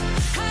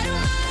 I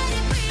don't mind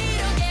if we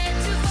don't get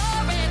to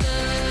forever,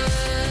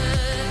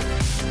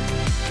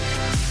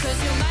 'cause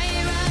you're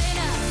mine right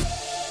now.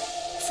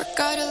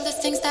 Forgot all the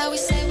things that we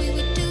said we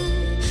would do,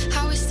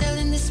 how we're still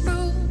in this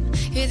room.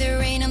 Hear the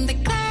rain on the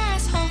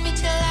glass, hold me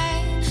till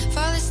I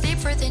fall asleep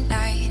for the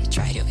night.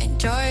 Try to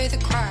enjoy the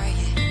quiet,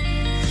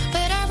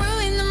 but I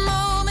ruin the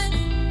moment,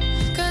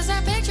 'cause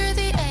I picture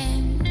the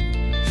end,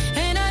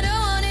 and I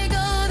don't wanna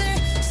go there.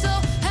 So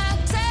I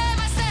tell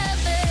myself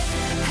that,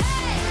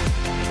 hey,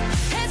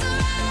 it's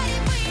alright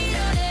if we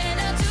don't end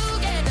up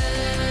together,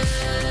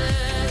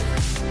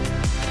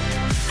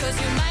 'cause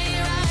you're mine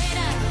right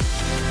now.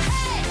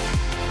 Hey,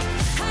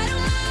 I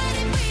don't mind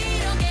if we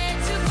don't get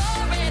to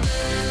forever,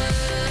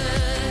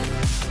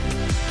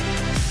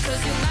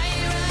 'cause you're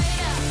mine right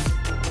now.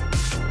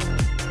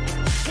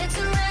 It's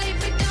alright if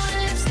we don't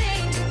end up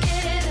staying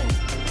together.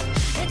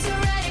 It's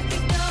alright if we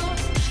don't.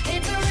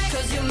 It's alright,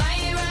 'cause you're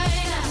mine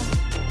right now.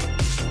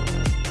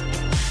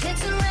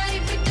 It's alright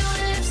if we don't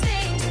end up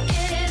staying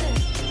together.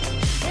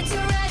 It's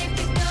alright if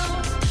we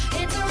don't.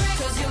 It's alright,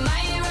 'cause you're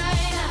mine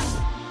right now.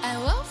 I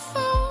won't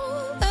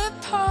fall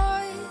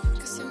apart,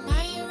 'cause you're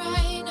mine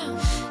right now.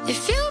 If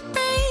you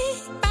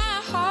break my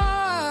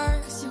heart,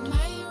 'cause you're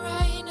mine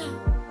right now.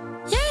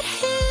 Yet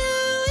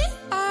here we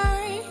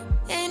are,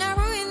 and I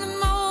ruin the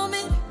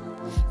moment,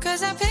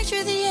 'cause I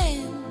picture the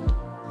end,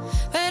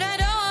 but I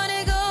don't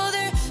wanna go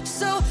there.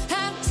 So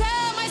I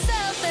tell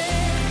myself that,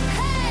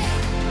 hey,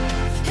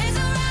 it's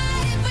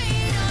alright if we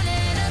don't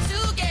end up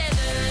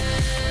together,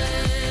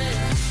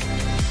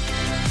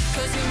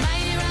 'cause you're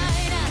mine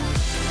right now.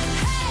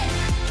 Hey,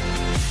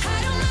 I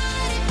don't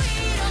mind if we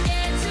don't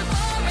get to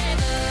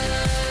forever,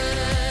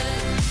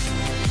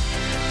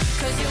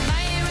 'cause you're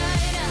mine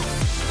right now.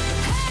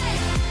 Hey,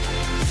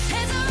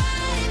 it's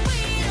alright if we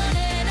don't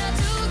end up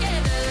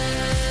together.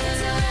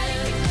 It's alright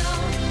if we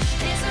don't.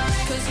 It's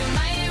alright, 'cause you're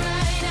mine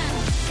right now.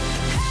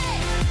 Hey,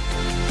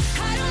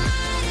 I don't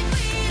mind if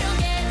we don't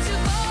get to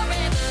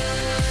forever.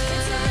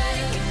 It's alright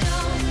if we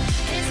don't.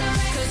 It's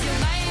alright, 'cause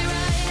you're mine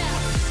right now.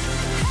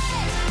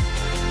 Hey,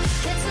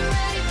 it's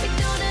alright if we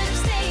don't end up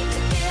staying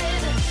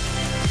together.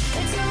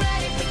 It's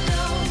alright if we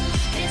don't.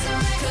 It's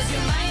alright, 'cause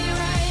you're mine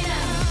right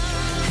now.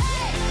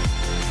 Hey,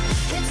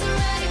 it's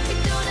alright if we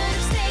don't end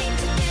up staying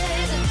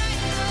together.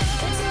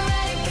 It's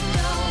alright if we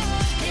don't.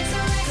 It's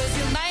alright, 'cause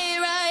you're mine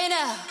right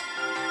now.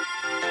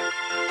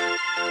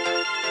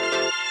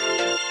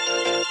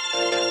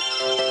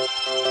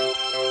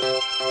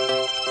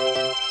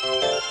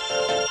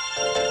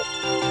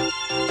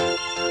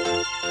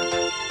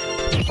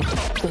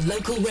 For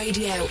local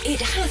radio,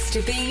 it has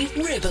to be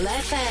Ribble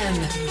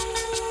FM.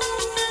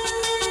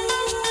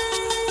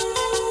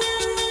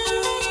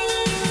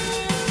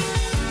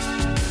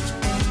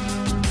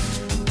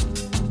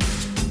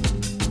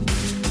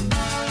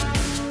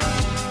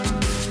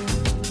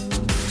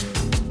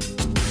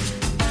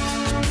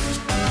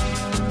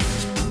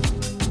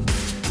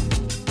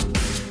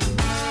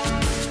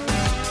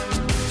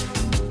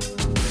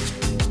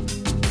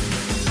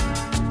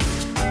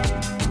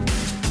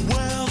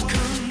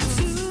 Welcome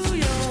to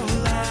your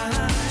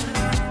life.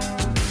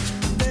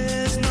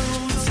 There's no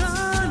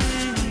time.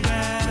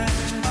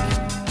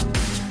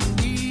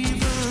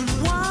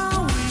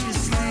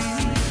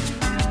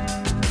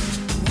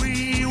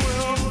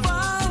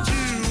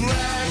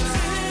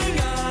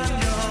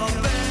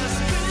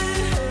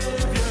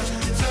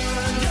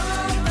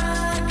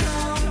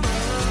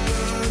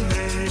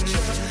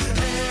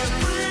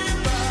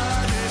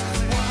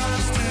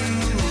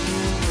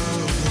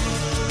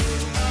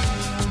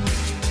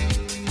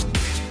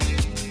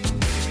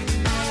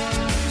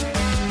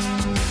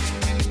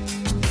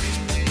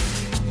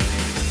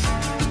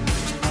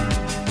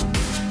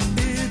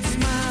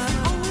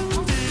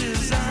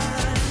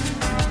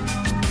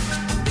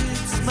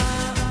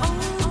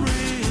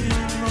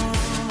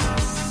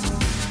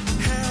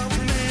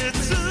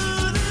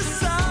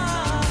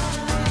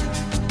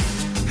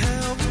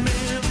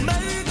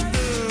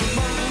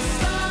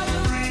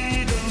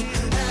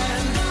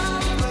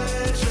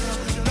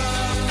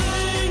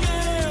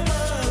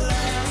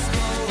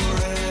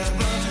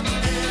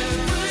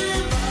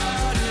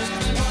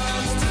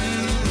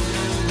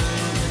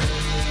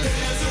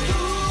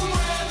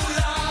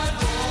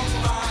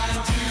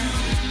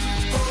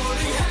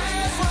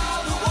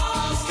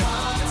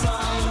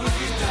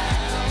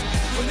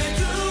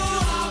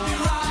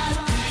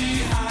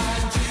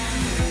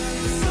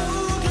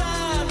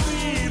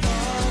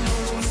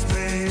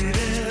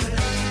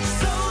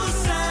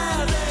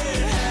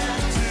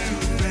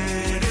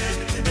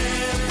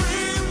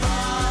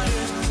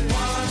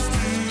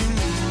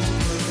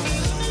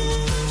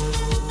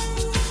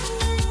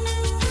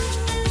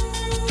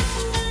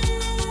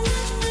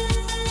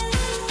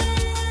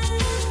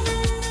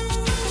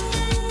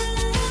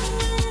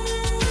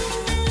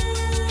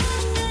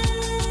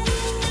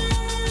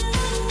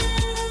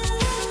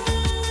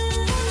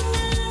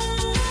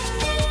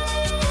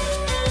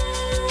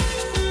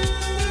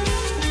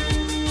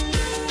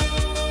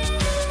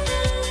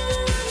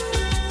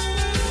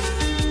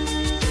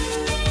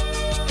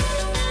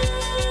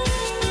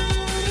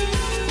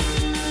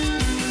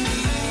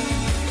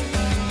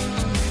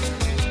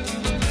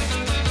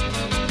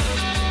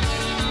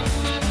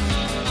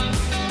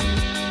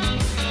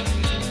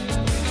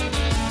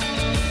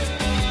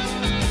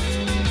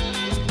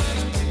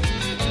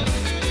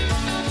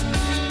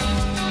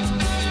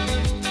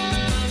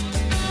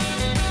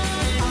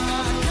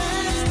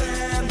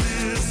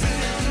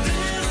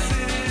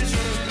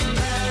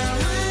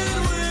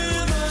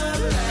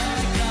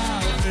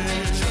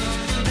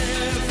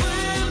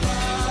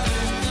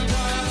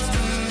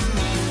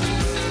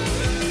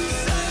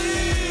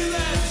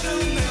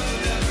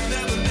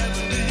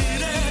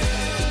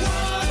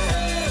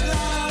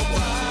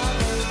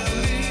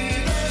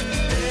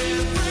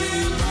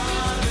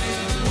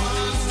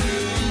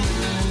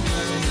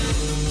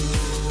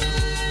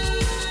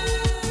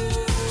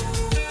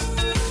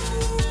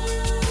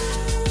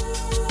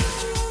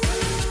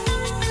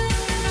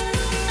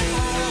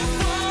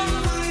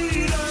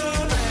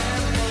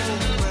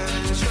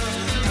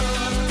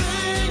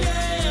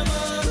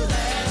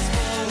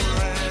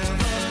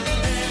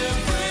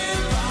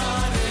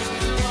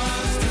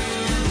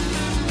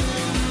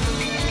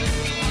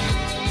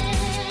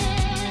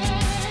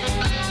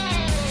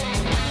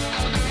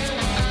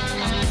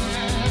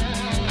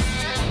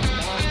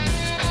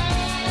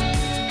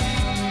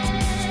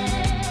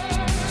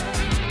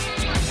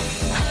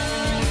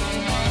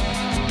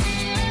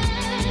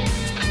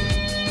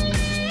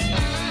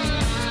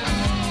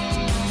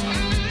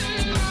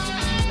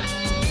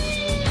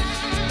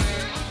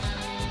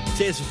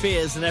 Tears for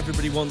Fears and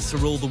Everybody Wants to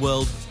Rule the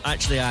World.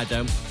 Actually, I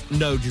don't.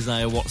 No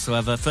desire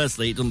whatsoever.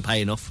 Firstly, it doesn't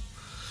pay enough.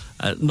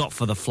 Not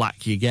for the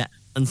flack you get.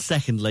 And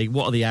secondly,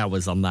 what are the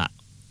hours on that?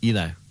 You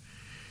know,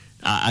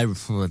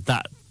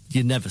 that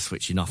you're never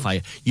switching off, are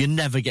you? You're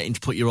never getting to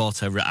put your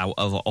auto out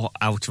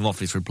of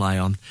office reply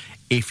on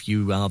if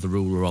you are the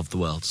ruler of the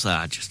world. So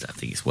I just don't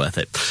think it's worth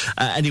it.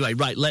 Anyway,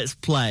 right, let's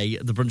play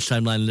the Brunch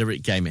Timeline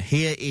lyric game.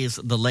 Here is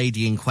the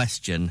lady in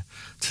question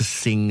to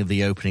sing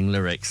the opening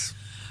lyrics.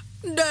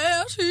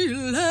 Does he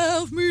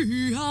love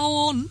me? I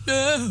want to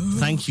know.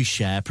 Thank you,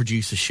 Cher,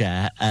 producer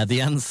Cher.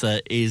 The answer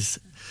is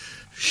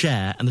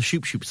Cher and the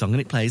Shoop Shoop song, and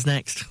it plays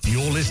next.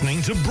 You're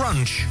listening to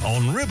Brunch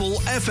on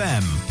Ribble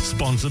FM,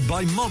 sponsored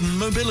by Modern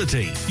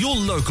Mobility, your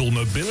local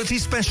mobility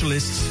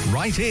specialists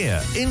right here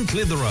in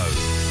Clitheroe.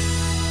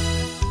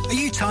 Are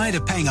you tired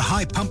of paying a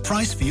high pump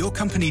price for your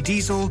company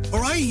diesel?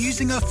 Or are you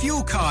using a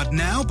fuel card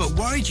now but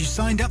worried you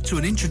signed up to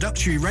an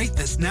introductory rate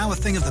that's now a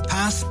thing of the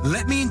past?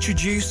 Let me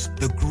introduce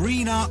the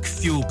Green Arc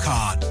Fuel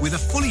Card. With a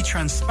fully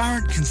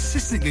transparent,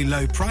 consistently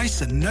low price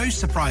and no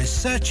surprise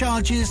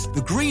surcharges,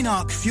 the Green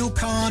Arc Fuel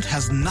Card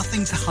has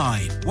nothing to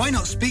hide. Why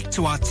not speak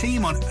to our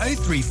team on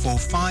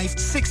 0345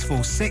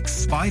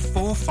 646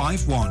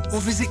 5451 or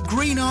visit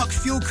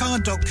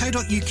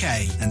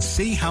greenarcfuelcard.co.uk and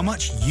see how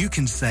much you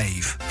can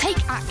save.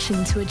 Take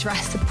action to address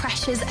the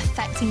pressures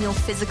affecting your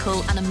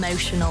physical and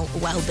emotional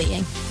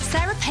well-being.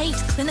 Sarah Pate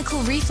Clinical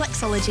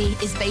Reflexology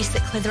is based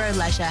at Clitheroe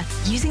Leisure.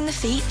 Using the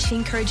feet, she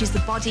encourages the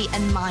body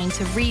and mind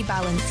to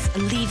rebalance,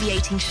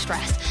 alleviating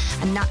stress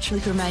and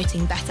naturally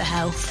promoting better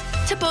health.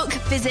 To book,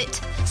 visit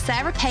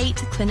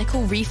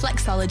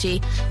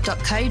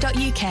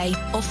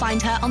sarahpateclinicalreflexology.co.uk or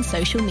find her on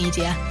social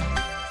media.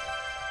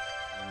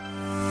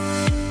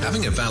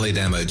 Having a valid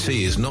MOT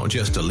is not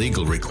just a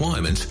legal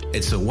requirement,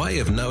 it's a way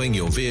of knowing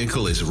your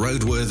vehicle is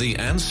roadworthy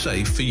and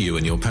safe for you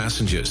and your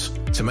passengers.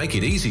 To make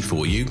it easy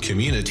for you,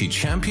 Community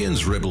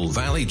Champions Ribble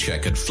Valley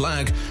Checkered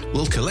Flag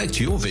will collect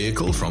your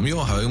vehicle from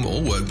your home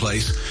or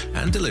workplace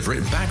and deliver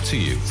it back to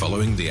you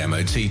following the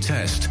MOT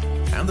test.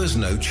 And there's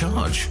no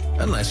charge,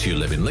 unless you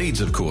live in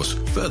Leeds, of course.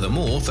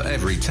 Furthermore, for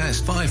every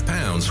test,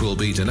 £5 will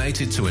be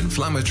donated to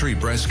Inflammatory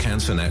Breast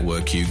Cancer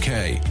Network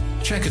UK.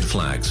 Checkered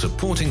Flag,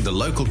 supporting the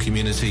local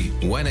community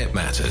when it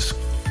matters.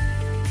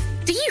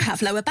 Do you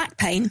have lower back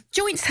pain,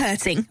 joints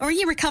hurting, or are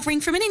you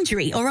recovering from an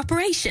injury or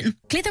operation?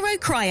 Clitheroe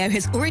Cryo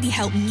has already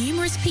helped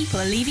numerous people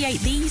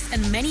alleviate these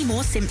and many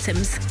more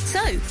symptoms.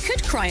 So,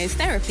 could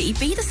cryotherapy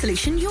be the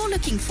solution you're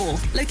looking for?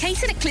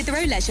 Located at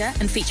Clitheroe Leisure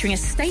and featuring a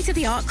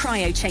state-of-the-art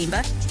cryo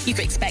chamber, you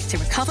can expect to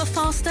recover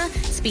faster,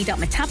 speed up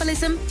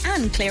metabolism,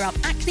 and clear up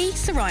acne,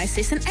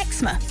 psoriasis, and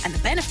eczema. And the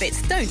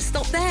benefits don't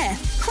stop there.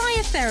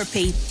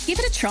 Cryotherapy. Give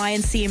it a try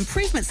and see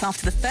improvements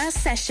after the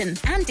first session,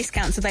 and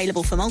discounts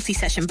available for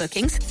multi-session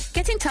bookings.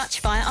 Get in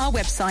touch via our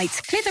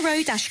website,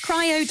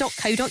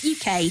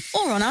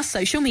 clitheroe-cryo.co.uk, or on our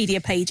social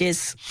media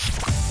pages.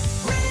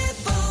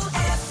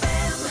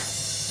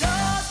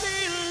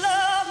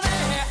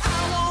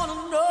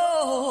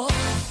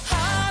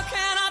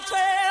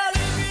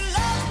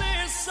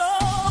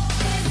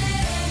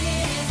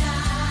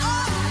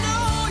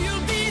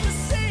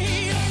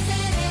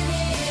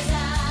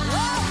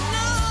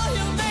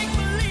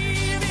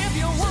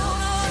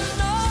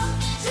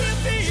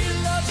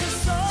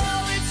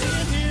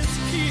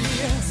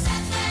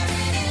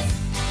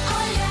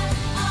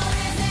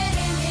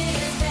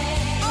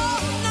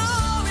 Oh,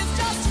 no, it's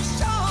just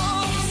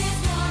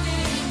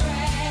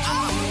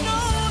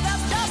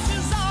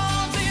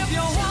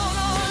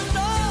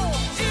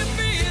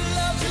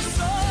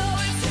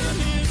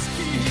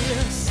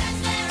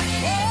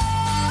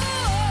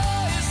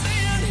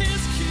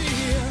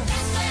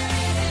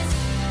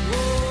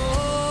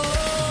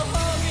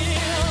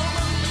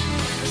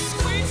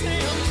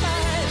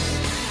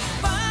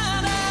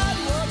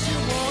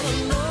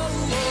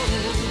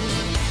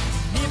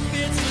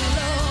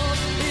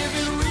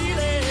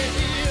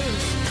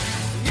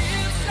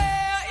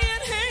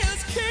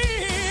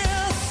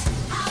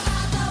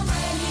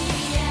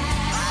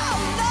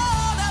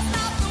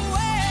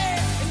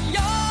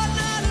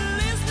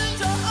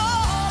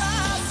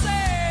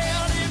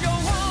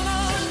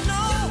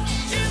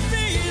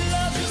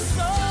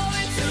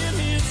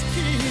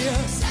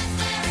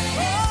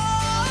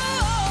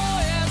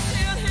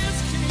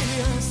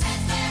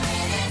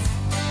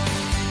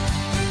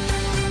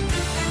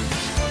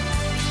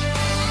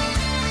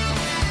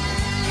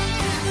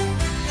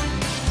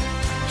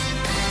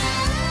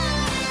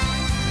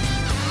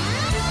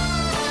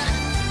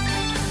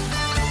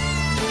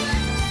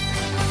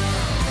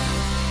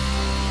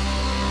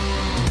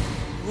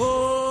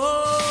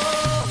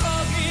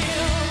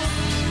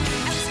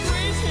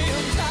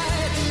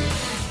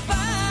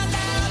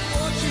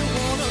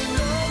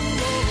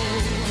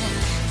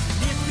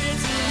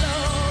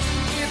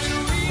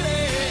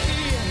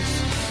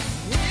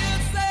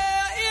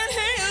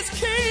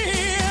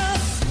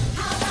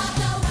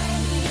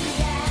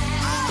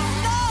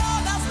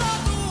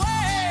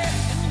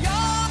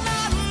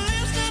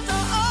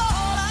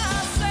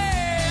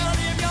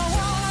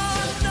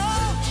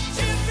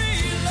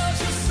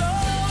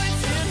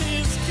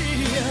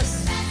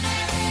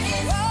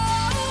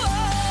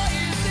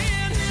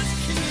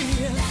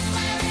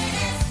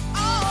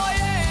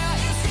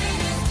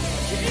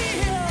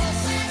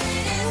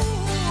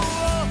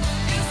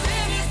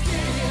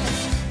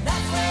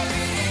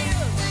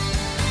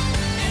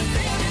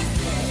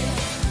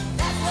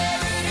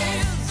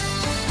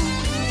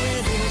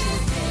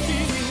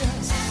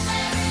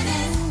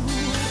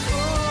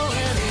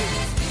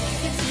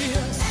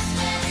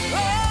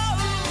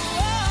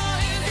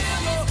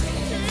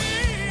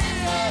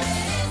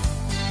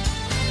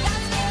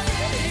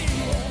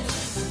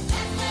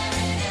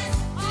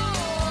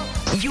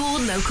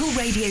local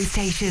radio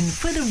station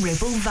for the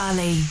Ribble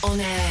Valley. On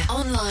air,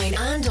 online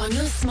and on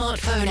your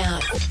smartphone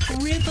app.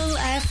 Ribble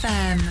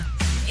FM.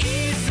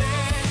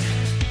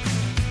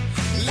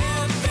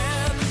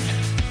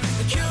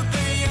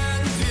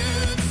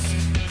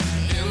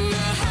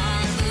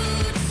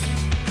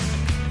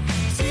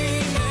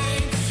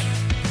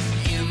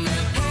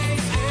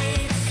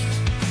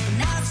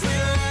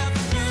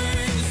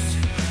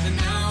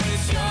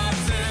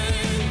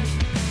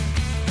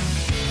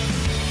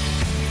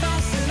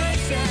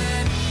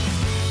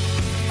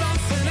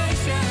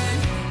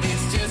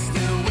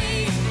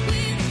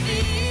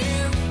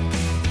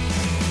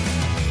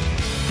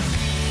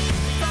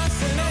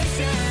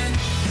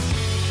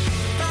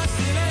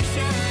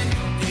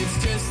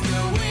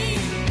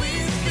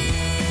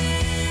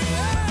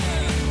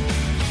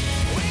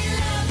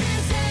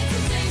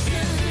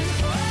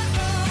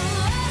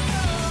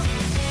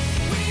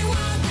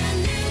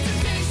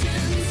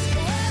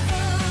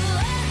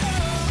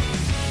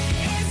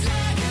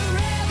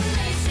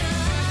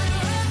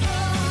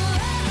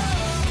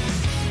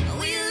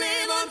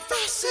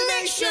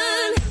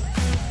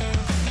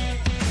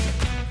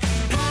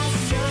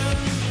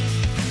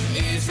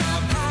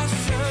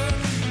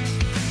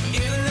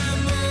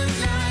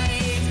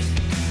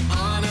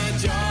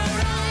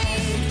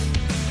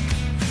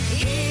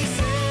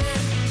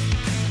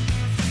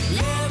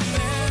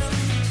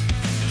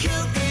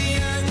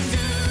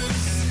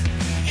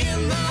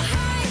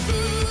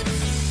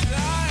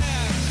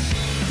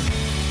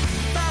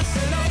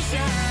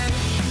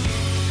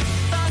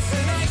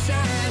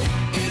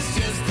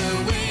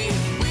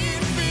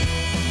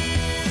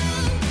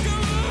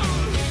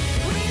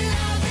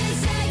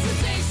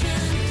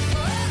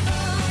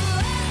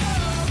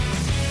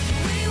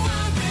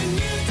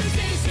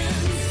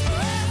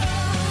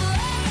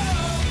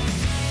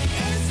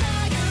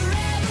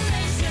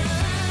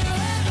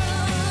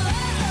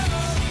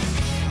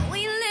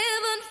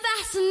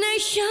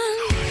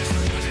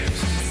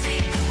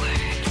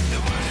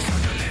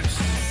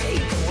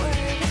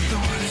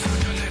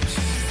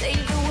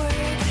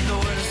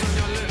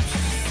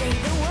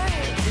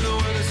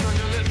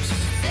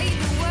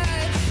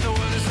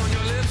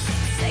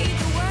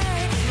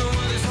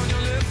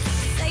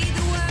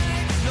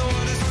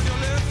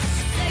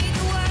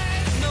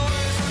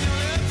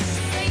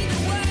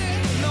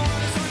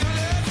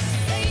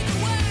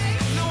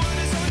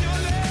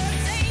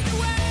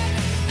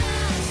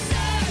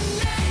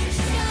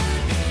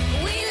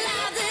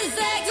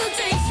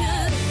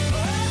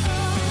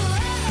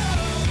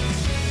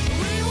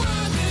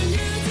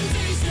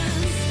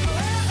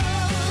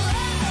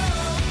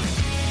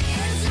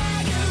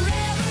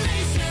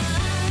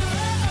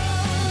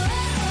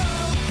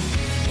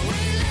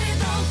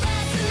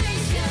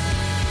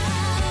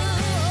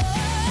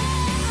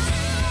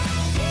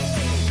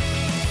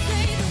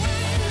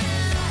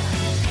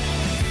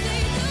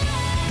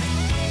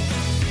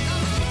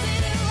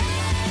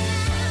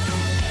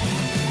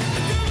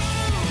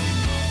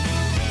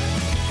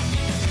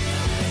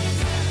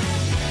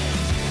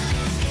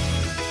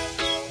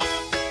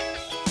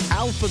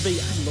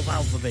 Alphabet. I love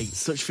Alphabet.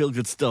 Such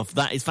feel-good stuff.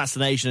 That is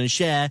Fascination. And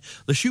Cher,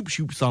 the Shoop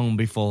Shoop song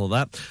before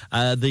that.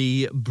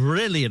 The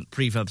brilliant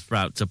Prefab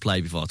Sprout to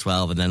play before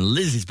 12. And then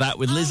Liz is back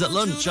with Liz at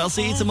lunch. I'll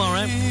see you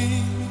tomorrow.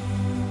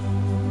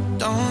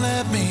 Don't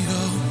let me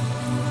go.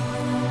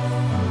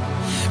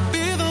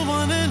 Be the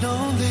one and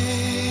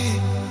only.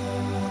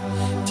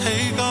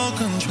 Take all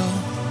control.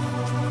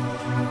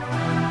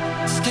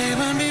 Stay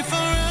with me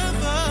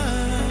forever.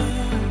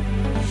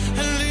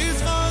 At least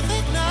for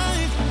the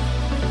night.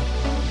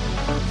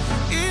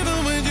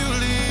 Even when you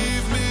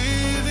leave me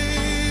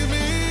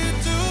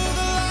to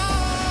the light.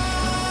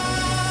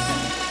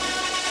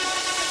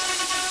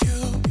 You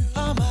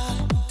are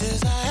my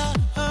desire.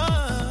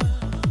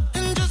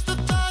 And just the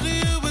thought of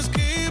you is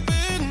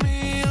keeping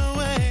me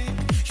awake.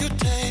 You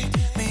take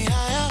me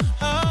higher.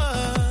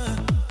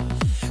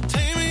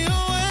 Take me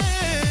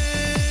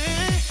away.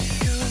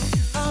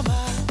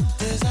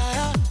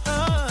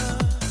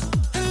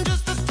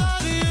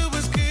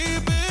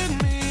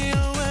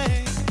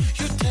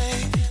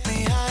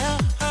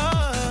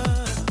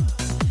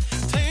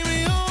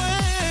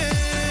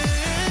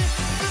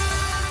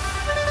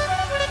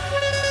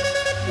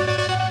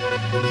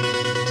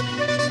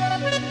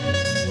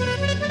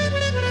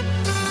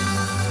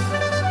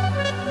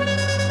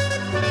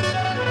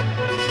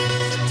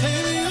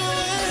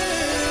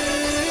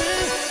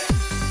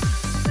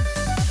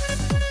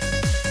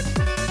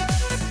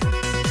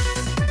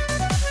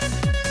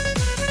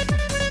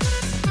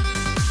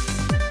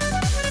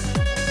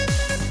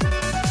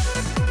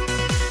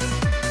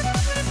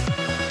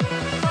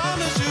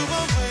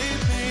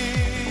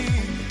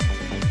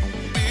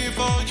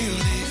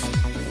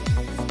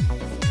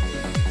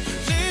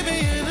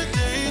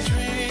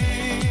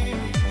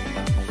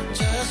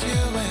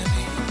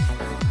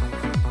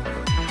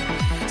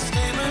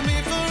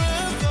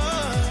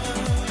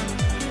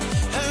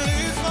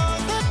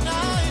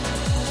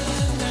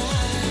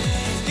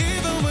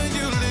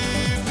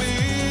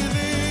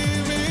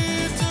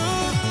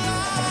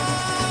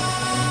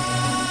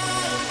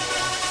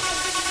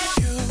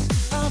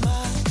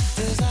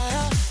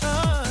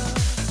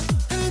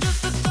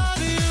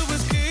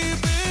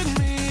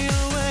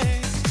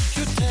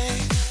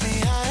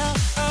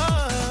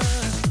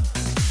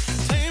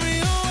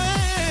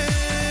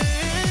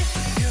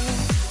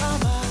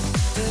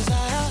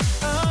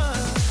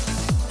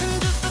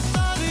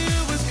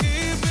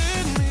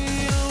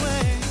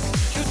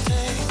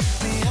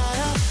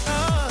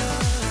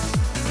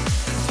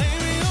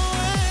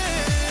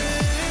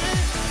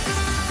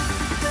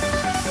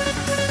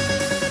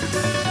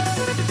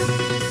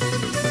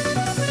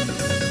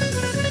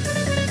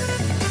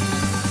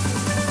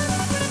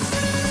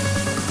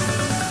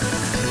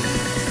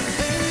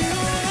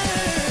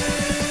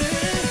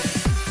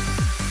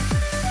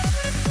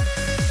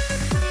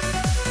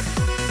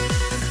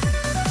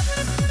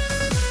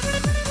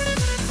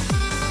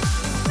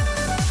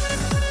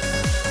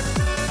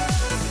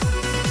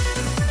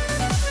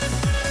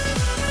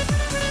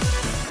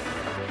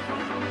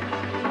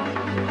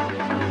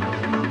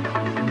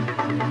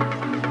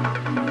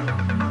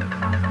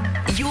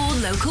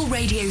 local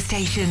radio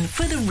station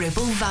for the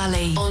Ribble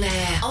Valley. On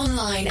air,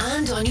 online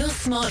and on your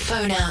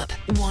smartphone app.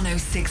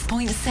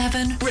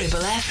 106.7 Ribble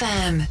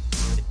FM.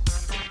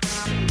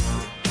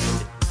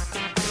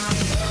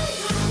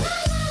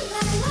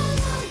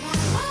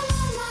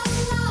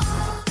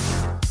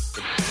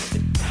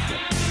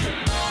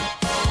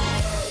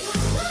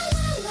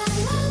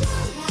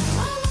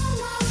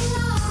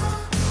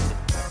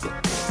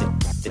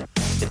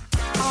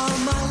 All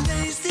my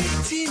lazy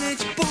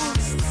teenage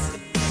boasts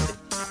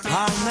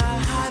are now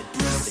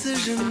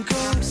high-precision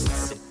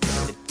ghosts,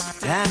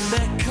 and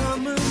they're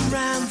coming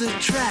round the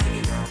track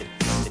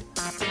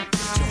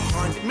to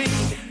haunt me.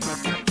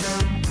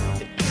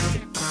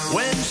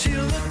 When she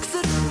looks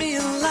at me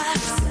and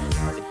laughs,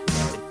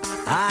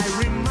 I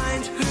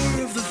remind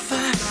her of the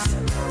fact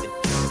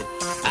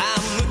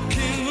I'm the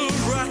king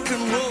of rock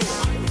and roll.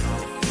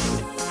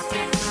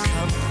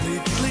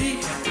 Completely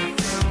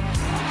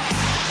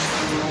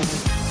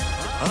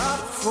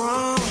up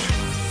from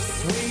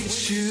sweet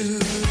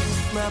shoes,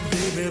 my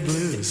baby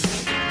blues.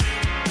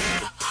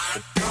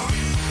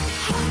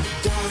 Hot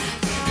dog,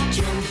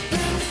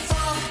 jumping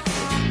for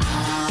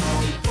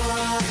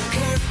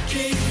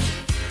Albuquerque.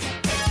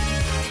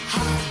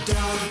 Hot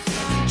dog,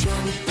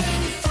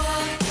 jumping for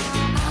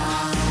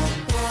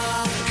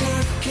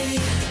Albuquerque.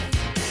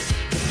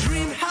 The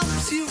dream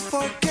helps you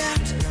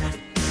forget.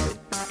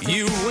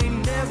 You ain't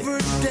never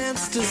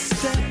danced a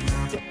step.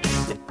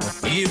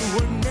 You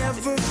were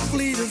never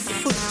fleet of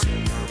foot.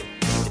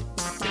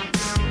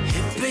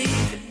 Hippie.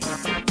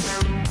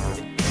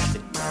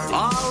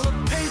 All the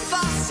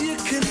pathos you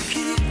can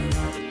keep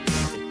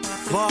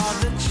for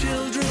the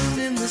children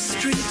in the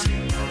street,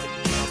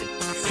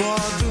 for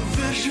the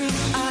vision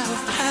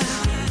I've had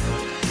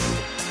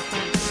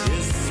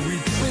is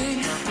sweeping.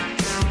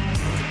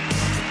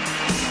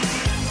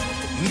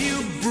 New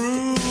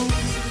broom,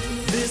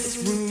 this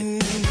room,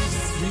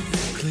 sweep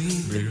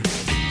clean.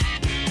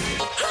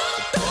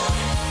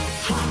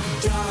 Hot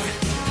dog,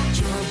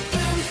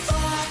 jumping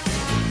for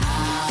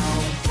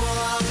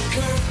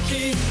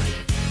Albuquerque.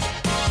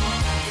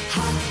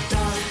 Hot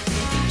dog,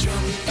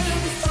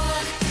 jumping for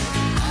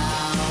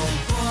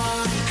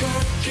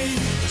Albuquerque.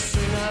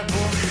 Sing that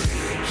boy.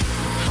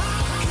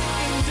 Hot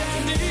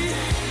dandy,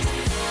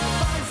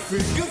 fine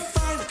figure,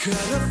 fine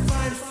cutter,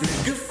 fine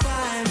figure,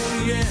 fine, oh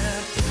yeah.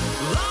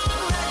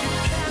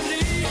 Long-legged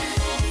candy,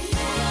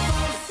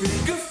 fine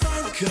figure,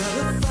 fine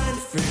cutter, fine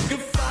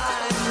figure,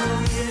 fine, oh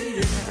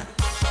yeah.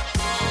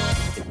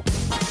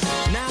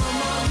 Now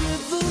my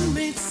rhythm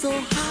ain't so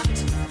hot,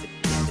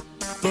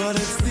 but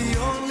it's the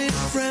only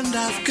friend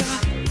I've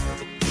got.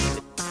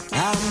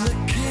 I'm the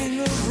king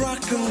of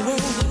rock and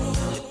roll.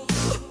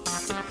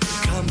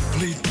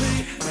 Completely.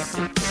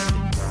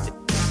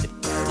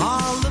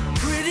 All the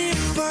pretty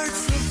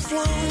birds have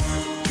flown.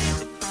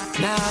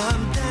 Now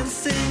I'm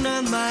dancing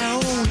on my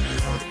own.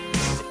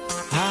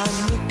 I'm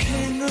the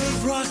king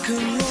of rock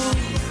and roll.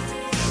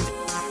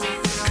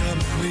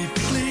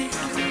 Completely.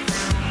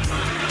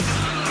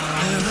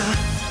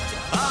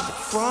 Up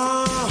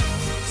from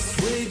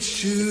suede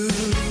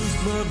shoes,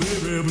 my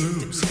baby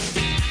blues.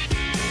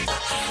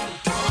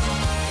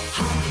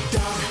 Hot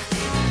dog,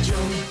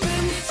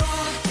 jumping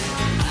for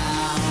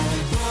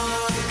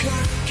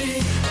Albuquerque.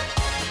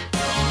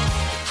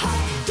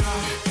 Hot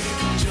dog,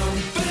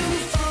 jumping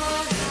for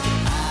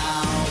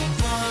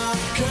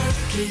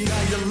Albuquerque.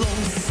 Now you're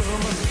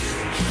lonesome.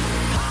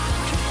 Hot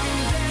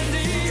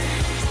candy,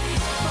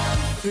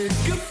 fine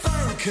figure,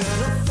 fine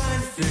cutter,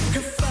 fine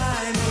figure,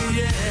 fine, oh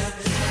yeah.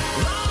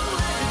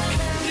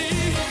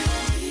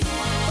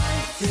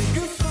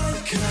 Figure fine,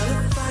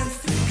 color fine,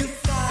 figure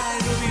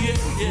fine, oh yeah,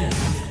 yeah.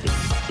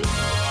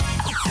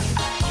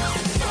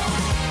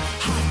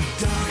 Hot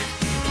dog,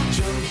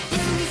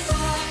 jumping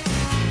for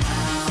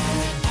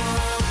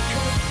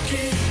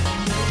Albuquerque.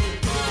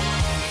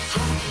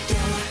 Hot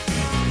dog,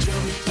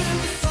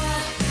 jumping for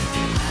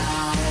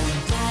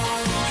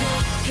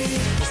Albuquerque.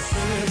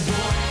 Say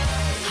boy,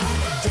 hot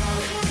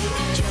dog,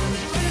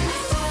 jumping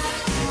for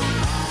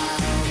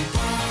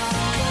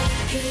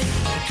Albuquerque.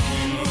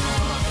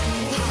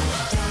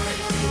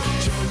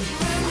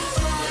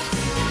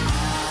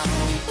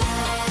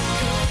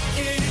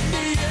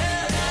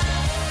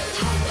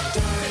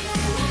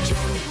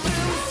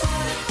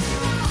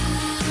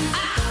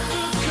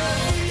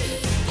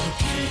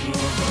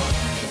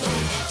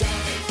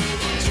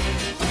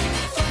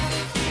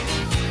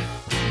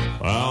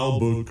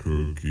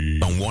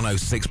 Albuquerque. On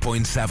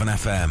 106.7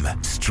 FM,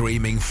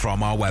 streaming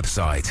from our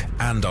website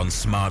and on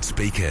smart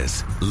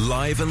speakers.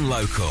 Live and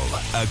local,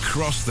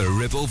 across the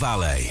Ribble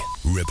Valley.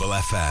 Ribble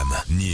FM News.